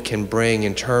individual can bring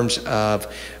in terms of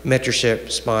mentorship,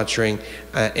 sponsoring,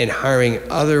 and hiring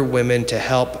other women to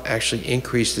help actually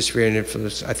increase the sphere of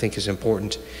influence, I think is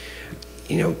important.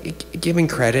 Giving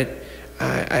credit,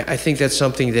 I think that's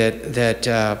something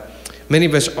that many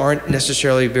of us aren't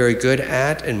necessarily very good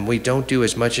at, and we don't do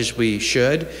as much as we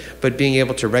should, but being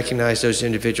able to recognize those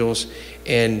individuals,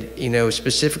 and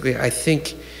specifically, I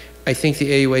think the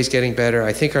AUA is getting better.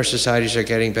 I think our societies are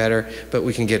getting better, but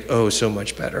we can get so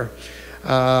much better.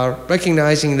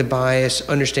 Recognizing the bias,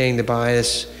 understanding the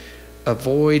bias,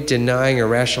 avoid denying or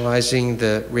rationalizing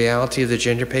the reality of the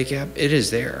gender pay gap. It is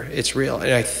there. It's real.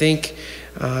 And I think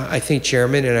I think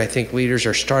chairmen and I think leaders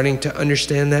are starting to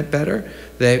understand that better.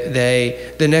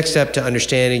 The next step to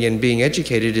understanding and being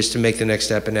educated is to make the next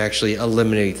step and actually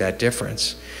eliminate that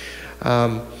difference.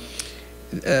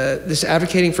 This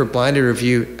advocating for blinded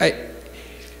review,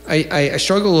 I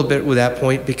struggle a little bit with that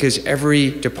point because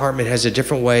every department has a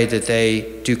different way that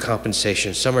they do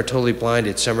compensation. Some are totally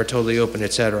blinded, some are totally open,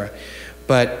 et cetera.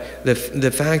 But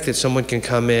the fact that someone can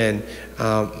come in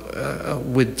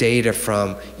with data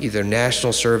from either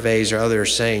national surveys or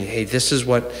others saying, hey, this is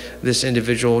what this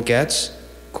individual gets,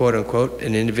 quote unquote,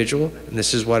 an individual, and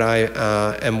this is what I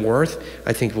am worth,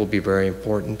 I think will be very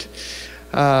important.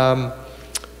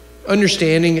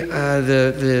 Understanding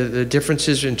the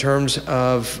differences in terms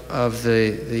of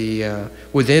the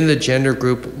within the gender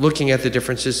group, looking at the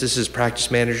differences. This is practice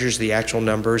managers, the actual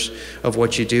numbers of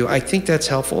what you do. I think that's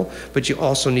helpful, but you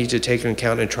also need to take into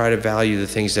account and try to value the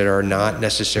things that are not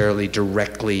necessarily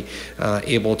directly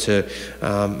able to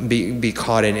be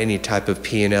caught in any type of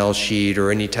P&L sheet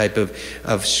or any type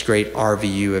of straight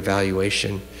RVU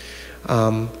evaluation.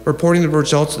 Reporting the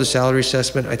results of the salary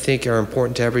assessment, I think, are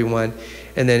important to everyone.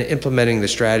 And then implementing the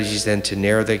strategies then to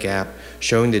narrow the gap,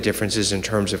 showing the differences in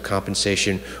terms of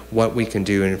compensation, what we can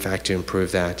do in fact to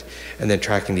improve that, and then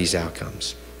tracking these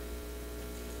outcomes.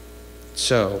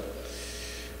 So,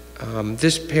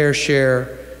 this pair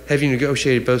share, have you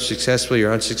negotiated both successfully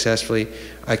or unsuccessfully?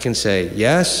 I can say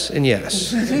yes and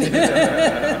yes.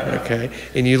 Okay,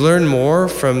 and you learn more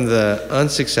from the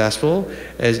unsuccessful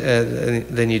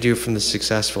than you do from the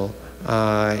successful.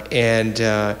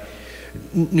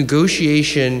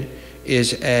 Negotiation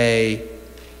is you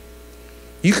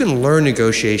can learn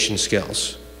negotiation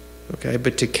skills, okay?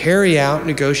 But to carry out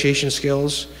negotiation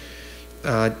skills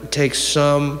takes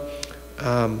some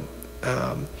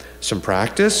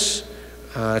practice,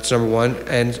 it's number one,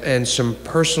 and some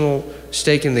personal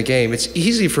stake in the game. It's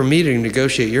easy for me to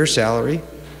negotiate your salary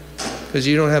because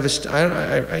you don't have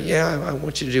I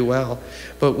want you to do well.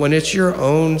 But when it's your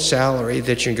own salary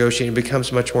that you're negotiating, it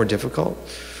becomes much more difficult.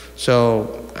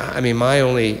 So, I mean, my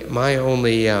only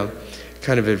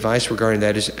kind of advice regarding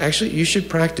that is actually you should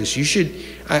practice. You should.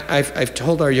 I've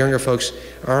told our younger folks,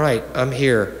 all right, I'm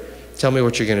here. Tell me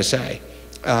what you're going to say,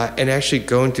 and actually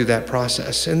going through that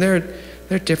process. And there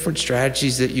are different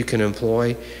strategies that you can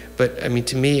employ, but I mean,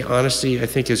 to me, honestly, I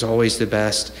think is always the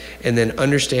best. And then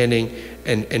understanding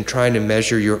and trying to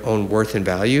measure your own worth and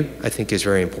value, I think, is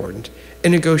very important.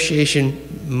 And negotiation,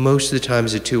 most of the time,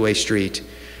 is a two-way street.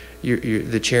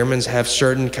 The chairmans have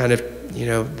certain kind of,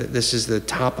 this is the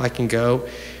top I can go.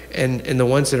 And the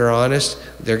ones that are honest,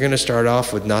 they're going to start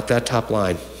off with not that top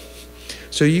line.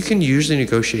 So you can usually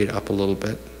negotiate up a little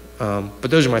bit. But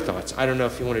those are my thoughts. I don't know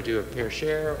if you want to do a pair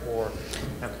share or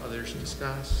have others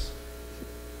discuss.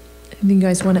 Anything you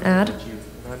guys want to add?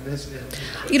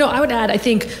 I would add, I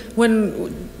think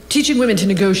when teaching women to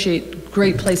negotiate,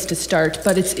 great place to start,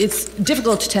 but it's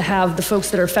difficult to have the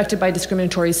folks that are affected by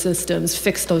discriminatory systems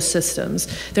fix those systems.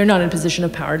 They're not in a position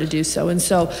of power to do so. And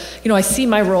so, I see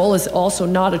my role as also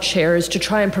not a chair, is to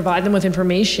try and provide them with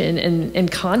information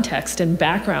and context and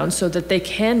background so that they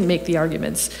can make the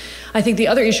arguments. I think the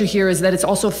other issue here is that it's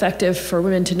also effective for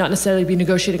women to not necessarily be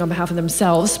negotiating on behalf of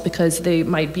themselves because they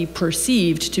might be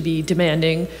perceived to be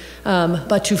demanding,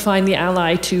 but to find the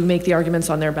ally to make the arguments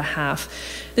on their behalf.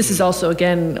 This is also,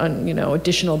 again,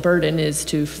 additional burden is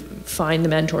to find the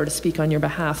mentor to speak on your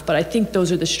behalf. But I think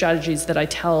those are the strategies that I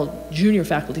tell junior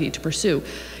faculty to pursue.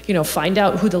 Find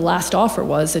out who the last offer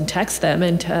was and text them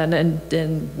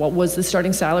and what was the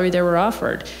starting salary they were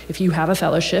offered. If you have a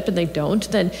fellowship and they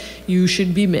don't, then you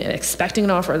should be expecting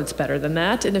an offer that's better than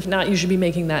that. And if not, you should be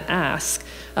making that ask.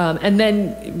 And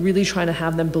then really trying to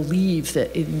have them believe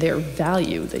that in their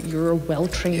value, that you're a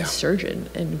well-trained surgeon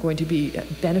and going to be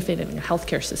benefiting a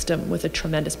healthcare system with a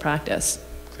tremendous practice.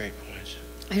 Great points.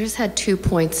 I just had 2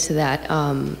 points to that.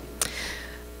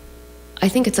 I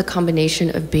think it's a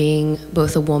combination of being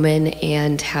both a woman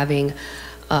and having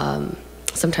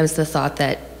sometimes the thought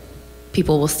that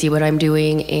people will see what I'm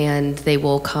doing and they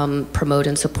will come promote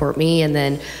and support me, and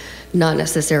then not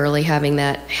necessarily having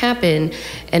that happen,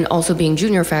 and also being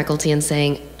junior faculty and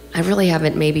saying, I really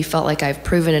haven't maybe felt like I've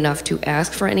proven enough to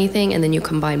ask for anything, and then you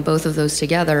combine both of those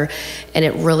together and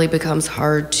it really becomes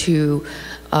hard to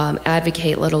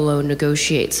advocate, let alone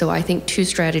negotiate. So I think 2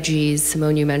 strategies,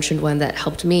 Simone, you mentioned one that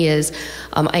helped me is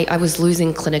I was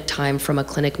losing clinic time from a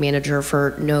clinic manager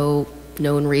for no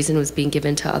known reason. It was being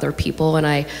given to other people, and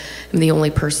I am the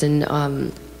only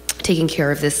person taking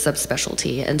care of this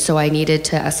subspecialty. And so I needed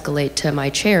to escalate to my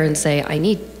chair and say, I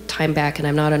need time back and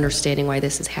I'm not understanding why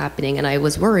this is happening. And I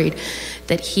was worried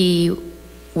that he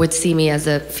would see me as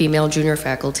a female junior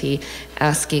faculty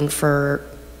asking for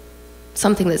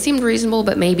something that seemed reasonable,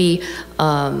 but maybe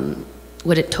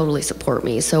wouldn't totally support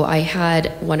me. So I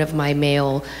had one of my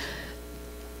male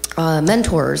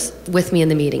mentors with me in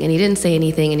the meeting, and he didn't say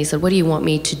anything, and he said, "What do you want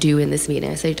me to do in this meeting?"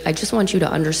 I said, "I just want you to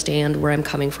understand where I'm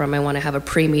coming from. I want to have a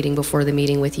pre-meeting before the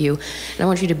meeting with you, and I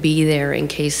want you to be there in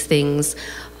case things,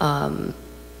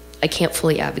 I can't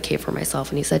fully advocate for myself."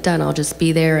 And he said, "Done, I'll just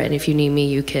be there, and if you need me,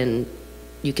 you can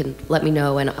let me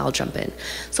know and I'll jump in."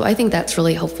 So I think that's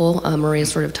really helpful. Maria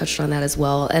sort of touched on that as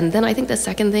well. And then I think the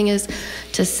second thing is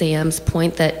to Sam's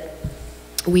point that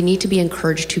we need to be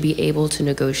encouraged to be able to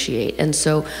negotiate. And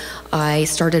so I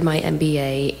started my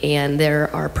MBA, and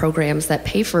there are programs that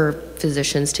pay for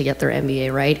physicians to get their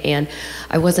MBA, right? And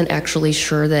I wasn't actually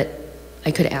sure that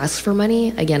I could ask for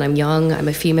money. Again, I'm young, I'm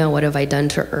a female, what have I done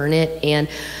to earn it? And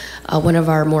one of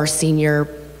our more senior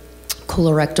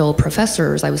colorectal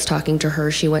professors, I was talking to her,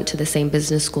 she went to the same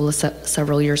business school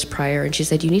several years prior, and she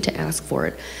said, "You need to ask for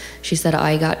it." She said,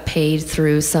 "I got paid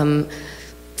through some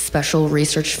special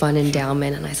research fund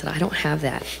endowment," and I said, "I don't have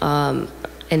that."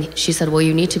 And she said, "Well,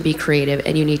 you need to be creative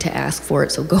and you need to ask for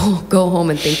it, so go home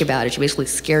and think about it." She basically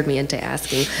scared me into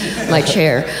asking my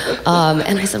chair.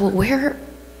 And I said, "Well,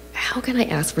 how can I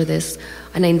ask for this?"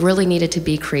 And I really needed to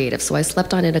be creative. So I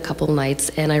slept on it a couple nights,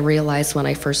 and I realized when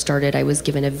I first started, I was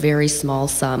given a very small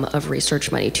sum of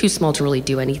research money, too small to really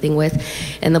do anything with.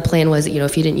 And the plan was,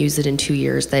 if you didn't use it in 2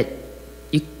 years, that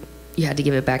you had to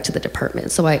give it back to the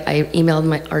department. So I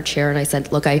emailed our chair and I said,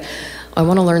 "Look, I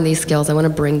want to learn these skills. I want to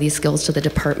bring these skills to the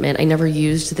department. I never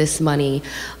used this money.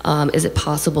 Is it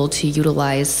possible to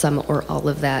utilize some or all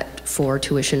of that for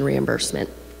tuition reimbursement?"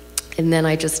 And then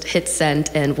I just hit send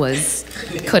and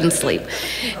couldn't sleep.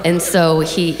 And so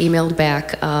he emailed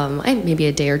back maybe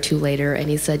a day or two later, and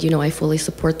he said, "I fully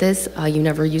support this. You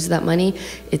never used that money.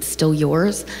 It's still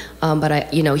yours."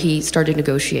 But he started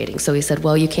negotiating. So he said,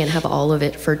 "Well, you can't have all of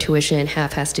it for tuition.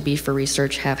 Half has to be for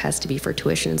research, half has to be for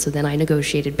tuition." So then I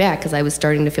negotiated back because I was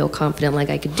starting to feel confident like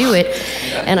I could do it.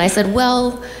 And I said,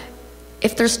 "Well,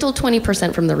 if there's still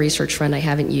 20% from the research fund I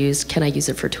haven't used, can I use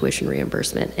it for tuition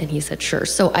reimbursement?" And he said, "Sure."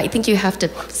 So I think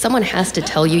someone has to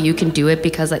tell you can do it,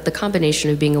 because the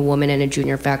combination of being a woman and a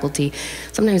junior faculty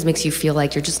sometimes makes you feel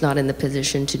like you're just not in the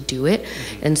position to do it.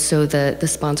 And so the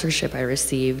sponsorship I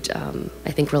received,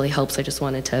 I think really helps. I just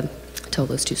wanted to tell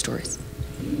those two stories.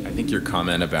 I think your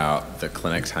comment about the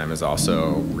clinic time is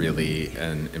also really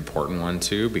an important one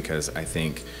too, because I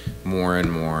think more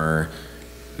and more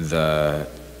the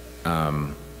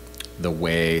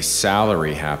way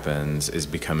salary happens is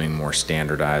becoming more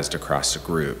standardized across a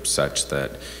group, such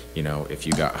that, if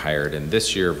you got hired in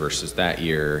this year versus that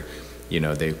year,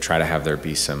 they try to have there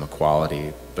be some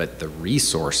equality, but the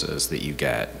resources that you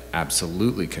get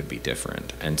absolutely could be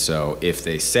different. And so if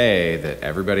they say that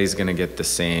everybody's going to get the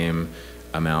same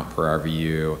amount per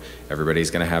RVU, everybody's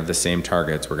going to have the same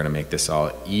targets, we're going to make this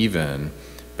all even,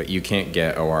 but you can't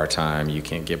get OR time, you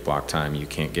can't get block time, you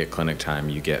can't get clinic time,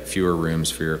 you get fewer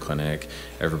rooms for your clinic,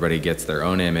 everybody gets their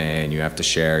own MA and you have to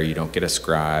share, you don't get a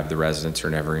scribe, the residents are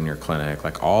never in your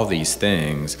clinic, all these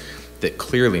things that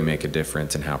clearly make a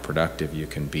difference in how productive you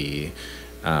can be.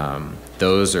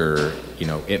 Those are,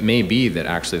 it may be that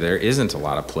actually there isn't a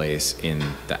lot of place in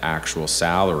the actual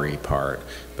salary part,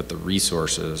 but the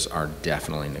resources are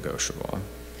definitely negotiable.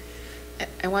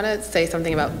 I want to say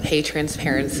something about pay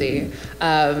transparency.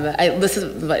 This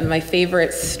is my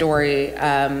favorite story,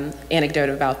 anecdote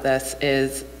about this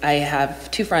is I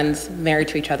have two friends married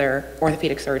to each other,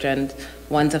 orthopedic surgeons.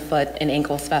 One's a foot and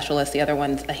ankle specialist, the other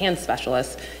one's a hand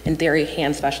specialist. In theory,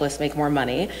 hand specialists make more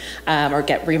money or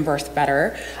get reimbursed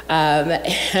better.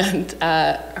 And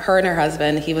her and her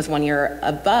husband, he was 1 year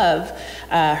above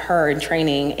her in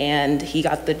training, and he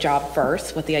got the job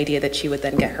first with the idea that she would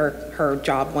then get her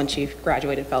job when she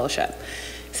graduated fellowship.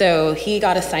 So he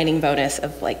got a signing bonus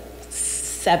of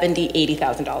 $70,000,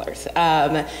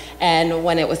 $80,000. And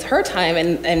when it was her time,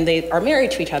 and they are married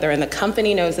to each other, and the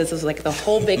company knows this is the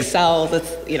whole big sell,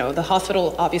 that's, the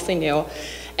hospital obviously knew.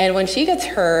 And when she gets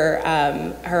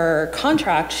her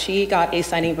contract, she got a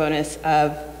signing bonus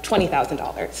of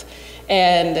 $20,000.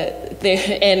 And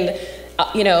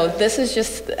this is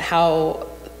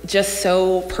just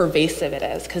so pervasive it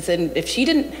is, because if she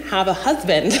didn't have a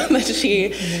husband that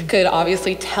she could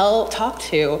obviously talk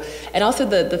to, and also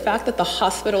the fact that the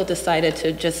hospital decided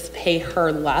to just pay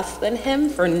her less than him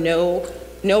for no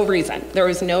reason. There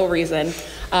was no reason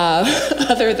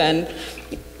other than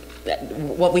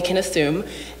what we can assume,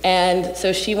 And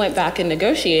so she went back and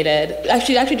negotiated.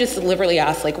 She actually just deliberately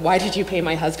asked, like, why did you pay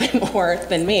my husband more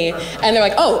than me? And they're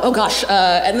like, oh gosh.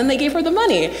 And then they gave her the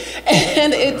money.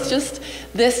 And it's just,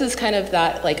 this is kind of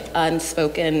that like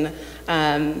unspoken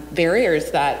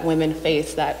barriers that women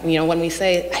face that, you know, when we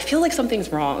say, I feel like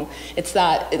something's wrong, it's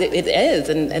that it is.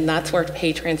 And that's where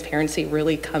pay transparency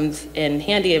really comes in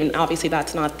handy. And obviously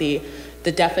that's not the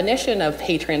definition of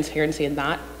pay transparency in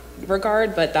that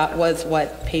regard, but that was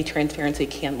what pay transparency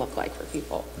can look like for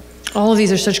people. All of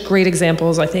these are such great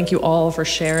examples. I thank you all for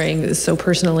sharing this so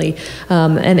personally.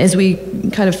 And as we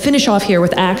kind of finish off here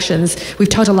with actions, we've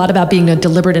talked a lot about being a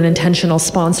deliberate and intentional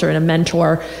sponsor and a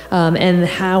mentor, and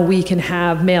how we can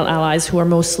have male allies who are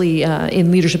mostly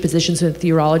in leadership positions with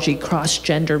urology,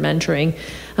 cross-gender mentoring,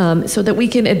 so that we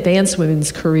can advance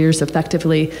women's careers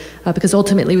effectively, because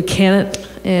ultimately we can't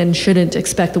and shouldn't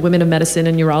expect the women of medicine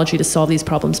and urology to solve these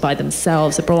problems by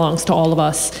themselves. It belongs to all of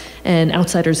us, and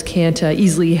outsiders can't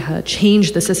easily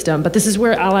change the system. But this is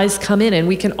where allies come in, and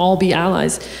we can all be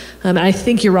allies. I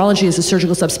think urology as a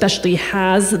surgical subspecialty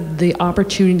has the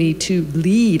opportunity to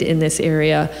lead in this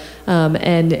area,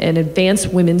 and advance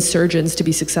women's surgeons to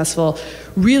be successful,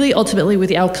 really ultimately with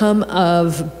the outcome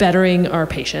of bettering our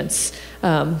patients.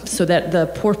 So that the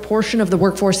proportion of the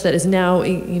workforce that is now,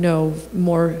 you know,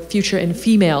 more future and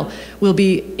female will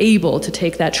be able to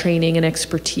take that training and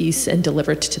expertise and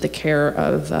deliver it to the care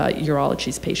of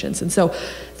urology's patients. And so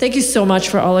thank you so much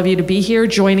for all of you to be here,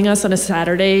 joining us on a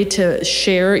Saturday to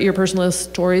share your personal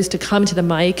stories, to come to the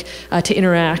mic, to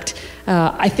interact.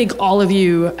 I think all of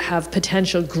you have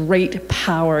potential great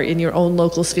power in your own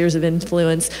local spheres of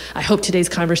influence. I hope today's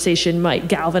conversation might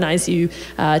galvanize you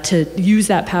to use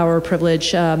that power or privilege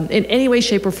in any way,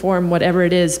 shape, or form, whatever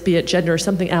it is, be it gender or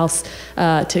something else,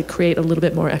 to create a little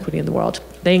bit more equity in the world.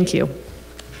 Thank you.